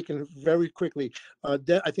will speak in very quickly.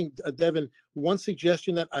 I think, Devin, one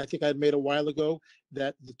suggestion that I think I had made a while ago,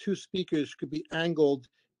 that the two speakers could be angled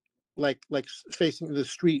like facing the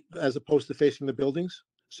street as opposed to facing the buildings.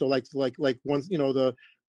 So like one,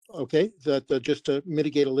 just to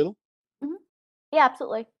mitigate a little. Mhm. Yeah,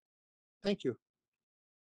 absolutely. Thank you.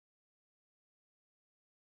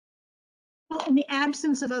 Well, in the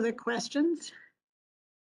absence of other questions,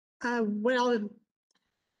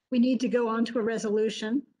 we need to go on to a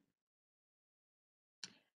resolution.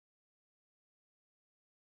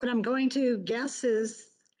 What I'm going to guess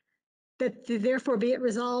is that therefore be it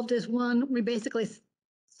resolved as one, we basically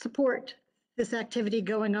support this activity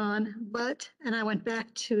going on, and I went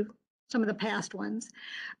back to some of the past ones.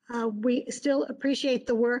 We still appreciate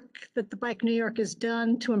the work that the Bike New York has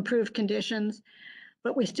done to improve conditions,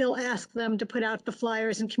 but we still ask them to put out the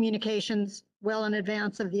flyers and communications well in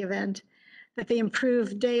advance of the event, that they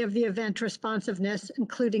improve day of the event responsiveness,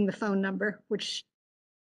 including the phone number, which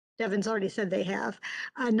Devin's already said they have,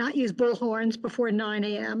 not use bullhorns before 9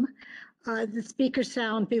 a.m. The speaker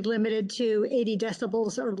sound be limited to 80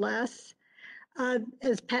 decibels or less.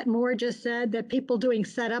 As Pat Moore just said, that people doing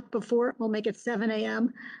setup before will make it 7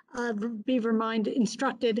 a.m. Be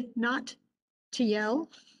instructed not to yell,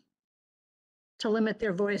 to limit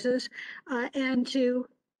their voices, and to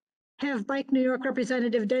have Bike New York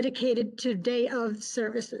representative dedicated to day of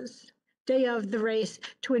services, day of the race,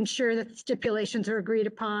 to ensure that the stipulations are agreed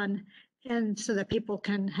upon and so that people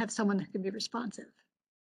can have someone that can be responsive.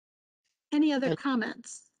 Any other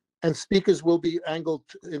comments? And speakers will be angled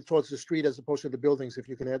towards the street as opposed to the buildings, if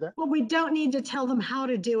you can add that. Well, we don't need to tell them how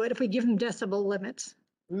to do it if we give them decibel limits.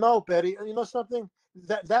 No, Betty, you know something?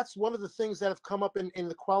 That's one of the things that have come up in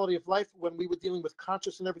the quality of life when we were dealing with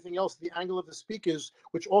conscious and everything else, the angle of the speakers,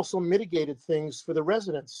 which also mitigated things for the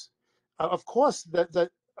residents. Of course,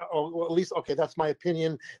 or at least, okay, that's my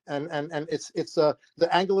opinion. And it's the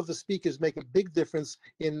angle of the speakers make a big difference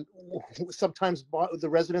in sometimes the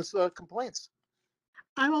residents' complaints.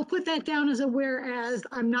 I will put that down as a whereas.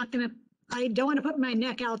 I don't want to put my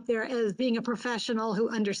neck out there as being a professional who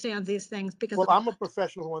understands these things, because. Well, I'm a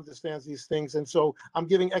professional who understands these things, and so I'm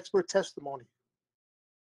giving expert testimony.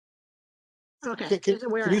 Okay. Can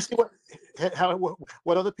you see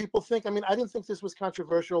what other people think? I mean, I didn't think this was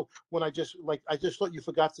controversial when I just thought you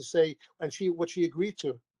forgot to say what she agreed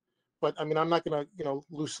to. But I mean, I'm not going to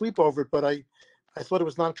lose sleep over it. But I thought it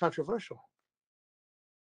was non-controversial.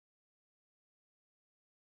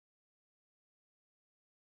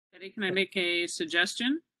 Betty, can I make a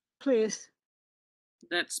suggestion? Please.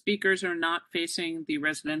 That speakers are not facing the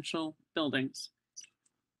residential buildings.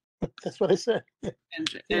 That's what I said.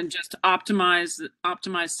 And just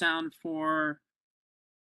optimize sound for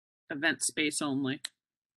event space only.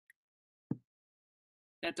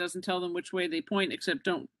 That doesn't tell them which way they point, except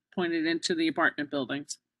don't point it into the apartment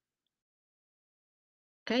buildings.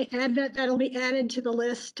 Okay, add that. That'll be added to the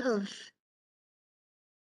list of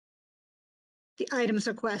the items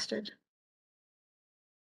requested.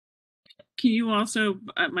 Can you also,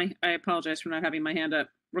 I apologize for not having my hand up,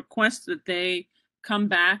 request that they come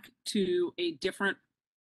back to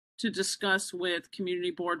discuss with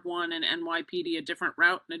Community Board 1 and NYPD a different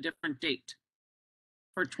route and a different date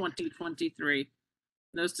for 2023.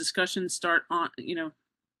 Those discussions start on,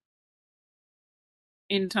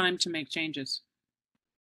 in time to make changes.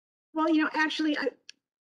 Well, actually, I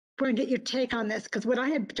want to get your take on this, because what I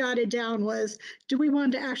had jotted down was, do we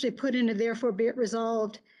want to actually put in a therefore be it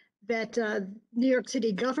resolved that New York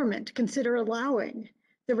City government consider allowing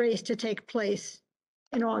the race to take place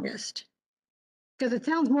in August? Because it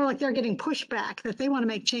sounds more like they're getting pushback, that they want to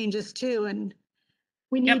make changes too, and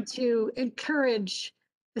we need to encourage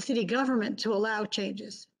the city government to allow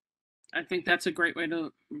changes. I think that's a great way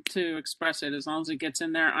to express it. As long as it gets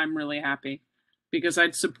in there, I'm really happy, because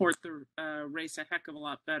I'd support the race a heck of a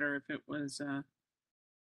lot better if it was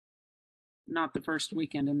not the first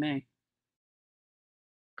weekend in May.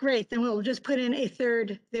 Great, then we'll just put in a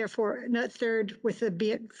third, therefore, not third with the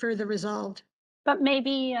be it further resolved. But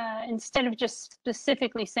maybe instead of just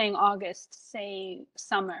specifically saying August, say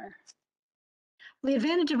summer. The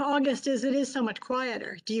advantage of August is it is so much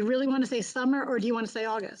quieter. Do you really want to say summer, or do you want to say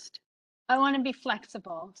August? I want to be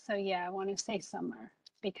flexible. So yeah, I want to say summer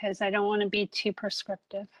because I don't want to be too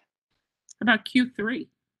prescriptive. About Q3?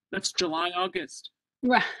 That's July, August.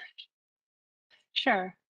 Right.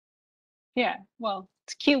 Sure. Yeah. Well,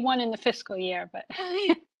 it's Q1 in the fiscal year, but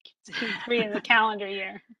it's Q3 in the calendar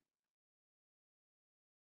year.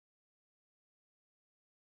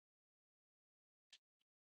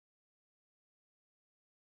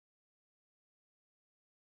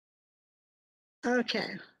 Okay.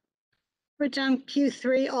 We're down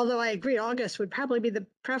Q3, although I agree August would probably be the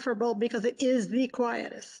preferable because it is the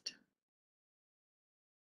quietest.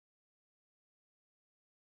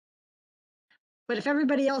 But if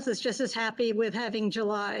everybody else is just as happy with having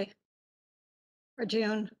July or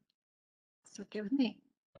June, it's okay with me.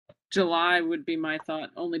 July would be my thought,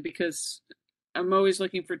 only because I'm always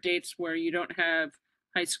looking for dates where you don't have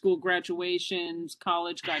high school graduations,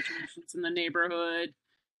 college graduations in the neighborhood.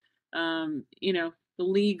 You know, the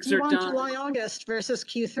leagues You are want done. July, August versus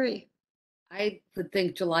Q3. I would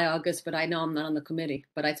think July, August, but I know I'm not on the committee,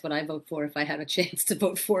 but that's what I vote for if I had a chance to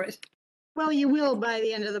vote for it. Well, you will by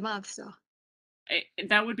the end of the month, so.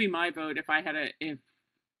 That would be my vote if I had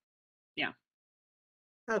yeah.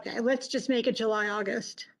 Okay, let's just make it July,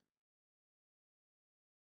 August.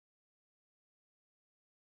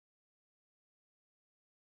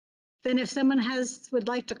 Then if someone would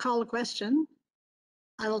like to call a question,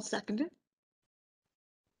 I will second it.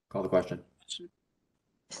 Call the question.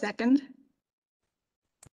 Second.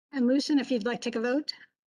 And Lucian, if you'd like to take a vote.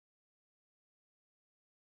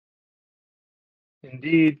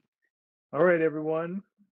 Indeed. All right, everyone.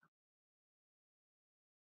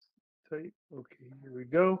 Okay, here we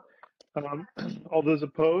go. All those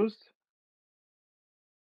opposed?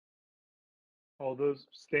 All those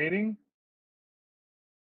abstaining?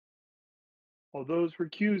 All those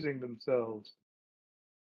recusing themselves?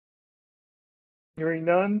 Hearing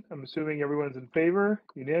none, I'm assuming everyone's in favor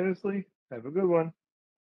unanimously. Have a good one.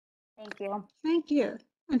 Thank you. Thank you.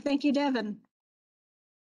 And thank you, Devin.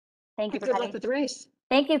 Thank you And for good coming. luck with the race.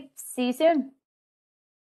 Thank you. See you soon.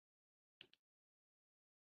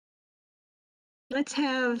 Let's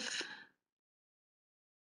have,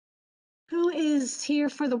 who is here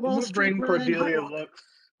for the I'm Wall gonna Street bring Run and Heart Cordelia Walk? Lux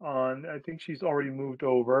on. I think she's already moved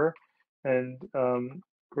over. And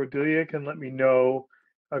Cordelia can let me know.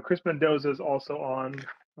 Chris Mendoza is also on.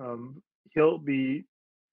 He'll be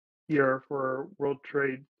here for World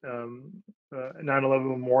Trade 9/11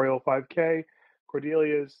 Memorial 5K.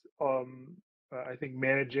 Cordelia's, I think,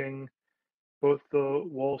 managing both the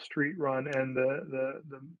Wall Street Run and the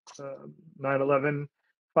 9/11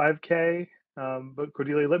 5K. But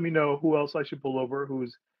Cordelia, let me know who else I should pull over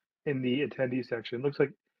who's in the attendee section. Looks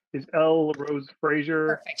like, is L. Rose Frazier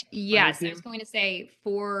Perfect. on your Yes, I was team? going to say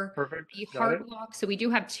for Perfect. the Got it. Heart Walk, so we do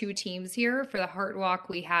have two teams here. For the Heart Walk,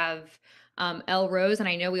 we have Elle Rose, and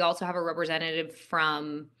I know we also have a representative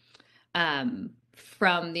from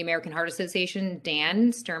the American Heart Association,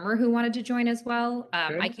 Dan Sturmer, who wanted to join as well.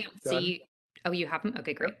 I Okay, can't done. see. Oh, you have him?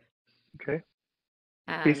 Okay, great. Okay.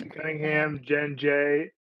 Casey Cunningham, Jen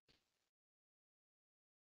J.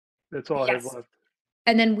 That's all I have Yes. left.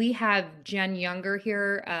 And then we have Jen Younger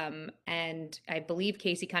here, and I believe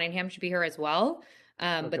Casey Cunningham should be here as well.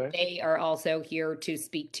 But Okay. they are also here to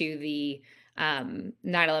speak to the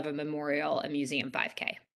 9/11 Memorial and Museum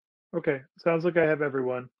 5K. Okay. Sounds like I have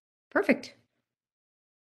everyone. Perfect.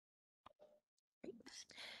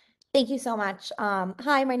 Thank you so much.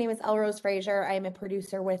 Hi, my name is Elle Rose Frazier. I am a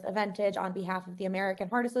producer with Eventage on behalf of the American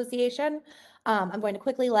Heart Association. I'm going to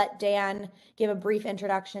quickly let Dan give a brief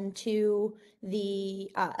introduction to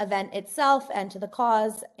the event itself and to the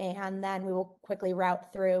cause, and then we will quickly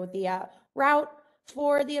route through the route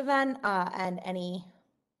for the event and any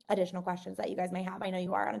additional questions that you guys may have. I know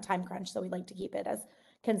you are on a time crunch, so we'd like to keep it as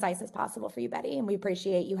concise as possible for you, Betty, and we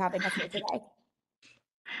appreciate you having us here today.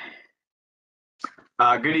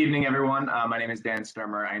 Good evening, everyone. My name is Dan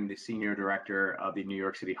Sturmer. I'm the Senior Director of the New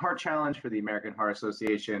York City Heart Challenge for the American Heart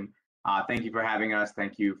Association. Thank you for having us.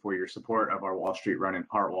 Thank you for your support of our Wall Street Run and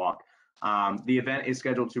Heart Walk. The event is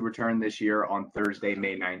scheduled to return this year on Thursday,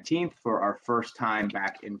 May 19th for our first time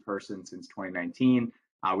back in person since 2019.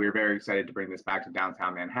 We are very excited to bring this back to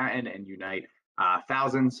downtown Manhattan and unite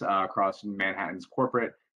thousands across Manhattan's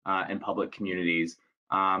corporate and public communities.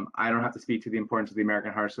 I don't have to speak to the importance of the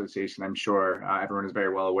American Heart Association. I'm sure everyone is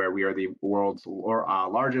very well aware we are the world's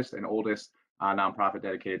largest and oldest nonprofit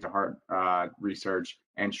dedicated to heart research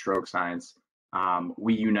and stroke science.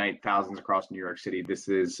 We unite thousands across New York City. This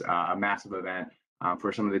is a massive event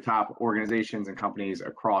for some of the top organizations and companies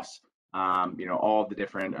across all the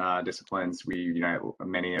different disciplines. We unite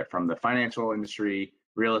many from the financial industry,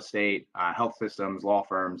 real estate, health systems, law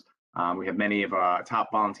firms, We have many of our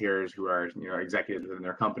top volunteers who are, executives within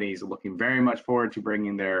their companies, looking very much forward to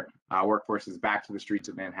bringing their workforces back to the streets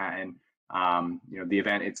of Manhattan. The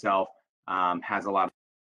event itself has a lot of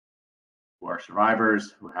who are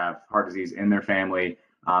survivors who have heart disease in their family,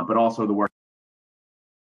 but also the work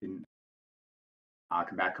in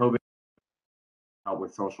combat COVID, help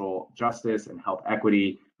with social justice and health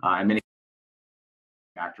equity, and many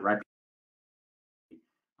back directly.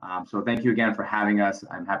 So thank you again for having us.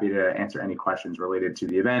 I'm happy to answer any questions related to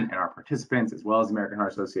the event and our participants, as well as the American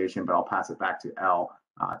Heart Association, but I'll pass it back to Elle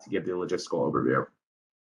to give the logistical overview.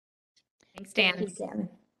 Thanks, Dan. Thank you,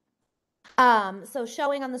 Dan. So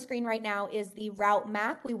showing on the screen right now is the route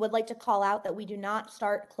map. We would like to call out that we do not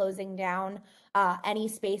start closing down any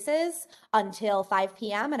spaces until 5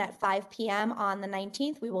 p.m. And at 5 p.m. on the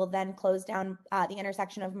 19th, we will then close down the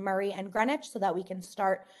intersection of Murray and Greenwich so that we can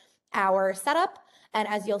start our setup. And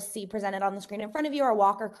as you'll see presented on the screen in front of you, our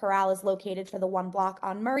walker corral is located for the 1 block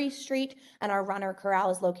on Murray Street, and our runner corral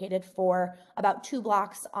is located for about 2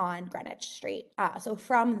 blocks on Greenwich Street. So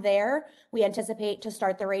from there, we anticipate to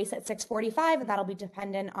start the race at 6:45, and that'll be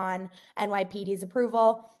dependent on NYPD's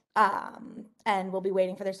approval. And we'll be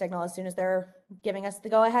waiting for their signal. As soon as they're giving us the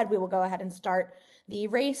go-ahead, we will go ahead and start the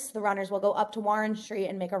race. The runners will go up to Warren Street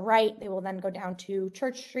and make a right. They will then go down to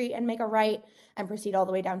Church Street and make a right and proceed all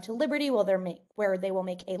the way down to Liberty, where they will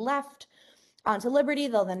make a left onto Liberty.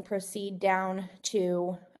 They'll then proceed down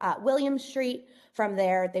to William Street. From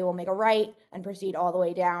there, they will make a right and proceed all the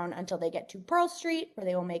way down until they get to Pearl Street, where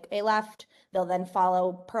they will make a left. They'll then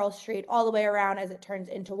follow Pearl Street all the way around as it turns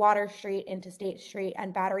into Water Street, into State Street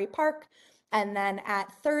and Battery Park. And then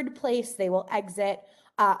at third place, they will exit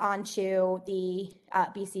onto the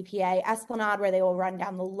BCPA Esplanade, where they will run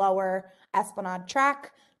down the lower Esplanade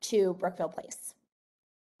track to Brookfield Place.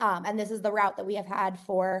 And this is the route that we have had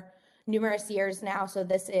for numerous years now. So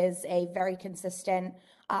this is a very consistent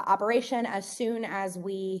operation. As soon as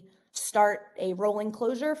we start a rolling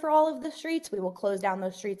closure for all of the streets, we will close down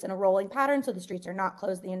those streets in a rolling pattern, so the streets are not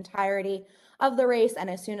closed the entirety of the race. And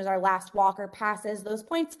as soon as our last walker passes those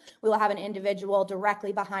points, we will have an individual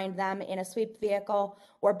directly behind them in a sweep vehicle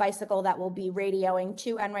or bicycle that will be radioing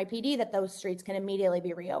to NYPD that those streets can immediately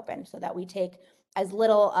be reopened, so that we take as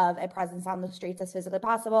little of a presence on the streets as physically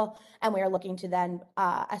possible. And we are looking to then,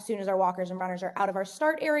 as soon as our walkers and runners are out of our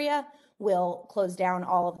start area, we'll close down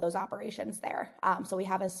all of those operations there. So we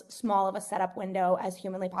have as small of a setup window as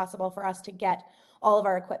humanly possible for us to get all of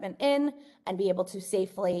our equipment in and be able to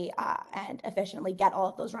safely and efficiently get all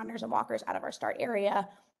of those runners and walkers out of our start area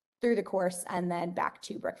through the course and then back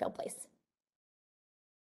to Brookfield Place.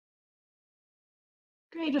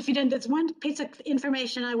 Great, if you didn't, there's one piece of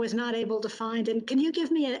information I was not able to find. And can you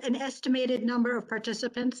give me an estimated number of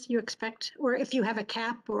participants you expect, or if you have a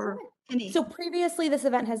cap or any? So previously this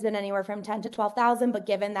event has been anywhere from 10 to 12,000, but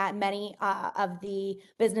given that many of the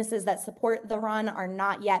businesses that support the run are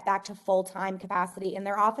not yet back to full-time capacity in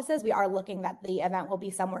their offices, we are looking that the event will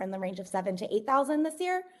be somewhere in the range of 7 to 8,000 this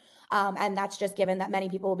year. And that's just given that many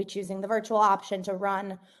people will be choosing the virtual option to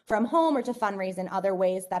run from home or to fundraise in other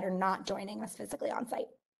ways that are not joining us physically on site.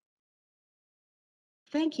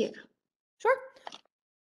 Thank you. Sure.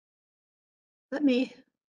 Let me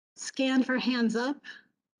scan for hands up.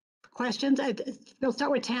 Questions? We'll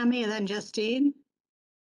start with Tammy and then Justine.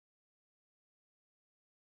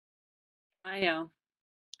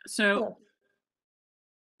 So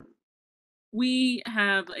we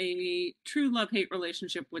have a true love-hate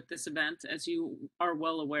relationship with this event, as you are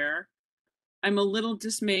well aware. I'm a little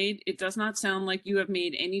dismayed. It does not sound like you have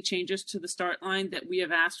made any changes to the start line that we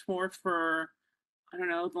have asked for, I don't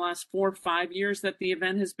know, the last 4 or 5 years that the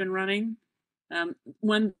event has been running.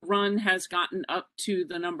 When the run has gotten up to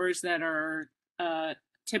the numbers that are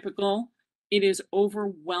typical, it is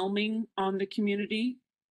overwhelming on the community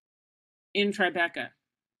in Tribeca.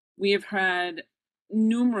 We have had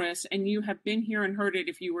numerous, and you have been here and heard it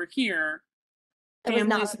if you were here,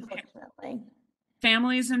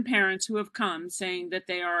 families and parents who have come saying that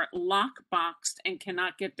they are lockboxed and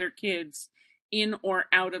cannot get their kids in or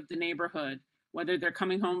out of the neighborhood, whether they're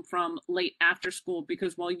coming home from late after school,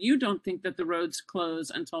 because while you don't think that the roads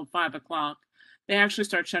close until 5 o'clock, they actually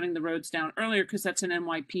start shutting the roads down earlier because that's an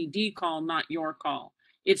NYPD call, not your call.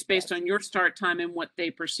 It's based on your start time and what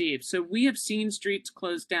they perceive. So we have seen streets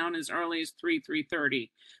closed down as early as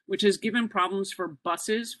 3:30, which has given problems for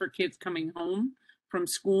buses, for kids coming home from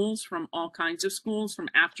schools, from all kinds of schools, from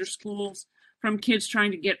after schools, from kids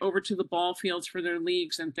trying to get over to the ball fields for their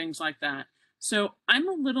leagues and things like that. So I'm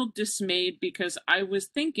a little dismayed because I was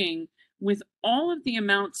thinking, with all of the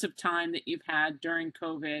amounts of time that you've had during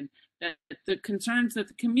COVID, that the concerns that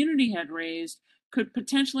the community had raised, could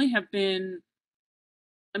potentially have been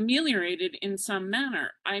ameliorated in some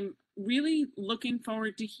manner. I'm really looking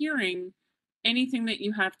forward to hearing anything that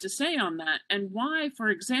you have to say on that, and why, for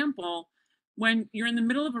example, when you're in the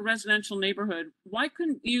middle of a residential neighborhood, why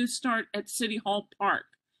couldn't you start at City Hall Park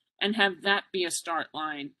and have that be a start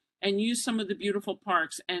line and use some of the beautiful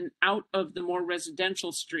parks and out of the more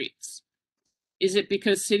residential streets? Is it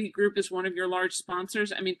because Citigroup is one of your large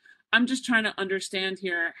sponsors? I mean, I'm just trying to understand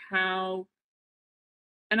here how,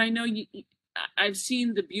 and I know I've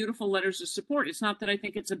seen the beautiful letters of support. It's not that I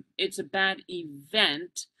think it's a bad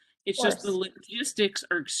event. It's just the logistics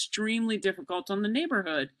are extremely difficult on the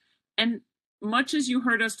neighborhood. And much as you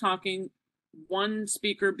heard us talking, one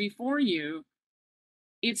speaker before you,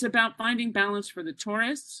 it's about finding balance for the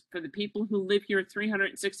tourists, for the people who live here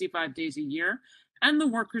 365 days a year, and the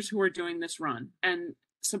workers who are doing this run and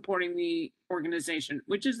supporting the organization,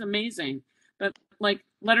 which is amazing. But like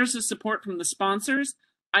letters of support from the sponsors,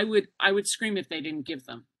 I would scream if they didn't give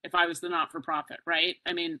them, if I was the not-for-profit, right?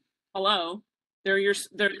 I mean, hello, they're your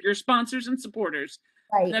sponsors and supporters.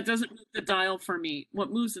 Right. That doesn't move the dial for me.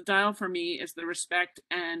 What moves the dial for me is the respect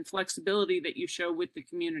and flexibility that you show with the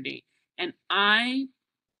community. And I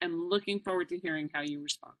am looking forward to hearing how you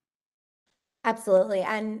respond. Absolutely.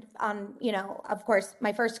 And, you know, of course,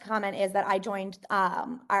 my first comment is that I joined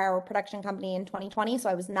our production company in 2020. So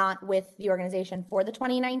I was not with the organization for the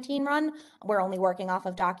 2019 run. We're only working off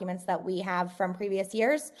of documents that we have from previous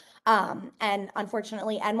years. And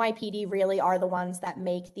unfortunately, NYPD really are the ones that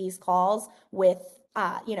make these calls with,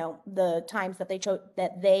 you know, the times that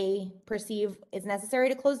they perceive is necessary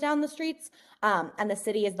to close down the streets. And the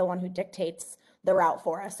city is the one who dictates the route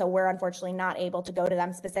for us. So we're unfortunately not able to go to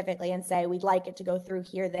them specifically and say, we'd like it to go through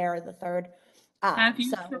here, there, or the third. Have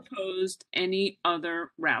you proposed any other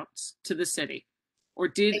routes to the city?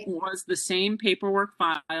 Or was the same paperwork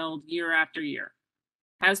filed year after year?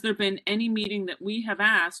 Has there been any meeting that we have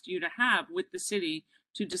asked you to have with the city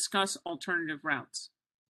to discuss alternative routes?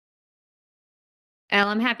 Elle,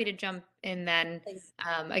 I'm happy to jump in then.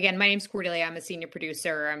 Again, my name's Cordelia. I'm a senior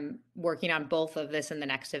producer. I'm working on both of this in the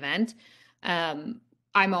next event.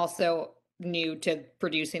 I'm also new to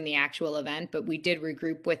producing the actual event, but we did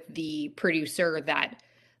regroup with the producer that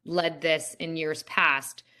led this in years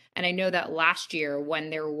past. And I know that last year when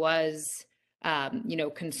there was, you know,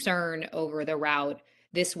 concern over the route,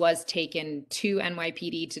 this was taken to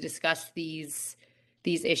NYPD to discuss these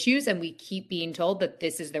issues. And we keep being told that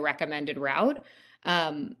this is the recommended route.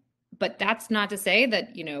 But that's not to say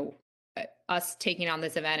that, you know, us taking on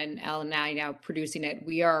this event and Elle and I now producing it,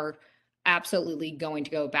 we are absolutely going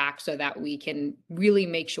to go back so that we can really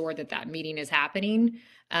make sure that that meeting is happening,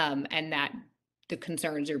 and that the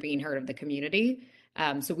concerns are being heard of the community.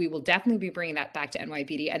 So we will definitely be bringing that back to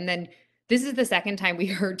NYPD. And then this is the second time we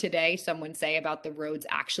heard today someone say about the roads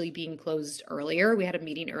actually being closed earlier. We had a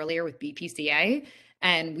meeting earlier with BPCA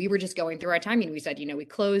and we were just going through our timing. We said, you know, we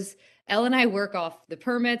close, Elle and I work off the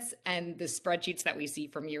permits and the spreadsheets that we see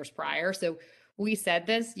from years prior. So we said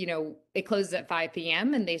this, you know, it closes at 5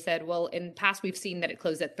 p.m. And they said, well, in the past, we've seen that it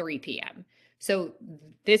closed at 3 p.m. So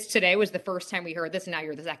this today was the first time we heard this. And now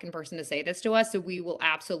you're the second person to say this to us. So we will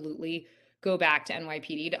absolutely go back to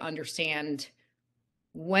NYPD to understand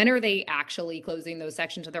when are they actually closing those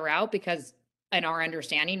sections of the route? Because in our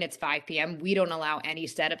understanding, it's 5 p.m. We don't allow any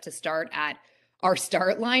setup to start at our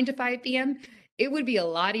start line to 5 p.m. It would be a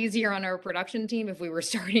lot easier on our production team if we were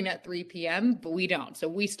starting at 3 p.m., but we don't. So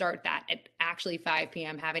we start that at actually 5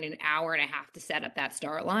 p.m., having an hour and a half to set up that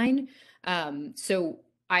start line. So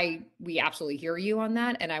we absolutely hear you on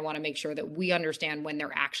that. And I want to make sure that we understand when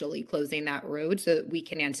they're actually closing that road so that we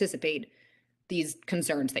can anticipate these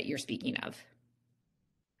concerns that you're speaking of.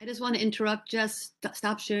 I just want to interrupt. Just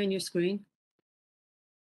stop sharing your screen.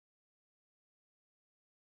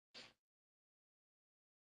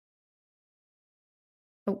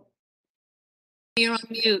 Oh. You're on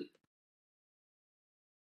mute.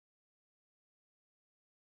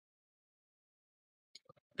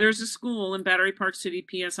 There's a school in Battery Park City,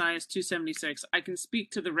 PSI is 276. I can speak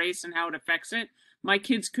to the race and how it affects it. My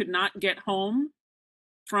kids could not get home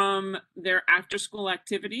from their after-school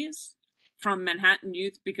activities from Manhattan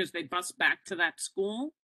Youth because they bus back to that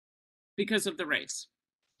school because of the race.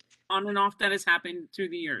 On and off that has happened through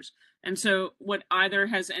the years. And so what either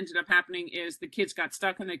has ended up happening is the kids got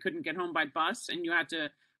stuck and they couldn't get home by bus, and you had to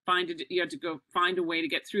go find a way to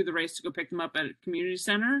get through the race to go pick them up at a community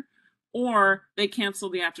center, or they cancel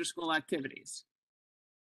the after school activities.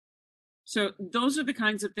 So those are the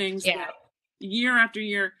kinds of things that year after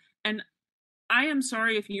year. And I am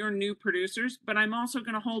sorry if you're new producers, but I'm also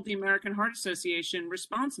going to hold the American Heart Association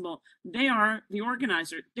responsible. They are the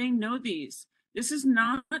organizer. They know these. This is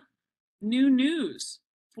not new news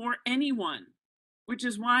for anyone, which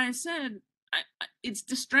is why I said it's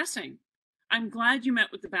distressing. I'm glad you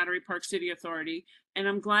met with the Battery Park City Authority, and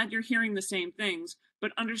I'm glad you're hearing the same things,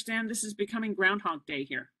 but understand this is becoming Groundhog Day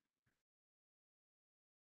here.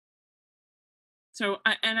 So,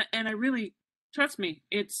 I really, trust me,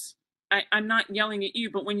 I'm not yelling at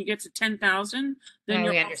you, but when you get to 10,000, then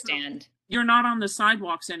We understand. You're not on the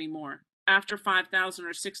sidewalks anymore. After 5,000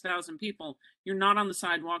 or 6,000 people, you're not on the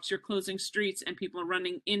sidewalks, you're closing streets and people are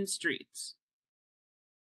running in streets.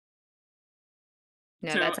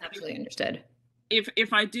 No, So, that's absolutely understood.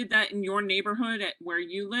 If I did that in your neighborhood at where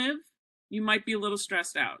you live, you might be a little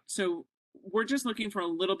stressed out. So we're just looking for a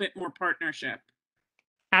little bit more partnership.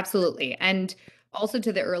 Absolutely. And also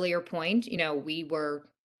to the earlier point, we were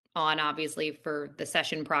on obviously for the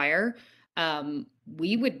session prior.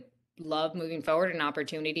 We would love moving forward an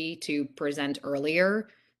opportunity to present earlier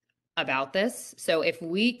about this. So if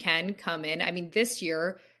we can come in, I mean, this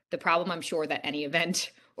year, the problem I'm sure that any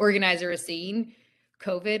event organizer is seeing,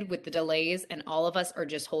 COVID with the delays, and all of us are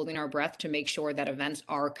just holding our breath to make sure that events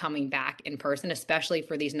are coming back in person, especially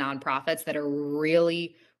for these nonprofits that are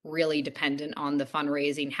really, really dependent on the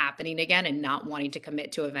fundraising happening again and not wanting to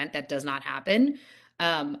commit to an event that does not happen.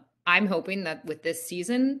 I'm hoping that with this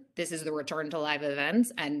season, this is the return to live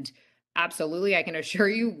events. And absolutely, I can assure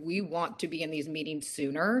you, we want to be in these meetings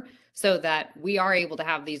sooner so that we are able to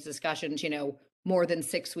have these discussions, more than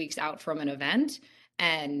 6 weeks out from an event,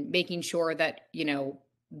 and making sure that,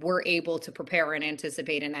 we're able to prepare and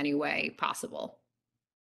anticipate in any way possible.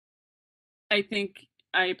 I think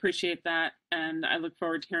I appreciate that. And I look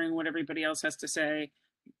forward to hearing what everybody else has to say.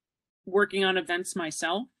 Working on events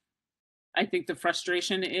myself, I think the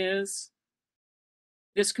frustration is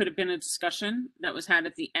this could have been a discussion that was had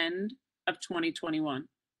at the end of 2021.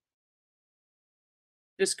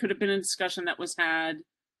 This could have been a discussion that was had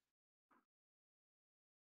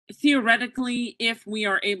theoretically if we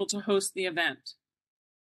are able to host the event,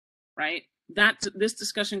 right? This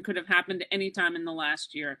discussion could have happened any time in the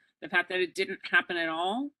last year. The fact that it didn't happen at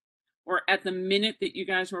all, or at the minute that you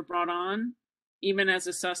guys were brought on, even as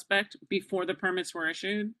a suspect before the permits were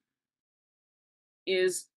issued,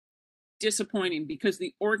 is disappointing, because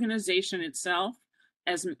the organization itself,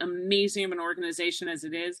 as amazing of an organization as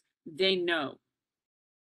it is, they know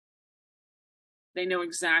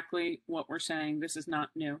exactly what we're saying. This is not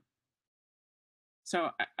new.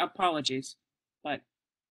 So apologies, but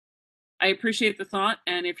I appreciate the thought.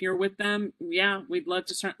 And if you're with them, yeah, we'd love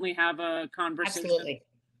to certainly have a conversation. Absolutely.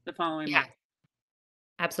 The following Yeah. month.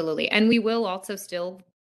 Absolutely. And we will also still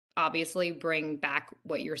obviously bring back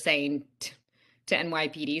what you're saying to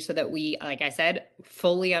NYPD so that we, like I said,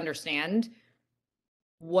 fully understand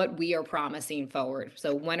what we are promising forward.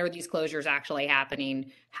 So when are these closures actually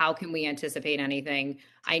happening? How can we anticipate anything?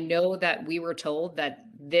 I know that we were told that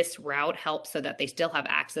this route helps so that they still have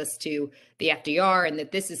access to the FDR, and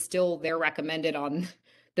that this is still their recommended on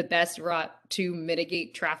the best route to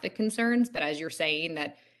mitigate traffic concerns. But as you're saying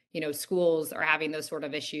that, schools are having those sort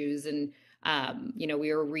of issues, and,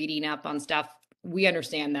 we were reading up on stuff. We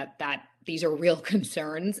understand that these are real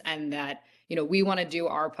concerns, and that, we want to do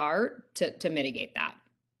our part to mitigate that.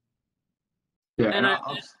 Yeah, And and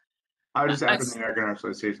I'll just add from the American Heart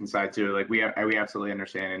Association side too. Like we absolutely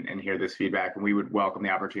understand and hear this feedback, and we would welcome the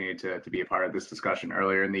opportunity to be a part of this discussion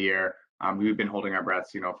earlier in the year. We've been holding our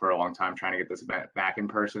breaths, for a long time, trying to get this event back in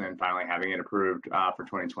person, and finally having it approved for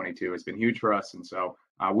 2022 has been huge for us. And so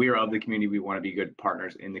we are of the community. We want to be good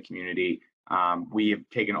partners in the community. We have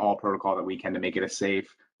taken all protocol that we can to make it a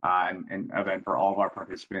safe and event for all of our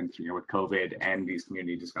participants, with COVID and these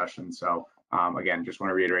community discussions. So again, just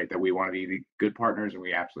want to reiterate that we want to be the good partners, and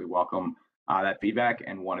we absolutely welcome that feedback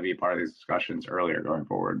and want to be a part of these discussions earlier going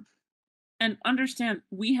forward. And understand,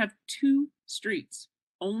 we have 2 streets,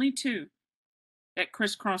 only 2, that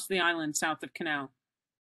crisscross the island south of Canal: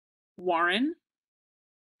 Warren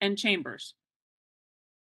and Chambers.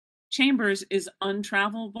 Chambers is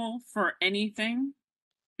untravelable for anything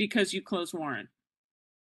because you close Warren.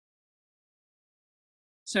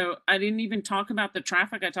 So I didn't even talk about the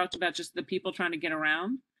traffic. I talked about just the people trying to get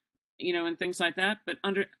around, and things like that. But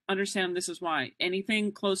understand this is why.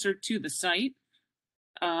 Anything closer to the site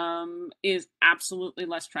is absolutely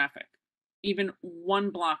less traffic. Even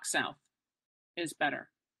 1 block south is better.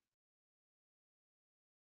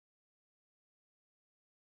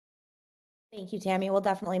 Thank you, Tammy. We'll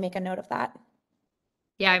definitely make a note of that.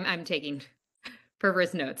 Yeah, I'm taking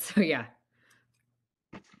perverse notes. So yeah.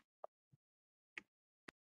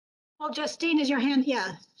 Well, Justine, is your hand?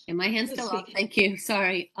 Yeah. And my hand's Please still up. speak. Thank you.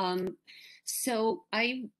 Sorry. So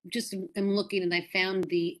I just am looking, and I found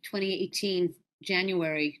the 2018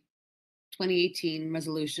 January 2018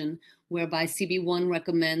 resolution whereby CB1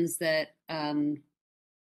 recommends that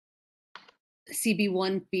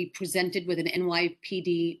CB1 be presented with an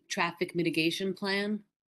NYPD traffic mitigation plan.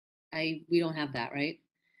 We don't have that, right?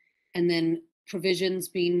 And then provisions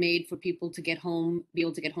being made for people to get home, be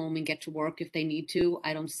able to get home and get to work if they need to.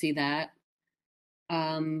 I don't see that.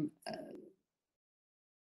 And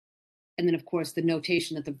then, of course, the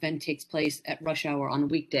notation that the event takes place at rush hour on a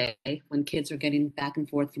weekday when kids are getting back and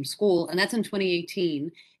forth from school. And that's in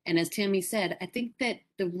 2018. And as Tammy said, I think that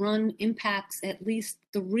the run impacts at least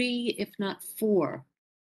 3, if not 4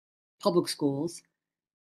 public schools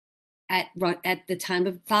at the time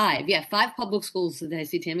of 5. Yeah, 5 public schools that I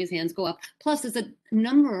see Tammy's hands go up. Plus, there's a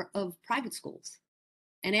number of private schools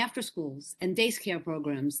and after schools and daycare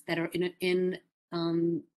programs that are in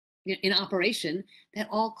operation that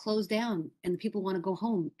all close down, and the people want to go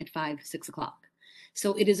home at 5, 6 o'clock.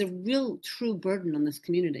 So it is a real true burden on this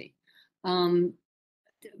community.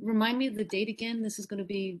 Remind me of the date again. This is going to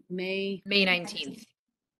be May 19th.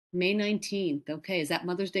 May 19th. Okay. Is that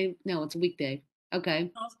Mother's Day? No, it's a weekday.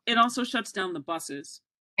 Okay. It also shuts down the buses.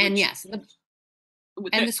 And yes,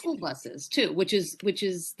 and the school buses too, which is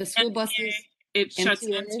the school buses. It shuts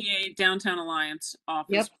MTA Downtown Alliance off.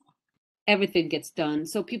 Yep. Everything gets done.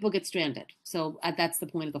 So people get stranded. So that's the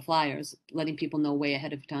point of the flyers, letting people know way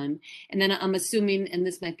ahead of time. And then I'm assuming, and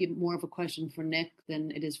this might be more of a question for Nick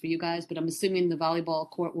than it is for you guys, but I'm assuming the volleyball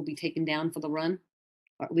court will be taken down for the run,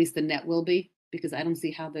 or at least the net will be, because I don't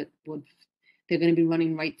see how they're going to be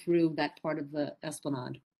running right through that part of the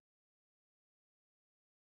Esplanade.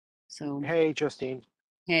 So. Hey, Justine.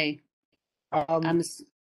 Hey. I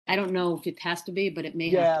don't know if it has to be, but it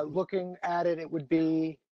may have to. Yeah, looking at it, it would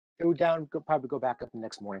probably go back up the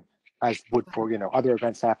next morning, as would for, other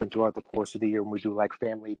events happen throughout the course of the year when we do like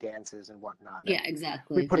family dances and whatnot. Yeah,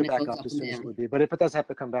 exactly. We put it back up as soon as it would be. But if it does have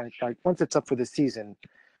to come back, like once it's up for the season,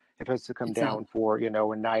 if it has to come down for,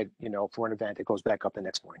 a night, for an event, it goes back up the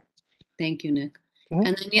next morning. Thank you, Nick. And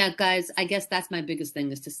then, yeah, guys, I guess that's my biggest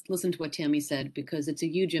thing is to listen to what Tammy said, because it's a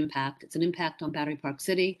huge impact. It's an impact on Battery Park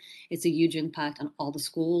City. It's a huge impact on all the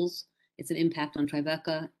schools. It's an impact on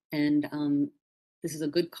Tribeca. And this is a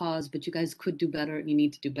good cause, but you guys could do better. You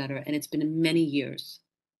need to do better. And it's been many years.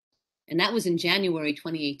 And that was in January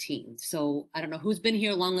 2018. So I don't know who's been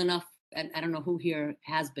here long enough. And I don't know who here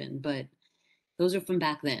has been, but those are from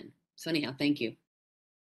back then. So anyhow, thank you.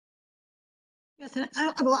 Yes, and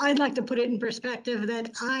I'd like to put it in perspective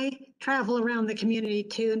that I travel around the community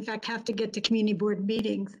too. In fact, have to get to community board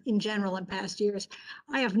meetings in general in past years.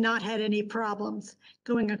 I have not had any problems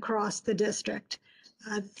going across the district.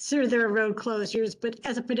 Sure, there are road closures, but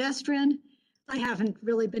as a pedestrian, I haven't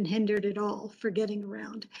really been hindered at all for getting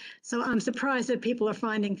around. So I'm surprised that people are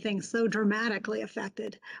finding things so dramatically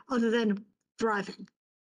affected other than driving,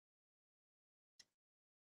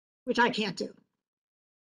 which I can't do.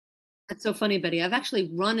 That's so funny, Betty. I've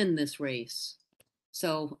actually run in this race,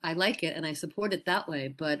 so I like it and I support it that way.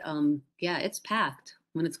 But yeah, it's packed.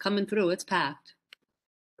 When it's coming through, it's packed.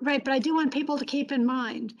 Right, but I do want people to keep in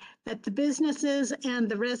mind that the businesses and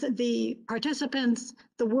the participants,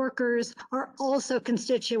 the workers, are also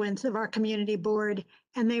constituents of our community board,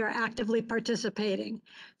 and they are actively participating.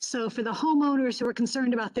 So for the homeowners who are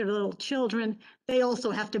concerned about their little children, they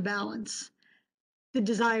also have to balance the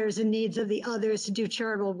desires and needs of the others to do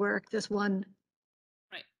charitable work. This one,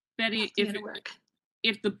 right, Betty,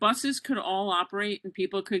 if the buses could all operate and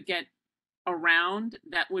people could get around,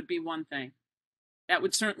 that would be one thing. That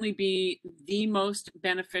would certainly be the most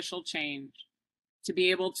beneficial change, to be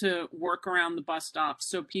able to work around the bus stops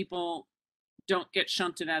so people don't get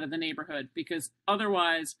shunted out of the neighborhood, because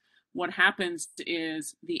otherwise what happens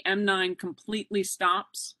is the M9 completely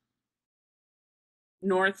stops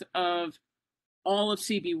north of all of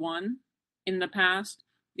CB1 in the past,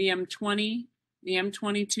 the M20, the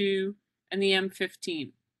M22, and the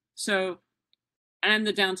M15. So, and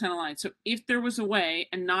the Downtown Alliance. So if there was a way,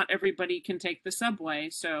 and not everybody can take the subway,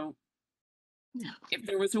 so if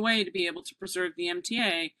there was a way to be able to preserve the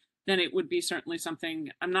MTA, then it would be certainly something.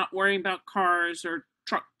 I'm not worrying about cars or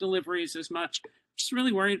truck deliveries as much. I'm just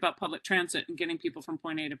really worried about public transit and getting people from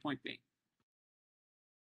point A to point B.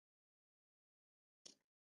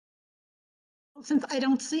 since I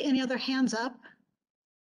don't see any other hands up,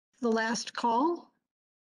 the last call,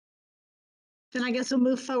 then I guess we'll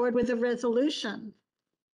move forward with the resolution.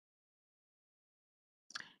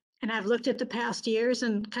 And I've looked at the past years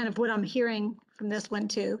and kind of what I'm hearing from this one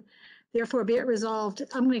too. Therefore, be it resolved,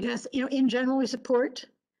 I'm going to guess, in general, we support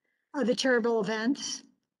the charitable events.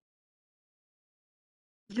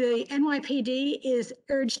 The NYPD is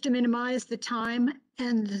urged to minimize the time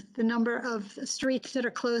and the number of streets that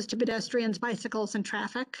are closed to pedestrians, bicycles, and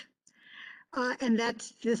traffic. And that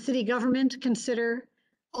the city government consider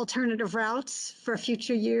alternative routes for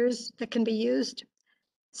future years that can be used,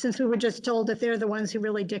 since we were just told that they're the ones who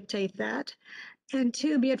really dictate that. And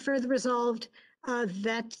two, be it further resolved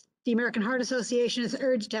that the American Heart Association is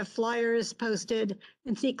urged to have flyers posted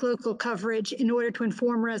and seek local coverage in order to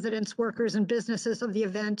inform residents, workers, and businesses of the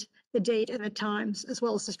event, the date, and the times, as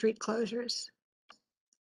well as the street closures.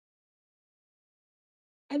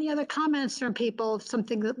 Any other comments from people,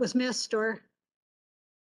 something that was missed or?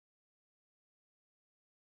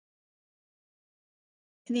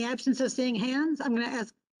 In the absence of seeing hands, I'm going to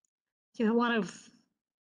ask, do you want to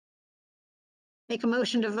make a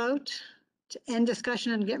motion to vote, to end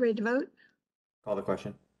discussion and get ready to vote? Call the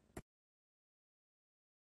question.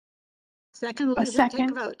 Second, A Lisa, take a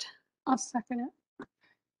second. vote. I'll second it.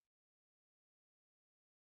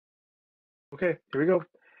 Okay, here we go.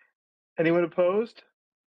 Anyone opposed?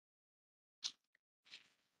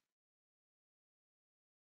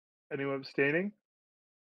 Anyone abstaining?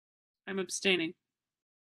 I'm abstaining.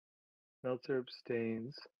 Meltzer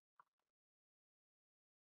abstains.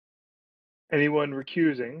 Anyone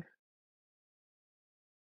recusing?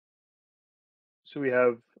 So we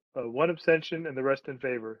have one abstention and the rest in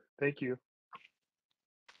favor. Thank you.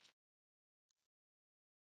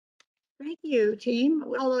 Thank you, team.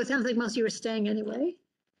 Although it sounds like most of you are staying anyway.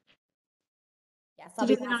 Yes, To I'll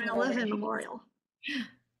do be the passing it over 9/11 to- memorial.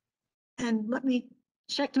 And let me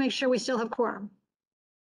check to make sure we still have quorum.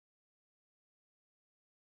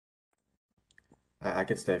 I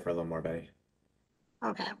could stay for a little more, Betty.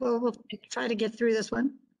 Okay, well, we'll try to get through this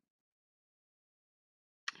one.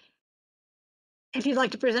 If you'd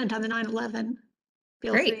like to present on the 9/11,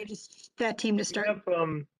 feel Great. free, just that team to start.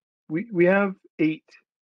 We have 8.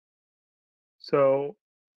 So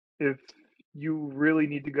if you really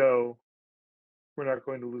need to go, we're not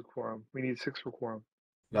going to lose quorum. We need 6 for quorum.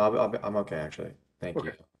 No, I'm okay actually. Thank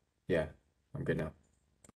you. Yeah, I'm good now.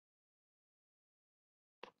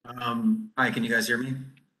 Hi, can you guys hear me?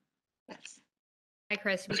 Yes. Hi,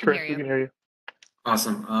 Chris. We Yes, can Chris, hear we you. can hear you.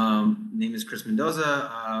 Awesome. Name is Chris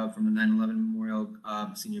Mendoza from the 9/11 Memorial,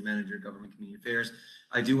 Senior Manager, Government Community Affairs.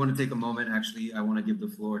 I do want to take a moment. Actually, I want to give the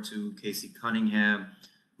floor to Casey Cunningham,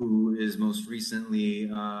 who is most recently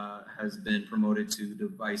has been promoted to the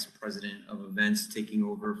Vice President of Events, taking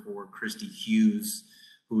over for Christy Hughes,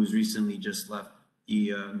 who's recently just left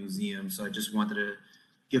the museum. So I just wanted to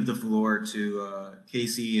give the floor to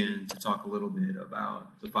Casey and to talk a little bit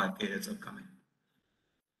about the 5K that's upcoming.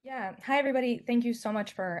 Yeah. Hi, everybody. Thank you so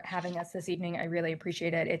much for having us this evening. I really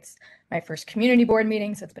appreciate it. It's my first community board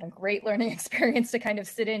meeting, so it's been a great learning experience to kind of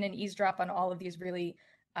sit in and eavesdrop on all of these really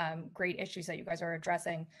great issues that you guys are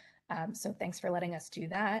addressing. So thanks for letting us do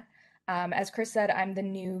that. As Chris said, I'm the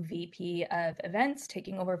new VP of Events,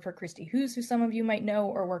 taking over for Christy Hughes, who some of you might know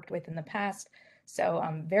or worked with in the past. So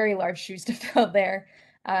very large shoes to fill there.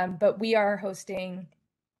 But we are hosting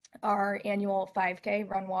our annual 5K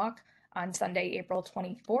run walk on Sunday, April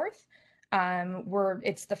 24th.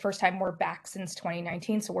 It's the first time we're back since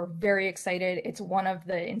 2019, so we're very excited. It's one of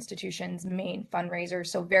the institution's main fundraisers,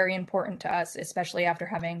 so very important to us, especially after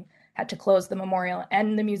having had to close the memorial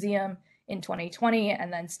and the museum in 2020,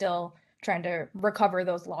 and then still trying to recover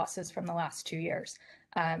those losses from the last 2 years.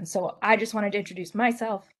 So I just wanted to introduce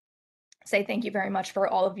myself, say thank you very much for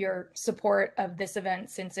all of your support of this event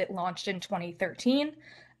since it launched in 2013.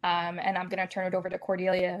 And I'm going to turn it over to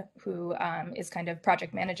Cordelia, who is kind of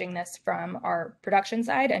project managing this from our production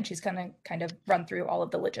side, and she's going to kind of run through all of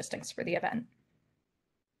the logistics for the event.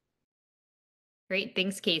 Great.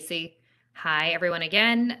 Thanks, Casey. Hi, everyone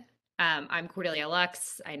again. I'm Cordelia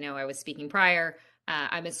Lux. I know I was speaking prior.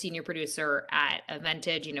 I'm a senior producer at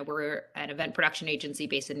Eventage. We're an event production agency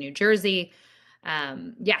based in New Jersey.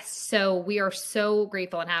 Yes, so we are so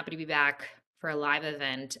grateful and happy to be back for a live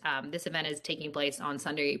event. This event is taking place on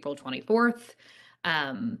Sunday, April 24th.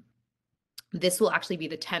 This will actually be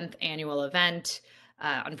the 10th annual event.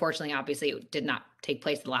 Unfortunately, obviously, it did not take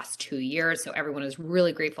place the last 2 years. So everyone is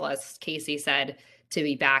really grateful, as Casey said, to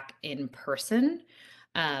be back in person.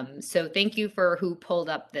 So thank you for who pulled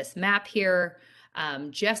up this map here.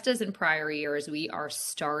 Just as in prior years, we are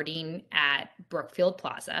starting at Brookfield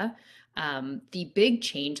Plaza. The big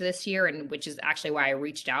change this year, and which is actually why I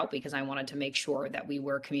reached out, because I wanted to make sure that we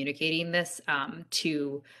were communicating this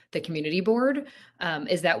to the community board,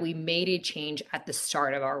 is that we made a change at the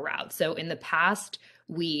start of our route. So in the past,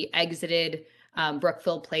 we exited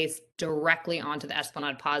Brookfield Place directly onto the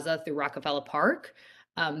Esplanade Plaza through Rockefeller Park.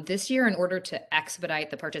 This year, in order to expedite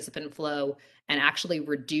the participant flow and actually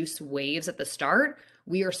reduce waves at the start,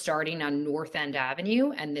 we are starting on North End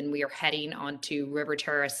Avenue, and then we are heading onto River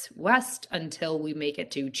Terrace West until we make it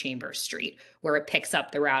to Chambers Street, where it picks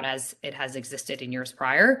up the route as it has existed in years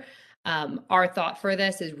prior. Our thought for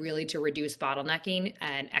this is really to reduce bottlenecking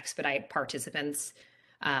and expedite participants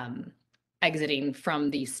exiting from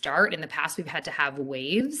the start. In the past, we've had to have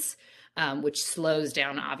waves, which slows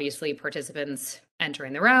down, obviously, participants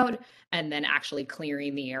entering the route and then actually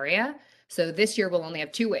clearing the area. So this year, we'll only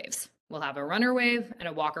have 2 waves. We'll have a runner wave and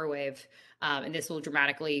a walker wave. And this will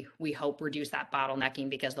dramatically, we hope, reduce that bottlenecking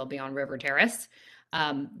because they'll be on River Terrace.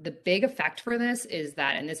 The big effect for this is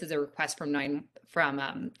that, and this is a request from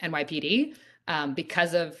NYPD,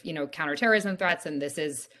 because of, you know, counterterrorism threats, and this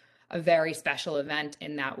is a very special event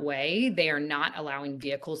in that way. They are not allowing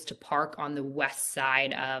vehicles to park on the west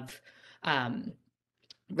side of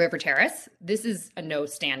River Terrace. This is a no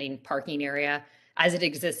standing parking area as it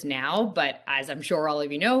exists now, but as I'm sure all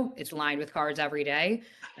of you know, it's lined with cars every day.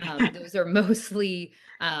 Those are mostly,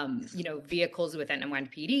 you know, vehicles within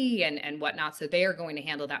NYPD and whatnot. So they are going to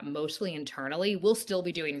handle that mostly internally. We'll still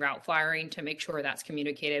be doing route flyering to make sure that's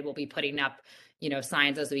communicated. We'll be putting up, you know,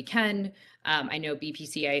 signs as we can. I know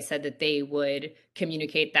BPCA said that they would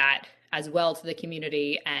communicate that as well to the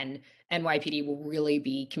community, and NYPD will really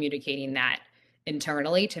be communicating that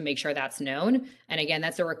internally to make sure that's known. And again,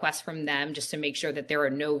 that's a request from them just to make sure that there are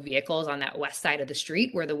no vehicles on that west side of the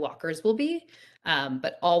street where the walkers will be,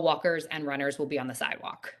 but all walkers and runners will be on the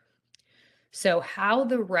sidewalk. So how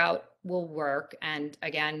the route will work, and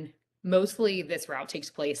again, mostly this route takes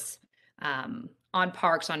place on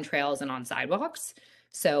parks, on trails, and on sidewalks.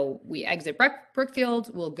 So we exit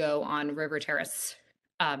Brookfield, we'll go on River Terrace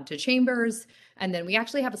to Chambers, and then we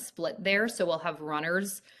actually have a split there. So we'll have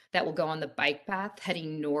runners that will go on the bike path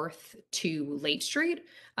heading north to Lake Street,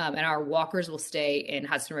 and our walkers will stay in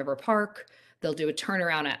Hudson River Park. They'll do a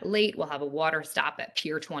turnaround at Lake. We'll have a water stop at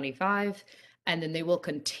Pier 25, and then they will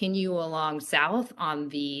continue along south on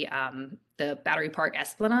the Battery Park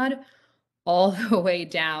Esplanade all the way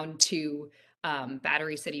down to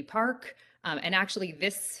Battery City Park. And actually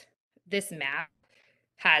this map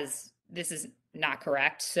this is not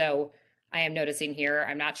correct. So I am noticing here,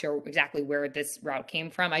 I'm not sure exactly where this route came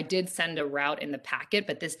from. I did send a route in the packet,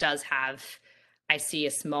 but this does have, I see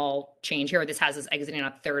a small change here. This has us exiting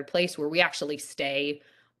on Third Place, where we actually stay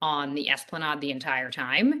on the Esplanade the entire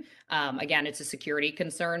time. Again, it's a security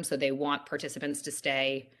concern, so they want participants to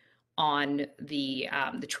stay on the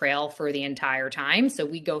trail for the entire time. So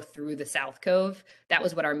we go through the South Cove. That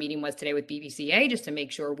was what our meeting was today with BPCA, just to make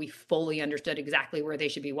sure we fully understood exactly where they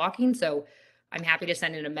should be walking. So I'm happy to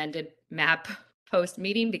send an amended map post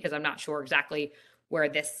meeting because I'm not sure exactly where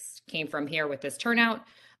this came from here with this turnout.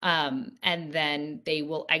 And then they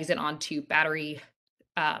will exit onto Battery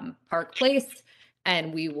Park Place,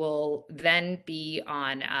 and we will then be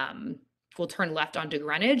on we'll turn left onto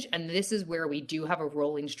Greenwich, and this is where we do have a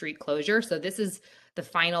rolling street closure. So this is the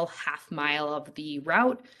final half mile of the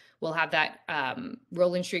route. We'll have that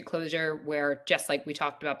rolling street closure where, just like we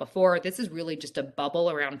talked about before, this is really just a bubble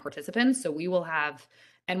around participants. So we will have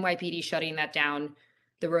NYPD shutting that down,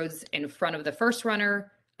 the roads in front of the first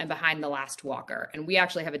runner and behind the last walker. And we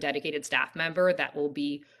actually have a dedicated staff member that will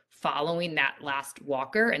be following that last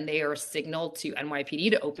walker, and they are signaled to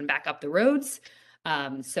NYPD to open back up the roads,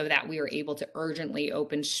 so that we are able to urgently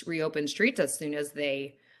reopen streets as soon as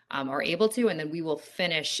they are able to. And then we will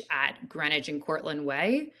finish at Greenwich and Cortlandt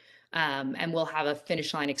Way, and we'll have a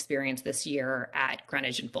finish line experience this year at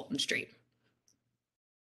Greenwich and Fulton Street.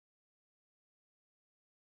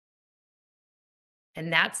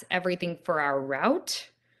 And that's everything for our route.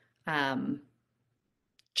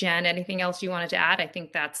 Jen, anything else you wanted to add? I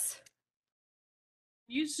think that's...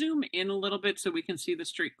 Can you zoom in a little bit so we can see the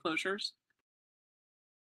street closures?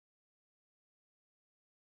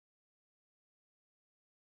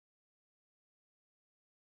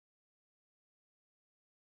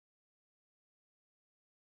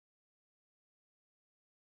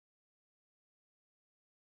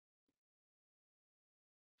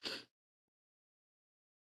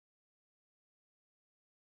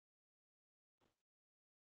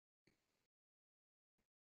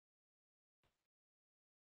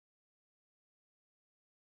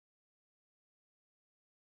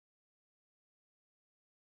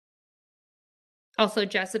 Also,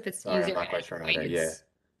 Jess, if it's Sorry, easier, I'm not quite sure how to, yeah.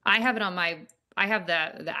 I have it on my, I have the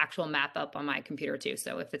actual map up on my computer too.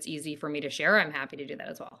 So if it's easy for me to share, I'm happy to do that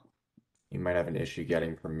as well. You might have an issue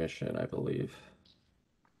getting permission, I believe.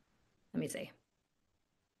 Let me see.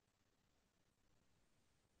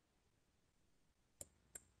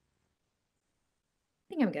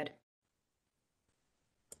 think I'm good.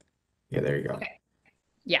 Yeah, there you go. Okay.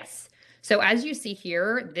 Yes. So as you see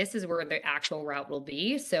here, this is where the actual route will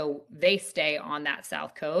be. So they stay on that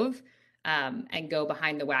South Cove and go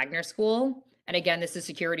behind the Wagner School. And again, this is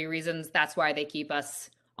security reasons. That's why they keep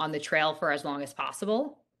us on the trail for as long as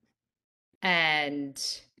possible. And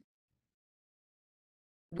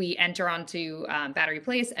we enter onto Battery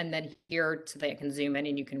Place, and then here so they can zoom in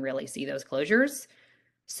and you can really see those closures.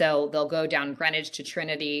 So they'll go down Greenwich to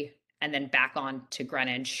Trinity and then back on to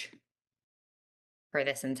Greenwich for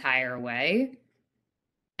this entire way.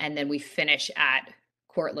 And then we finish at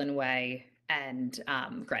Cortlandt Way and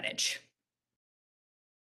Greenwich.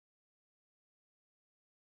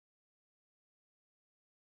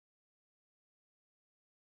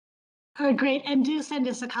 Oh, great. And do send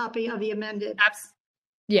us a copy of the amended.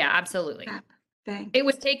 Yeah, absolutely. Thanks. It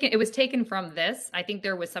was taken from this. I think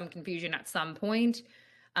there was some confusion at some point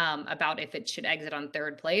about if it should exit on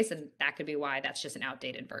third place, and that could be why that's just an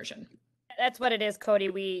outdated version. That's what it is, Cody.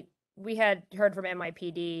 We had heard from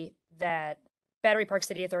NYPD that Battery Park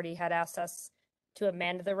City Authority had asked us to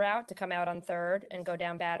amend the route to come out on Third and go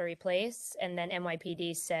down Battery Place, and then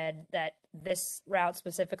NYPD said that this route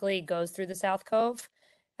specifically goes through the South Cove,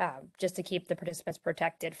 just to keep the participants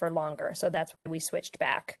protected for longer. So that's why we switched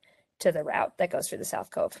back to the route that goes through the South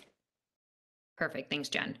Cove. Perfect. Thanks,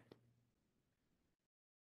 Jen.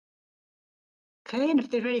 Okay, and if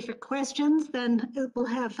they're ready for questions, then we'll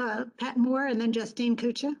have Pat Moore and then Justine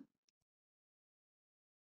Kucha.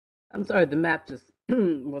 I'm sorry, the map just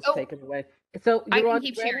was taken away. So I you're can on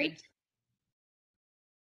keep Greenwich? sharing.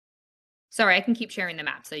 Sorry, I can keep sharing the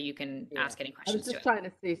map so you can ask any I was questions to just it. trying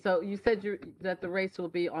to see. So you said that the race will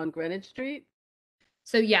be on Greenwich Street?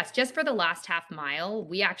 So yes, just for the last half mile,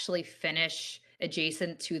 we actually finish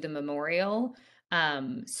adjacent to the memorial.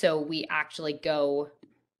 So we actually go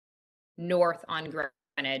north on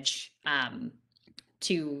Greenwich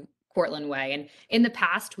to Cortlandt Way. And in the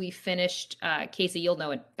past, we finished, Casey, you'll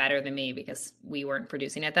know it better than me because we weren't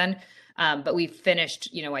producing it then. But we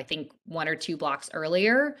finished, I think 1 or 2 blocks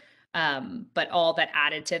earlier. But all that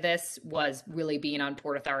added to this was really being on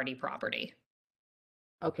Port Authority property.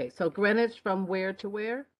 Okay, so Greenwich from where to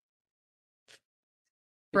where?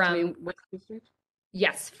 From Western Street?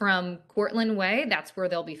 Yes, from Cortlandt Way, that's where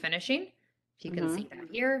they'll be finishing. If you can see that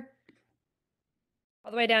here.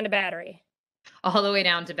 All the way down to Battery. All the way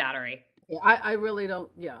down to Battery. Yeah, I really don't,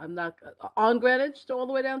 I'm not, on Greenwich all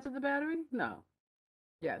the way down to the Battery? No.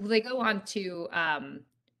 Yes. Well, they go on to,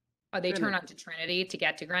 they turn Trinity. onto Trinity to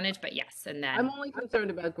get to Greenwich, but yes, and then. I'm only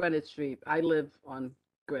concerned about Greenwich Street. I live on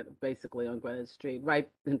basically on Greenwich Street, right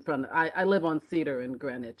in front of, I live on Cedar in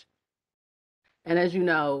Greenwich. And as you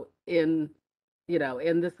know, in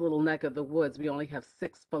this little neck of the woods, we only have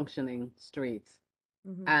 6 functioning streets.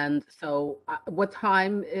 And so what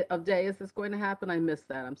time of day is this going to happen? I missed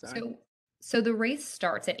that. I'm sorry. So the race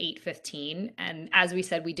starts at 8:15. And as we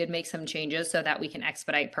said, we did make some changes so that we can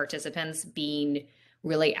expedite participants being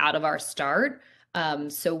really out of our start.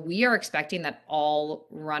 So we are expecting that all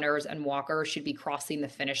runners and walkers should be crossing the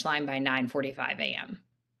finish line by 9:45 a.m.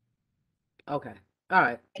 Okay. All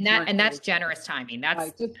right. And that's generous timing.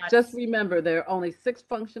 That's, right. Just remember, there are only 6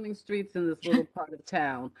 functioning streets in this little part of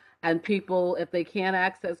town, and people, if they can't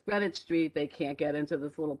access Greenwich Street, they can't get into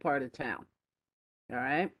this little part of town. All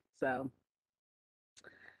right. So,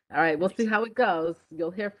 all right, we'll see how it goes. You'll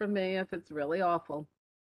hear from me if it's really awful.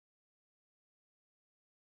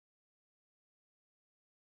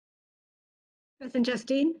 And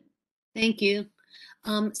Justine? Thank you.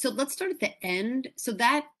 So let's start at the end. So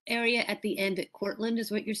that area at the end at Cortlandt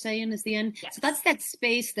is what you're saying is the end. Yes. So that's that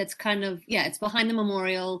space that's kind of, it's behind the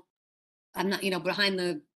memorial. I'm not, behind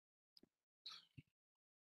the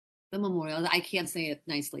memorial. I can't say it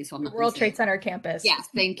nicely, so I'm not. World Trade Center campus. Yes,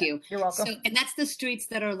 thank you. You're welcome. So, and that's the streets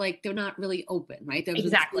that are like, they're not really open, right? Those are the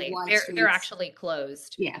Exactly. wide They're streets. actually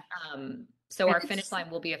closed. Yeah. So And our finish line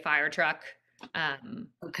will be a fire truck.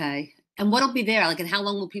 Okay. And what'll be there? Like, and how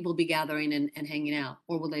long will people be gathering and hanging out?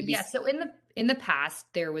 Or will they be? Yeah, so in the past,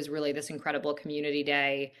 there was really this incredible community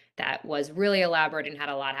day that was really elaborate and had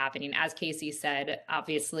a lot happening. As Casey said,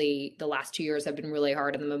 obviously the last 2 years have been really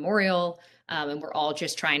hard in the memorial, and we're all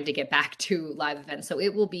just trying to get back to live events. So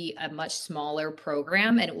it will be a much smaller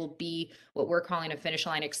program, and it will be what we're calling a finish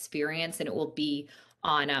line experience, and it will be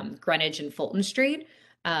on Greenwich and Fulton Street.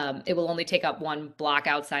 It will only take up 1 block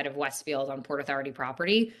outside of Westfield on Port Authority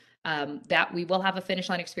property. That we will have a finish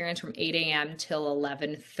line experience from 8 a.m. till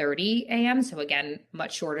 11:30 a.m. So again,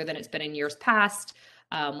 much shorter than it's been in years past.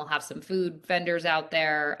 We'll have some food vendors out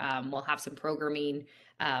there. We'll have some programming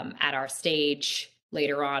at our stage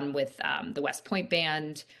later on with the West Point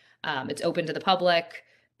Band. It's open to the public,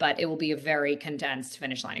 but it will be a very condensed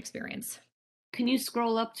finish line experience. Can you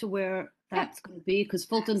scroll up to where that's going to be? Because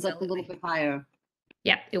Fulton's like a little bit higher.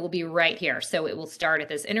 Yeah, it will be right here. So it will start at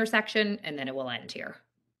this intersection and then it will end here.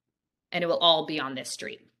 And it will all be on this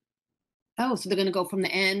street. Oh, so they're going to go from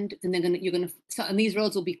the end, and and these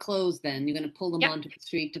roads will be closed then. You're going to pull them onto the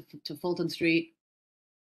street to Fulton Street.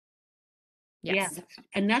 Yes. Yeah,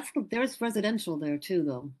 and there's residential there too,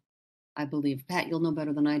 though. I believe, Pat, you'll know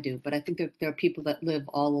better than I do, but I think there are people that live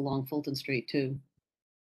all along Fulton Street too.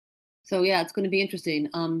 So yeah, it's going to be interesting.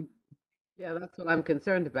 Yeah, that's what I'm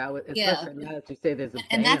concerned about, Yeah. especially now that you say there's a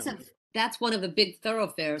And ban. that's one of the big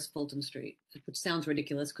thoroughfares, Fulton Street, which sounds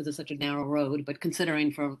ridiculous because it's such a narrow road, but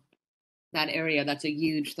considering for that area, that's a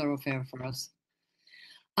huge thoroughfare for us.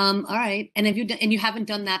 All right, and you haven't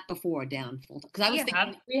done that before down Fulton? Because I was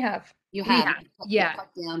thinking We have. you We have, have, cut yeah.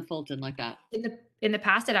 down Fulton like that. In the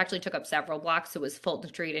past, it actually took up several blocks. It was Fulton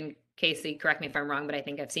Street and Casey, correct me if I'm wrong, but I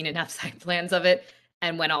think I've seen enough site plans of it,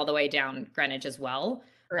 and went all the way down Greenwich as well.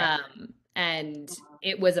 And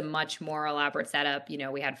it was a much more elaborate setup. You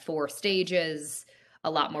know, we had 4 stages, a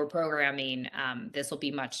lot more programming. This will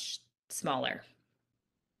be much smaller.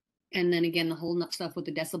 And then again, the whole stuff with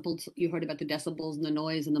the decibels. You heard about the decibels and the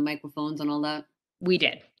noise and the microphones and all that. We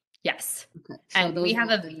did, yes. Okay, so And we those have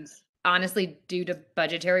are a, things. honestly, due to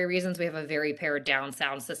budgetary reasons, we have a very pared down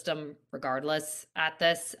sound system regardless at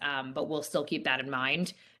this, but we'll still keep that in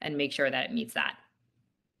mind and make sure that it meets that.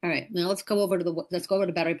 All right, now let's go over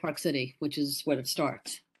to Battery Park City, which is where it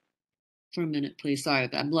starts. For a minute, please. Sorry,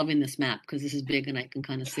 but I'm loving this map because this is big and I can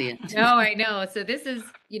kind of see it. No, I know. So this is,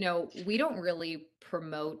 you know, we don't really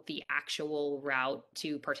promote the actual route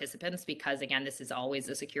to participants because, again, this is always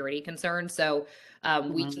a security concern. So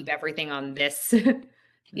we keep everything on this.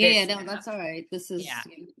 Yeah, no, that's all right. This is Yeah.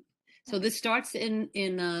 So this starts in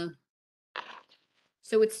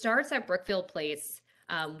So it starts at Brookfield Place.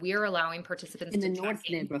 We are allowing participants the to check north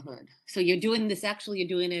in. neighborhood. So you're doing this. Actually, you're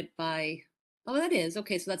doing it by. Oh, that is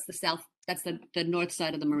okay. So that's the south. That's the north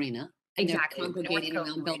side of the marina. And they're Exactly, North congregating Coast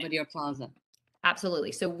around Marina. Belvedere Plaza.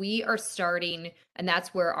 Absolutely. So we are starting, and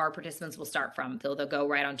that's where our participants will start from. They'll go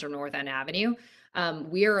right onto North End Avenue.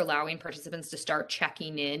 We are allowing participants to start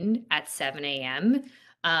checking in at 7 a.m.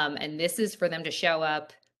 And this is for them to show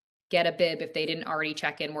up, get a bib if they didn't already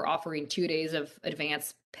check in. We're offering 2 days of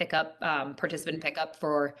advanced pickup, participant pickup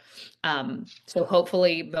for, so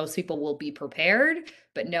hopefully most people will be prepared,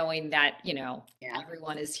 but knowing that, you know,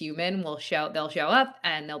 everyone is human, they'll show up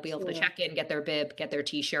and they'll be able to Sure. check in, get their bib, get their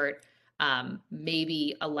t-shirt,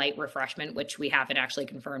 maybe a light refreshment, which we haven't actually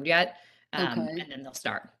confirmed yet. Okay. And then they'll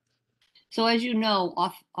start. So as you know,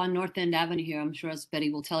 off on North End Avenue here, I'm sure as Betty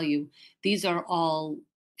will tell you, these are all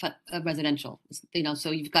residential. You know,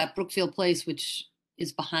 so you've got Brookfield Place, which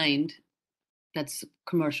is behind. That's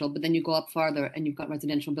commercial, but then you go up farther and you've got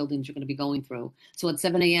residential buildings you're going to be going through. So at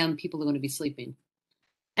 7 a.m., people are going to be sleeping.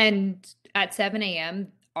 And at 7 a.m.,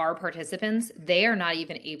 our participants, they are not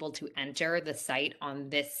even able to enter the site on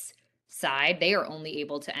this side. They are only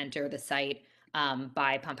able to enter the site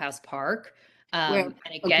by Pump House Park. And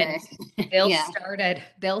again, okay. they'll Yeah. start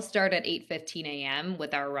at 8:15 a.m.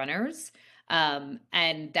 with our runners.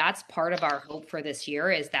 And that's part of our hope for this year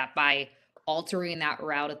is that by altering that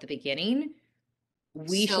route at the beginning,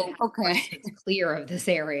 we So, should have okay. participants clear of this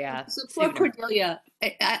area. So poor sooner. Cordelia,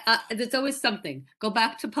 there's always something. Go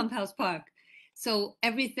back to Pump House Park. So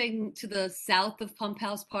everything to the south of Pump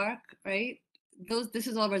House Park, right? This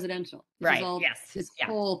is all residential. This is Right, all- yes, This yeah.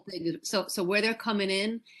 whole thing. So where they're coming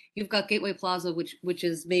in, you've got Gateway Plaza, which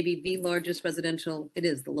is maybe the largest residential. It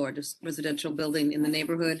is the largest residential building in the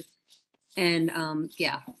neighborhood. And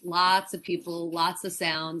yeah, lots of people, lots of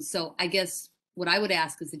sounds. So I guess what I would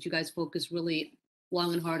ask is that you guys focus really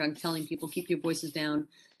long and hard on telling people, keep your voices down.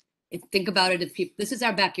 Think about it. If people, this is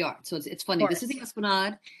our backyard. So it's funny. This is the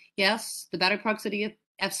Esplanade. Yes, the Battery Park City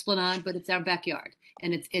Esplanade, but it's our backyard.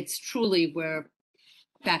 And it's truly where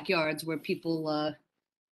backyards where people are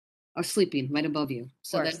sleeping right above you.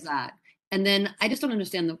 So course. there's that. And then I just don't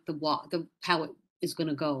understand the how it is going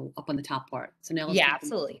to go up on the top part. So now let's Yeah, talk about-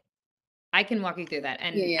 absolutely. I can walk you through that.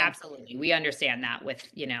 And Yeah, yeah. absolutely, we understand that with,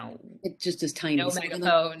 you know, It just is tiny. no So we're gonna-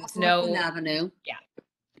 megaphones, North End no Avenue. Yeah.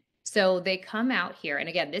 So they come out here, and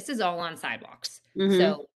again, this is all on sidewalks. Mhm.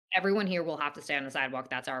 So everyone here will have to stay on the sidewalk.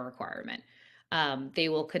 That's our requirement. They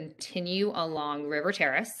will continue along River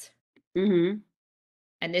Terrace, Mm-hmm.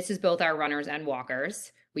 and this is both our runners and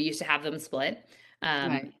walkers. We used to have them split.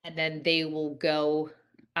 Right. And then they will go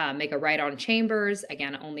make a right on Chambers,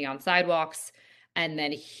 again, only on sidewalks. And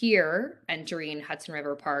then here, entering Hudson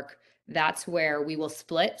River Park, that's where we will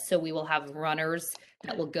split. So we will have runners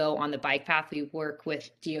that will go on the bike path. We work with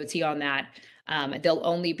DOT on that. They'll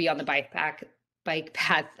only be on the bike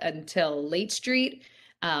path until Late Street.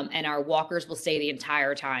 And our walkers will stay the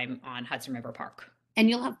entire time on Hudson River Park. And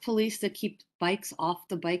you'll have police that keep bikes off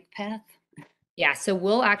the bike path? Yeah, so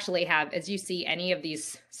we'll actually have, as you see any of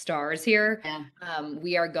these stars here,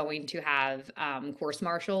 we are going to have course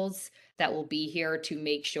marshals that will be here to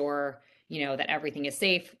make sure, you know, that everything is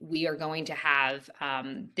safe. We are going to have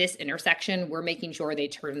this intersection, we're making sure they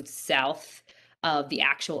turn south of the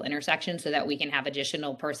actual intersection so that we can have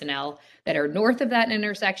additional personnel that are north of that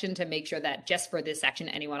intersection to make sure that just for this section,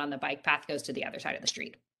 anyone on the bike path goes to the other side of the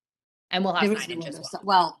street. And we'll have There is signage no as other well.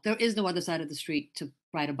 well, there is no other side of the street to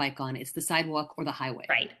ride a bike on. It's the sidewalk or the highway.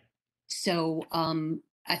 Right. So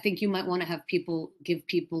I think you might want to have give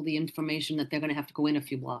people the information that they're going to have to go in a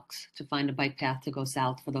few blocks to find a bike path to go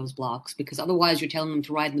south for those blocks, because otherwise you're telling them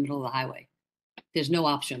to ride in the middle of the highway. There's no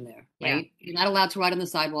option there, right? You're not allowed to ride on the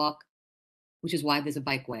sidewalk, which is why there's a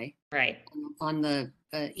bikeway. Right. On the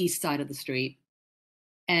east side of the street.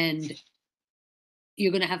 And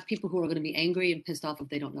you're going to have people who are going to be angry and pissed off if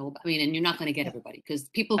they don't know about, and you're not going to get everybody, because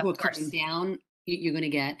people who are coming down, you're going to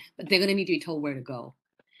get, but they're going to need to be told where to go.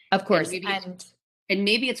 Of course. And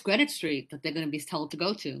maybe it's Greenwich Street that they're going to be told to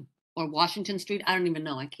go to, or Washington Street. I don't even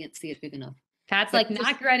know. I can't see it big enough. Pat's But like, just-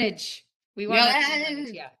 not Greenwich. We want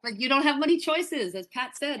But you don't have many choices, as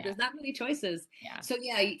Pat said. Yeah. There's not many choices. Yeah. So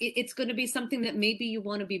yeah, it's going to be something that maybe you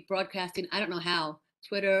want to be broadcasting. I don't know how.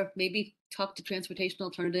 Twitter, maybe talk to transportation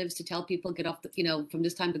alternatives to tell people get off the, from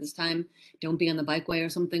this time to this time, don't be on the bikeway or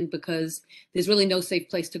something, because there's really no safe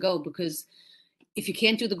place to go. Because if you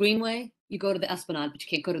can't do the Greenway, you go to the Esplanade, but you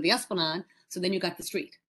can't go to the Esplanade. So then you got the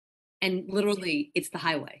street, and literally it's the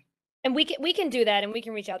highway. And we can do that, and we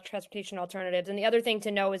can reach out to transportation alternatives. And the other thing to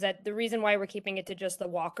know is that the reason why we're keeping it to just the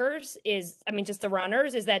walkers just the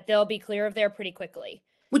runners, is that they'll be clear of there pretty quickly.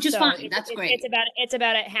 Which is So fine. That's great. It's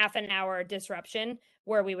about a half an hour disruption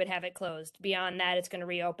where we would have it closed. Beyond that, it's going to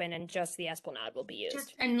reopen, and just the Esplanade will be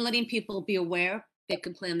used. And letting people be aware they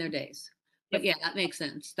can plan their days. But yeah, that makes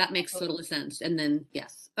sense. That makes total sense. And then,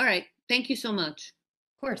 yes. All right. Thank you so much.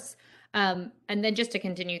 Of course. And then just to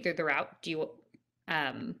continue through the route, they'll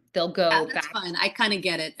go That's back. fine. I kind of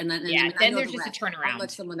get it. And then, Yeah, I then know there's the just a rest. I'll turnaround.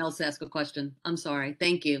 let someone else ask a question. I'm sorry.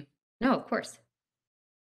 Thank you. No, of course.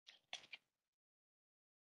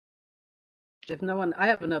 If no one, I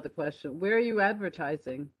have another question. Where are you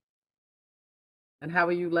advertising? And how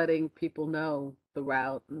are you letting people know the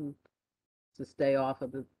route and to stay off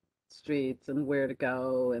of the streets and where to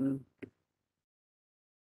go? And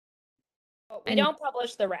We don't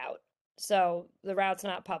publish the route, so the route's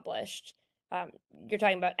not published. You're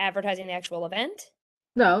talking about advertising the actual event?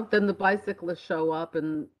 no, then the bicyclists show up,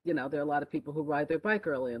 and there are a lot of people who ride their bike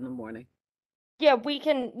early in the morning. Yeah, we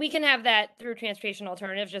can have that through transportation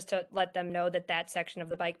alternatives, just to let them know that that section of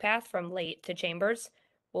the bike path from Late to Chambers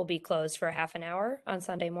will be closed for half an hour on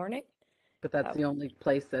Sunday morning. But that's the only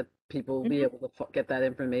place that people will be able to get that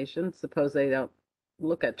information. Suppose they don't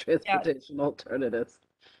look at transportation alternatives.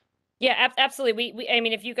 Yeah, absolutely.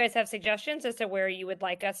 If you guys have suggestions as to where you would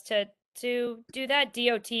like us to do that,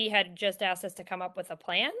 DOT had just asked us to come up with a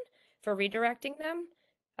plan for redirecting them.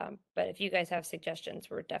 But if you guys have suggestions,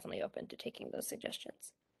 we're definitely open to taking those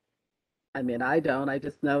suggestions. I don't. I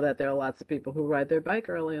just know that there are lots of people who ride their bike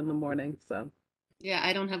early in the morning. So Yeah,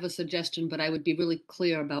 I don't have a suggestion, but I would be really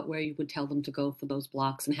clear about where you would tell them to go for those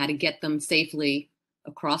blocks and how to get them safely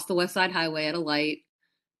across the West Side Highway at a light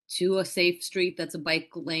to a safe street that's a bike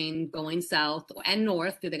lane going south and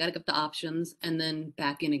north. They got to get the options, and then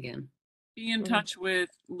back in again. Be in touch with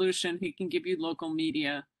Lucian. He can give you local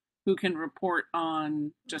media who can report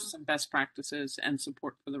on just some best practices and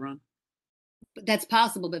support for the run. But that's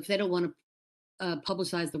possible, but if they don't want to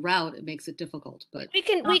publicize the route, it makes it difficult. But We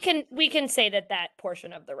can say that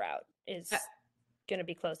portion of the route is going to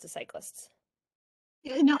be closed to cyclists.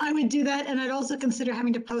 Yeah, no, I would do that, and I'd also consider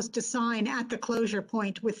having to post a sign at the closure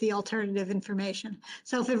point with the alternative information.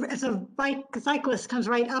 So if a cyclist comes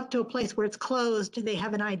right up to a place where it's closed, they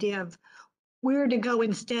have an idea of where to go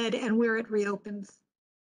instead and where it reopens.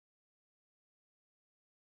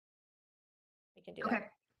 We can do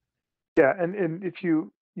that. Yeah, and if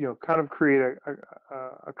you kind of create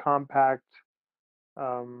a compact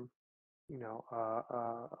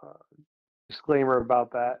disclaimer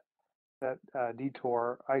about that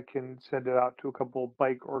detour, I can send it out to a couple of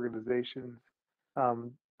bike organizations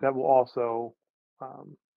that will also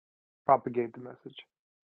propagate the message.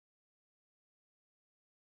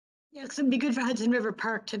 Yeah, because it'd be good for Hudson River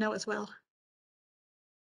Park to know as well.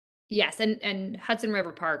 Yes, and Hudson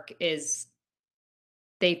River Park is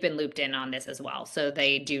they've been looped in on this as well. So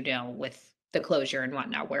they do know with the closure and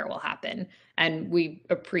whatnot where it will happen. And we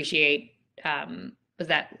appreciate, was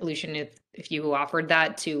that Lucian, if you offered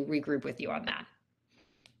that, to regroup with you on that.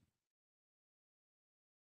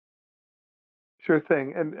 Sure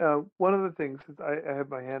thing. And one of the things is I have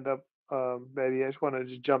my hand up, Betty. I just wanted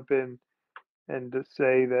to jump in and to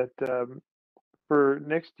say that for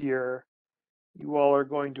next year, you all are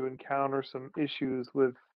going to encounter some issues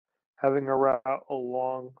with having a route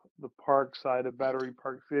along the park side of Battery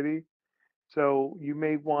Park City. So you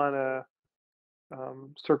may want to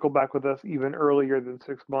circle back with us even earlier than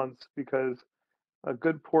 6 months, because a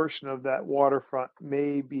good portion of that waterfront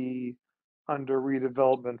may be under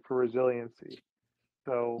redevelopment for resiliency.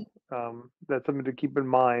 So that's something to keep in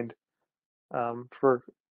mind for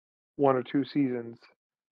 1 or 2 seasons.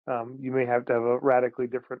 You may have to have a radically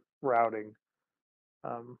different routing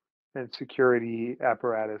and security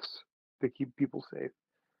apparatus to keep people safe.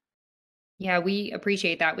 Yeah, we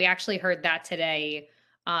appreciate that. We actually heard that today.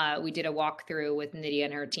 We did a walkthrough with Nydia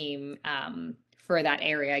and her team for that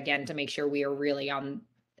area again to make sure we are really on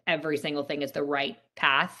every single thing is the right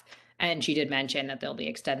path. And she did mention that there'll be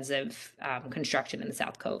extensive construction in the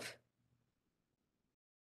South Cove.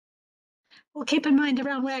 Well, keep in mind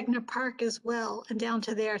around Wagner Park as well and down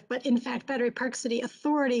to there. But in fact, Battery Park City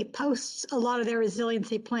Authority posts a lot of their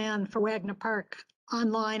resiliency plan for Wagner Park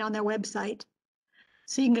online on their website.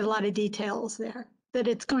 So you can get a lot of details there, that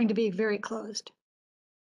it's going to be very closed.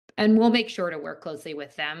 And we'll make sure to work closely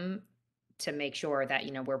with them to make sure that,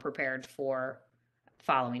 you know, we're prepared for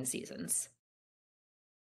following seasons.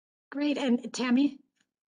 Great. And Tammy?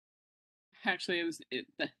 Actually,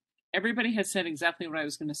 everybody has said exactly what I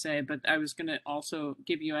was going to say, but I was going to also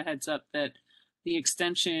give you a heads up that the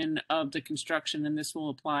extension of the construction, and this will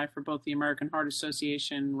apply for both the American Heart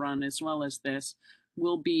Association run as well as this,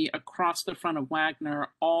 will be across the front of Wagner,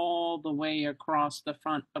 all the way across the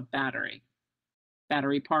front of Battery.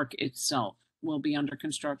 Battery Park itself will be under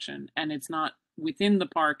construction, and it's not within the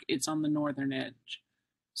park, it's on the northern edge.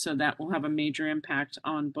 So that will have a major impact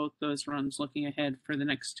on both those runs looking ahead for the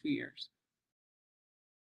next 2 years.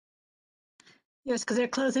 Yes, because they're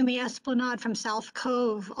closing the Esplanade from South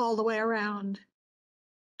Cove all the way around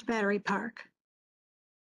to Battery Park.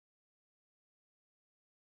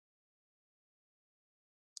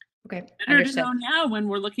 Okay, Better to know now when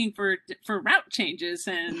we're looking for route changes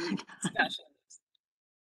and discussions.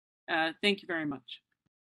 Thank you very much.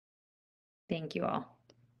 Thank you all.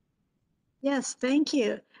 Yes, thank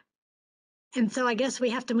you. And so I guess we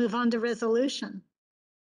have to move on to resolution.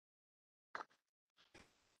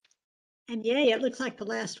 And yay, it looks like the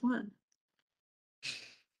last one.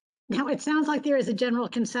 Now, it sounds like there is a general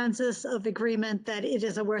consensus of agreement that it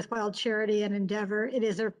is a worthwhile charity and endeavor. It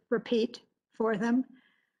is a repeat for them.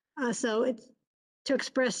 So it's to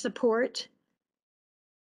express support.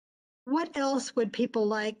 What else would people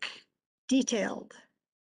like detailed?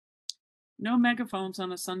 No megaphones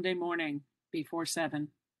on a Sunday morning before 7.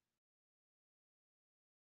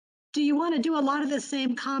 Do you want to do a lot of the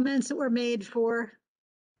same comments that were made for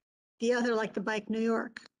the other, like the Bike New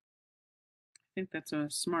York? I think that's a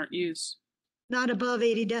smart use. Not above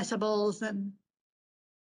 80 decibels and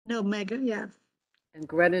no mega, yeah. And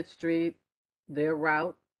Greenwich Street, their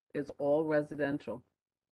route is all residential.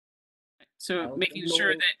 So making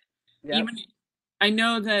sure that even, I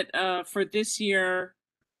know that for this year,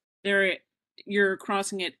 you're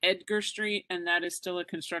crossing at Edgar Street, and that is still a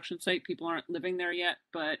construction site. People aren't living there yet,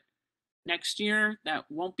 but next year that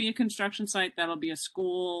won't be a construction site. That'll be a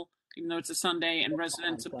school, even though it's a Sunday, and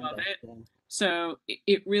residents above it. So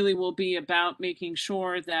it really will be about making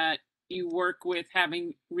sure that you work with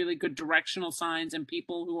having really good directional signs and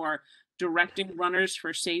people who are directing runners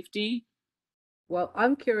for safety. Well,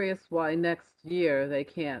 I'm curious why next year they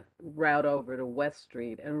can't route over to West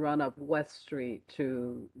Street and run up West Street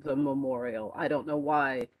to the memorial. I don't know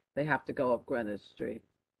why they have to go up Greenwich Street,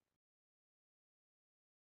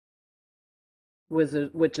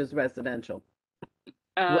 which is residential.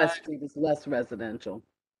 West Street is less residential.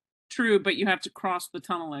 True, but you have to cross the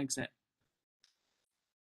tunnel exit.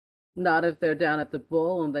 Not if they're down at the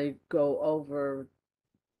Bull and they go over.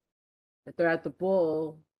 If they're at the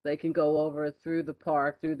Bull, they can go over through the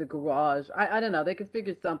park, through the garage. I don't know. They can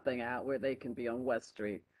figure something out where they can be on West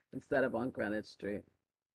Street instead of on Greenwich Street.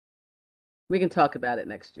 We can talk about it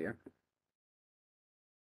next year.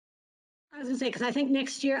 I was gonna say, because I think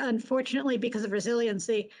next year, unfortunately, because of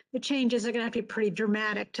resiliency, the changes are gonna have to be pretty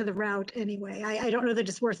dramatic to the route anyway. I don't know that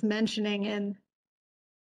it's worth mentioning in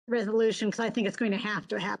resolution, because I think it's going to have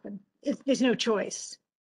to happen. There's no choice.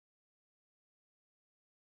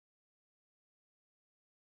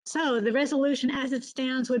 So the resolution as it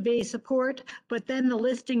stands would be support, but then the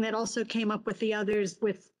listing that also came up with the others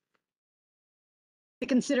with the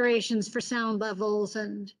considerations for sound levels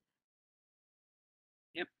and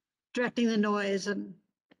Yep. directing the noise and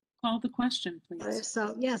Call the question, please.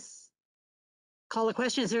 so yes. Call the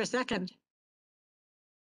question. Is there a second?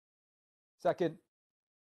 Second.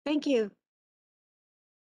 Thank you.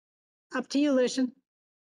 Up to you, Lucian.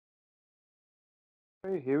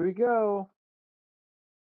 All right, here we go.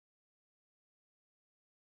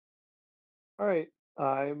 All right,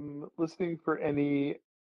 I'm listening for any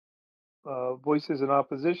voices in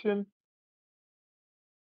opposition,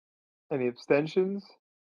 any abstentions,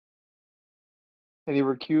 any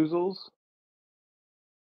recusals.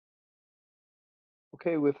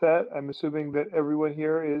 Okay, with that, I'm assuming that everyone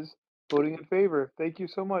here is voting in favor. Thank you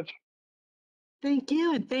so much. Thank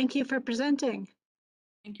you, and thank you for presenting.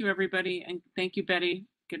 Thank you, everybody, and thank you, Betty.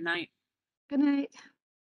 Good night. Good night.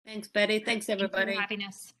 Thanks, Betty. Thanks, everybody.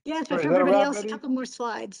 Happiness. Yes, All but right, for is that a everybody wrap, else, a Betty? couple more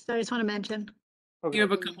slides that I just want to mention. If you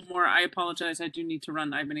have a couple more, I apologize. I do need to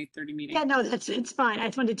run. I have an 8:30 meeting. Yeah, no, it's fine. I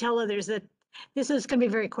just wanted to tell others that this is going to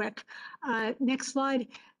be very quick. Next slide.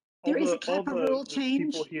 There is a CAPA rule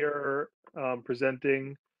change. People here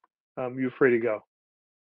presenting, you're free to go.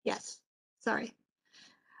 Yes, sorry.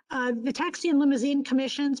 The Taxi and Limousine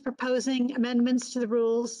Commission's proposing amendments to the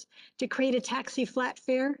rules to create a taxi flat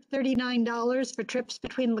fare, $39 for trips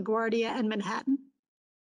between LaGuardia and Manhattan.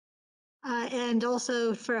 And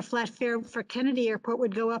also for a flat fare for Kennedy Airport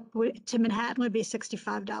would go up to Manhattan would be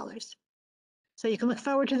 $65. So you can look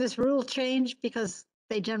forward to this rule change because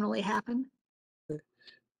they generally happen.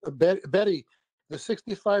 Betty, the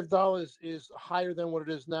 $65 is higher than what it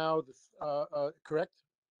is now, correct?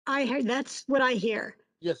 I heard, that's what I hear.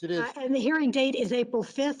 Yes, it is. And the hearing date is April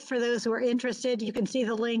 5th. For those who are interested, you can see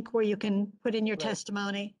the link where you can put in your Right.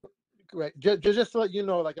 testimony. Right. Just to let you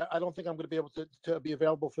know, like, I don't think I'm going to be able to be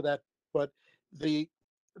available for that, but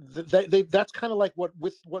that's kind of like what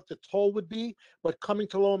the toll would be, but coming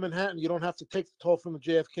to Lower Manhattan, you don't have to take the toll from the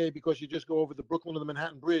JFK because you just go over the Brooklyn to the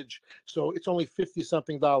Manhattan Bridge. So it's only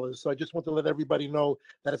 $50-something. So I just want to let everybody know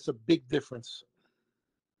that it's a big difference.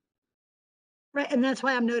 Right, and that's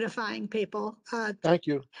why I'm notifying people. Thank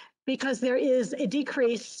you. Because there is a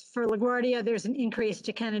decrease for LaGuardia, there's an increase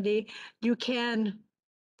to Kennedy. You can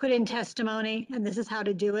put in testimony, and this is how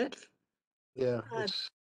to do it. Yeah.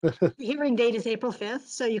 The hearing date is April 5th,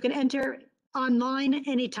 so you can enter online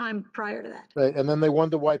anytime prior to that. Right. And then they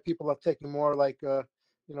wonder why people are taking more like,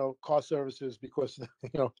 car services because,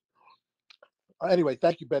 Anyway,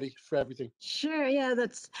 thank you, Betty, for everything. Sure, yeah,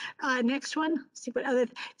 that's next one. See what other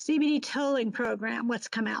CBD tolling program, what's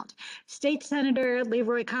come out. State Senator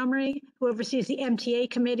Leroy Comrie, who oversees the MTA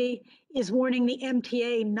committee, is warning the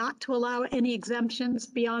MTA not to allow any exemptions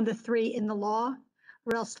beyond the 3 in the law,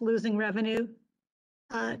 or else losing revenue.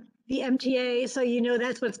 The MTA, so you know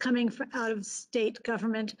that's what's coming out of state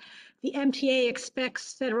government. The MTA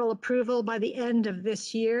expects federal approval by the end of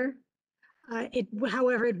this year.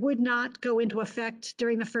 However, it would not go into effect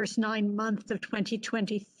during the first 9 months of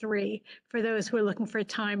 2023 for those who are looking for a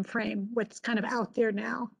time frame, what's kind of out there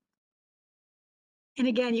now. And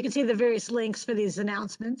again, you can see the various links for these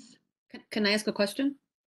announcements. Can I ask a question?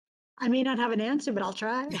 I may not have an answer, but I'll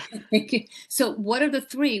try. Thank you. So what are the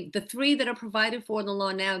 3? The 3 that are provided for in the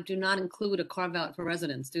law now do not include a carve out for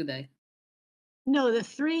residents, do they? No, the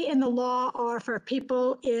 3 in the law are for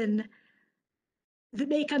people that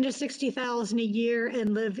make under 60,000 a year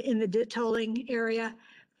and live in the tolling area,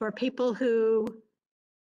 for people who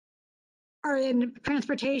are in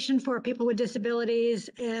transportation, for people with disabilities,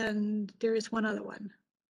 and there is one other one.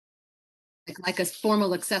 Like a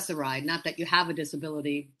formal accessoride, not that you have a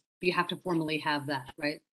disability, but you have to formally have that,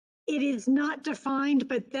 right? It is not defined,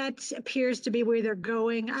 but that appears to be where they're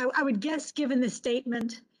going. I would guess, given the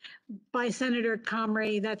statement by Senator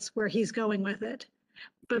Comrie, that's where he's going with it.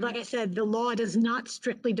 But like I said, the law does not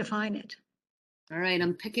strictly define it. All right,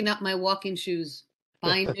 I'm picking up my walking shoes,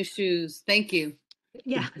 buying new shoes. Thank you.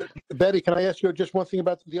 Yeah. Betty, can I ask you just one thing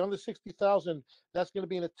about the under 60,000? That's going to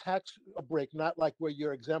be in a tax break, not like where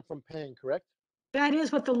you're exempt from paying, correct? That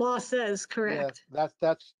is what the law says, correct? Yeah,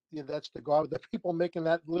 that's the garbage. The people making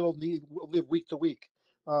that little need live week to week.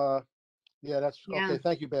 Yeah, that's okay.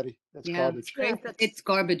 Thank you, Betty. That's garbage. It's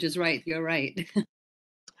garbage is right. You're right.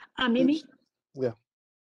 Mimi? Yeah.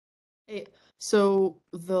 So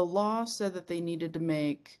the law said that they needed to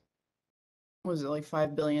make, was it like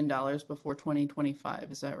 $5 billion before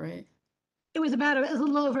 2025? Is that right? It was about a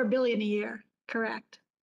little over $1 billion a year, correct?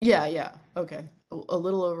 Yeah. Okay. A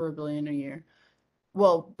little over $1 billion a year.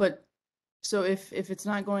 Well, but so if it's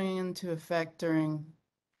not going into effect during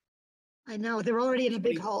I know, they're already in a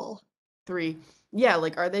big hole. 3. Yeah,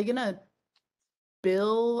 like, are they gonna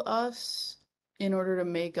bill us in order to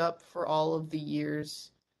make up for all of the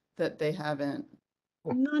years that they haven't?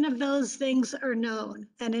 None of those things are known.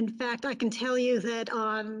 And in fact, I can tell you that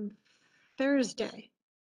on Thursday,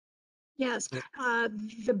 yes,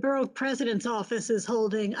 the Borough President's Office is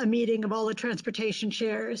holding a meeting of all the transportation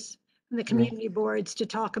chairs and the community boards to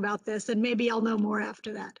talk about this, and maybe I'll know more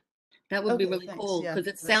after that. That would be Okay, really thanks. cool, Yeah, because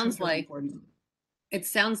it that seems sounds really like, important.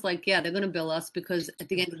 yeah, they're gonna bill us because at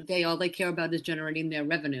the end of the day, all they care about is generating their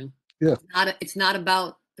revenue. Yeah. It's not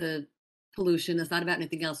about the pollution, it's not about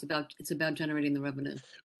anything else, it's about generating the revenue.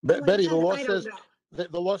 Betty, the law I don't says know.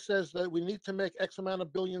 the law says that we need to make X amount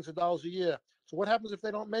of billions of dollars a year. So what happens if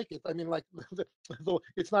they don't make it? I mean, like,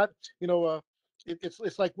 it's not,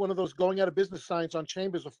 it's like one of those going out of business signs on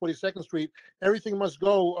Chambers of 42nd Street. Everything must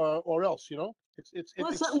go or else,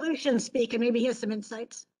 Let's let Lucian speak and maybe he has some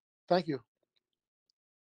insights. Thank you.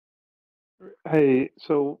 Hey,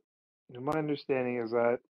 so my understanding is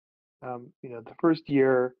that the first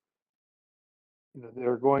year,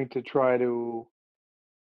 they're going to try to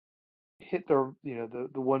hit the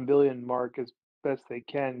 1 billion mark as best they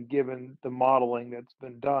can, given the modeling that's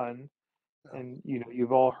been done. And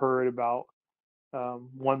you've all heard about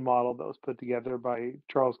one model that was put together by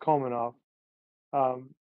Charles Komanoff.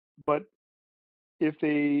 But if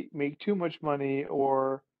they make too much money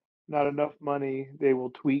or not enough money, they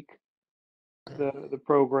will tweak the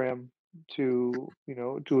program to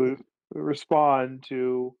respond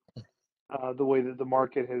to the way that the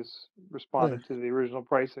market has responded to the original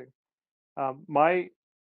pricing. My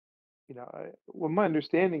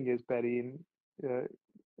understanding is, Betty, and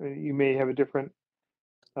you may have a different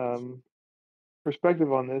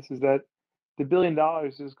perspective on this, is that the $1 billion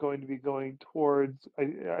is going to be going towards.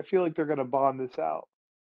 I feel like they're going to bond this out.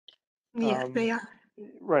 Yeah, they are.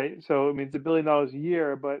 Right. So I mean, it's $1 billion a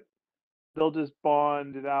year, but they'll just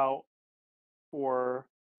bond it out for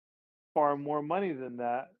far more money than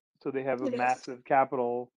that. So they have a It is. massive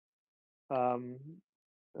capital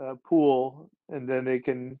pool, and then they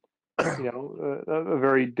can, a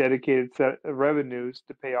very dedicated set of revenues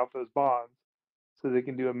to pay off those bonds. So they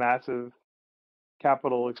can do a massive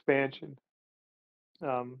capital expansion.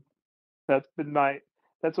 That's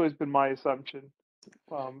always been my assumption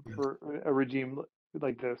for a regime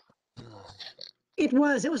like this. It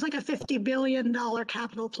was like a $50 billion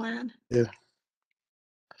capital plan. Yeah.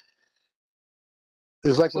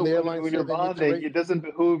 It's like So when the airlines when say you're they need to bonding, rate. it doesn't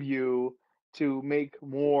behoove you to make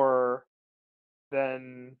more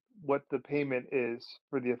than what the payment is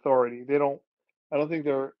for the authority. I don't think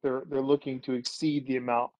they're looking to exceed the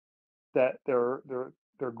amount that their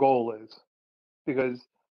goal is, because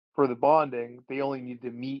for the bonding, they only need to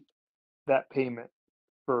meet that payment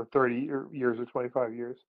for 30 years or 25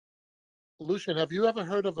 years. Lucian, have you ever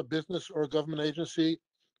heard of a business or a government agency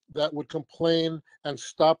that would complain and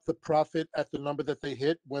stop the profit at the number that they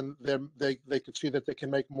hit when they could see that they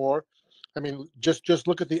can make more? I mean, just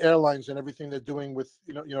look at the airlines and everything they're doing with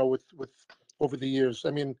with over the years.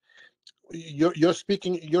 I mean, you're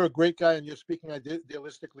speaking. You're a great guy, and you're speaking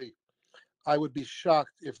idealistically. I would be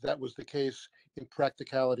shocked if that was the case in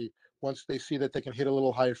practicality once they see that they can hit a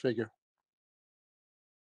little higher figure.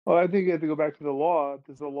 Well, I think you have to go back to the law.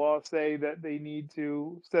 Does the law say that they need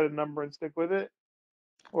to set a number and stick with it,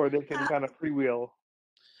 or they can kind of freewheel?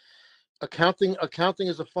 Accounting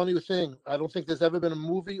is a funny thing. I don't think there's ever been a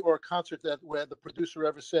movie or a concert where the producer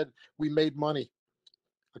ever said we made money.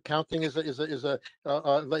 Accounting is a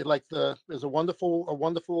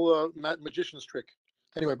wonderful magician's trick.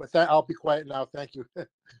 Anyway, but I'll be quiet now. Thank you.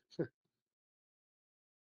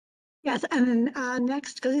 Yes, and then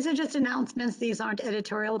next, because these are just announcements, these aren't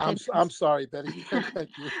editorial opinions. I'm sorry, Betty. Thank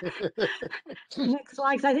you. Next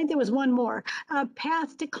slide, 'cause I think there was one more.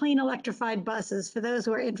 Path to clean electrified buses, for those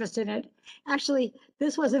who are interested in it. Actually,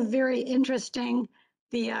 this was a very interesting,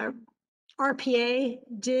 the RPA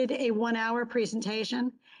did a 1-hour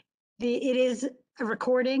presentation. It is a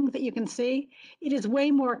recording that you can see. It is way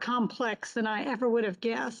more complex than I ever would have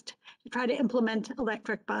guessed to try to implement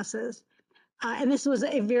electric buses. And this was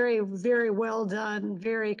a very, very well done,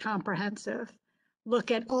 very comprehensive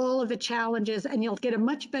look at all of the challenges, and you'll get a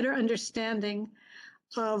much better understanding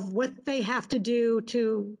of what they have to do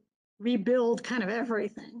to rebuild kind of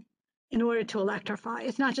everything in order to electrify.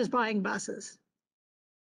 It's not just buying buses.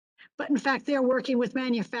 But in fact, they're working with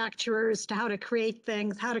manufacturers to how to create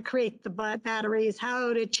things, how to create the batteries,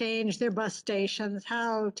 how to change their bus stations,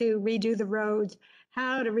 how to redo the roads,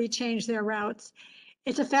 how to rechange their routes.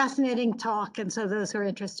 It's a fascinating talk, and so those who are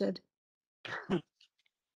interested,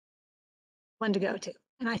 one to go to.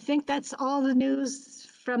 And I think that's all the news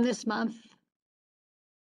from this month,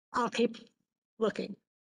 I'll keep looking.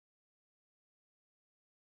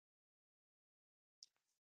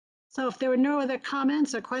 So if there were no other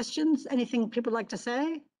comments or questions, anything people would like to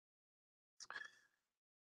say?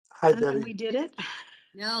 Hi, Other than Betty. we did it?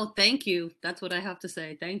 No, thank you. That's what I have to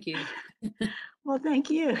say. Thank you. Well, thank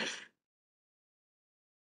you.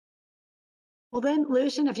 Well then,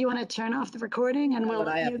 Lucian, if you want to turn off the recording and That's we'll what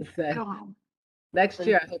I let have you to say. go home. Next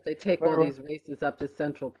year, I hope they take all Well- these races up to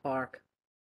Central Park.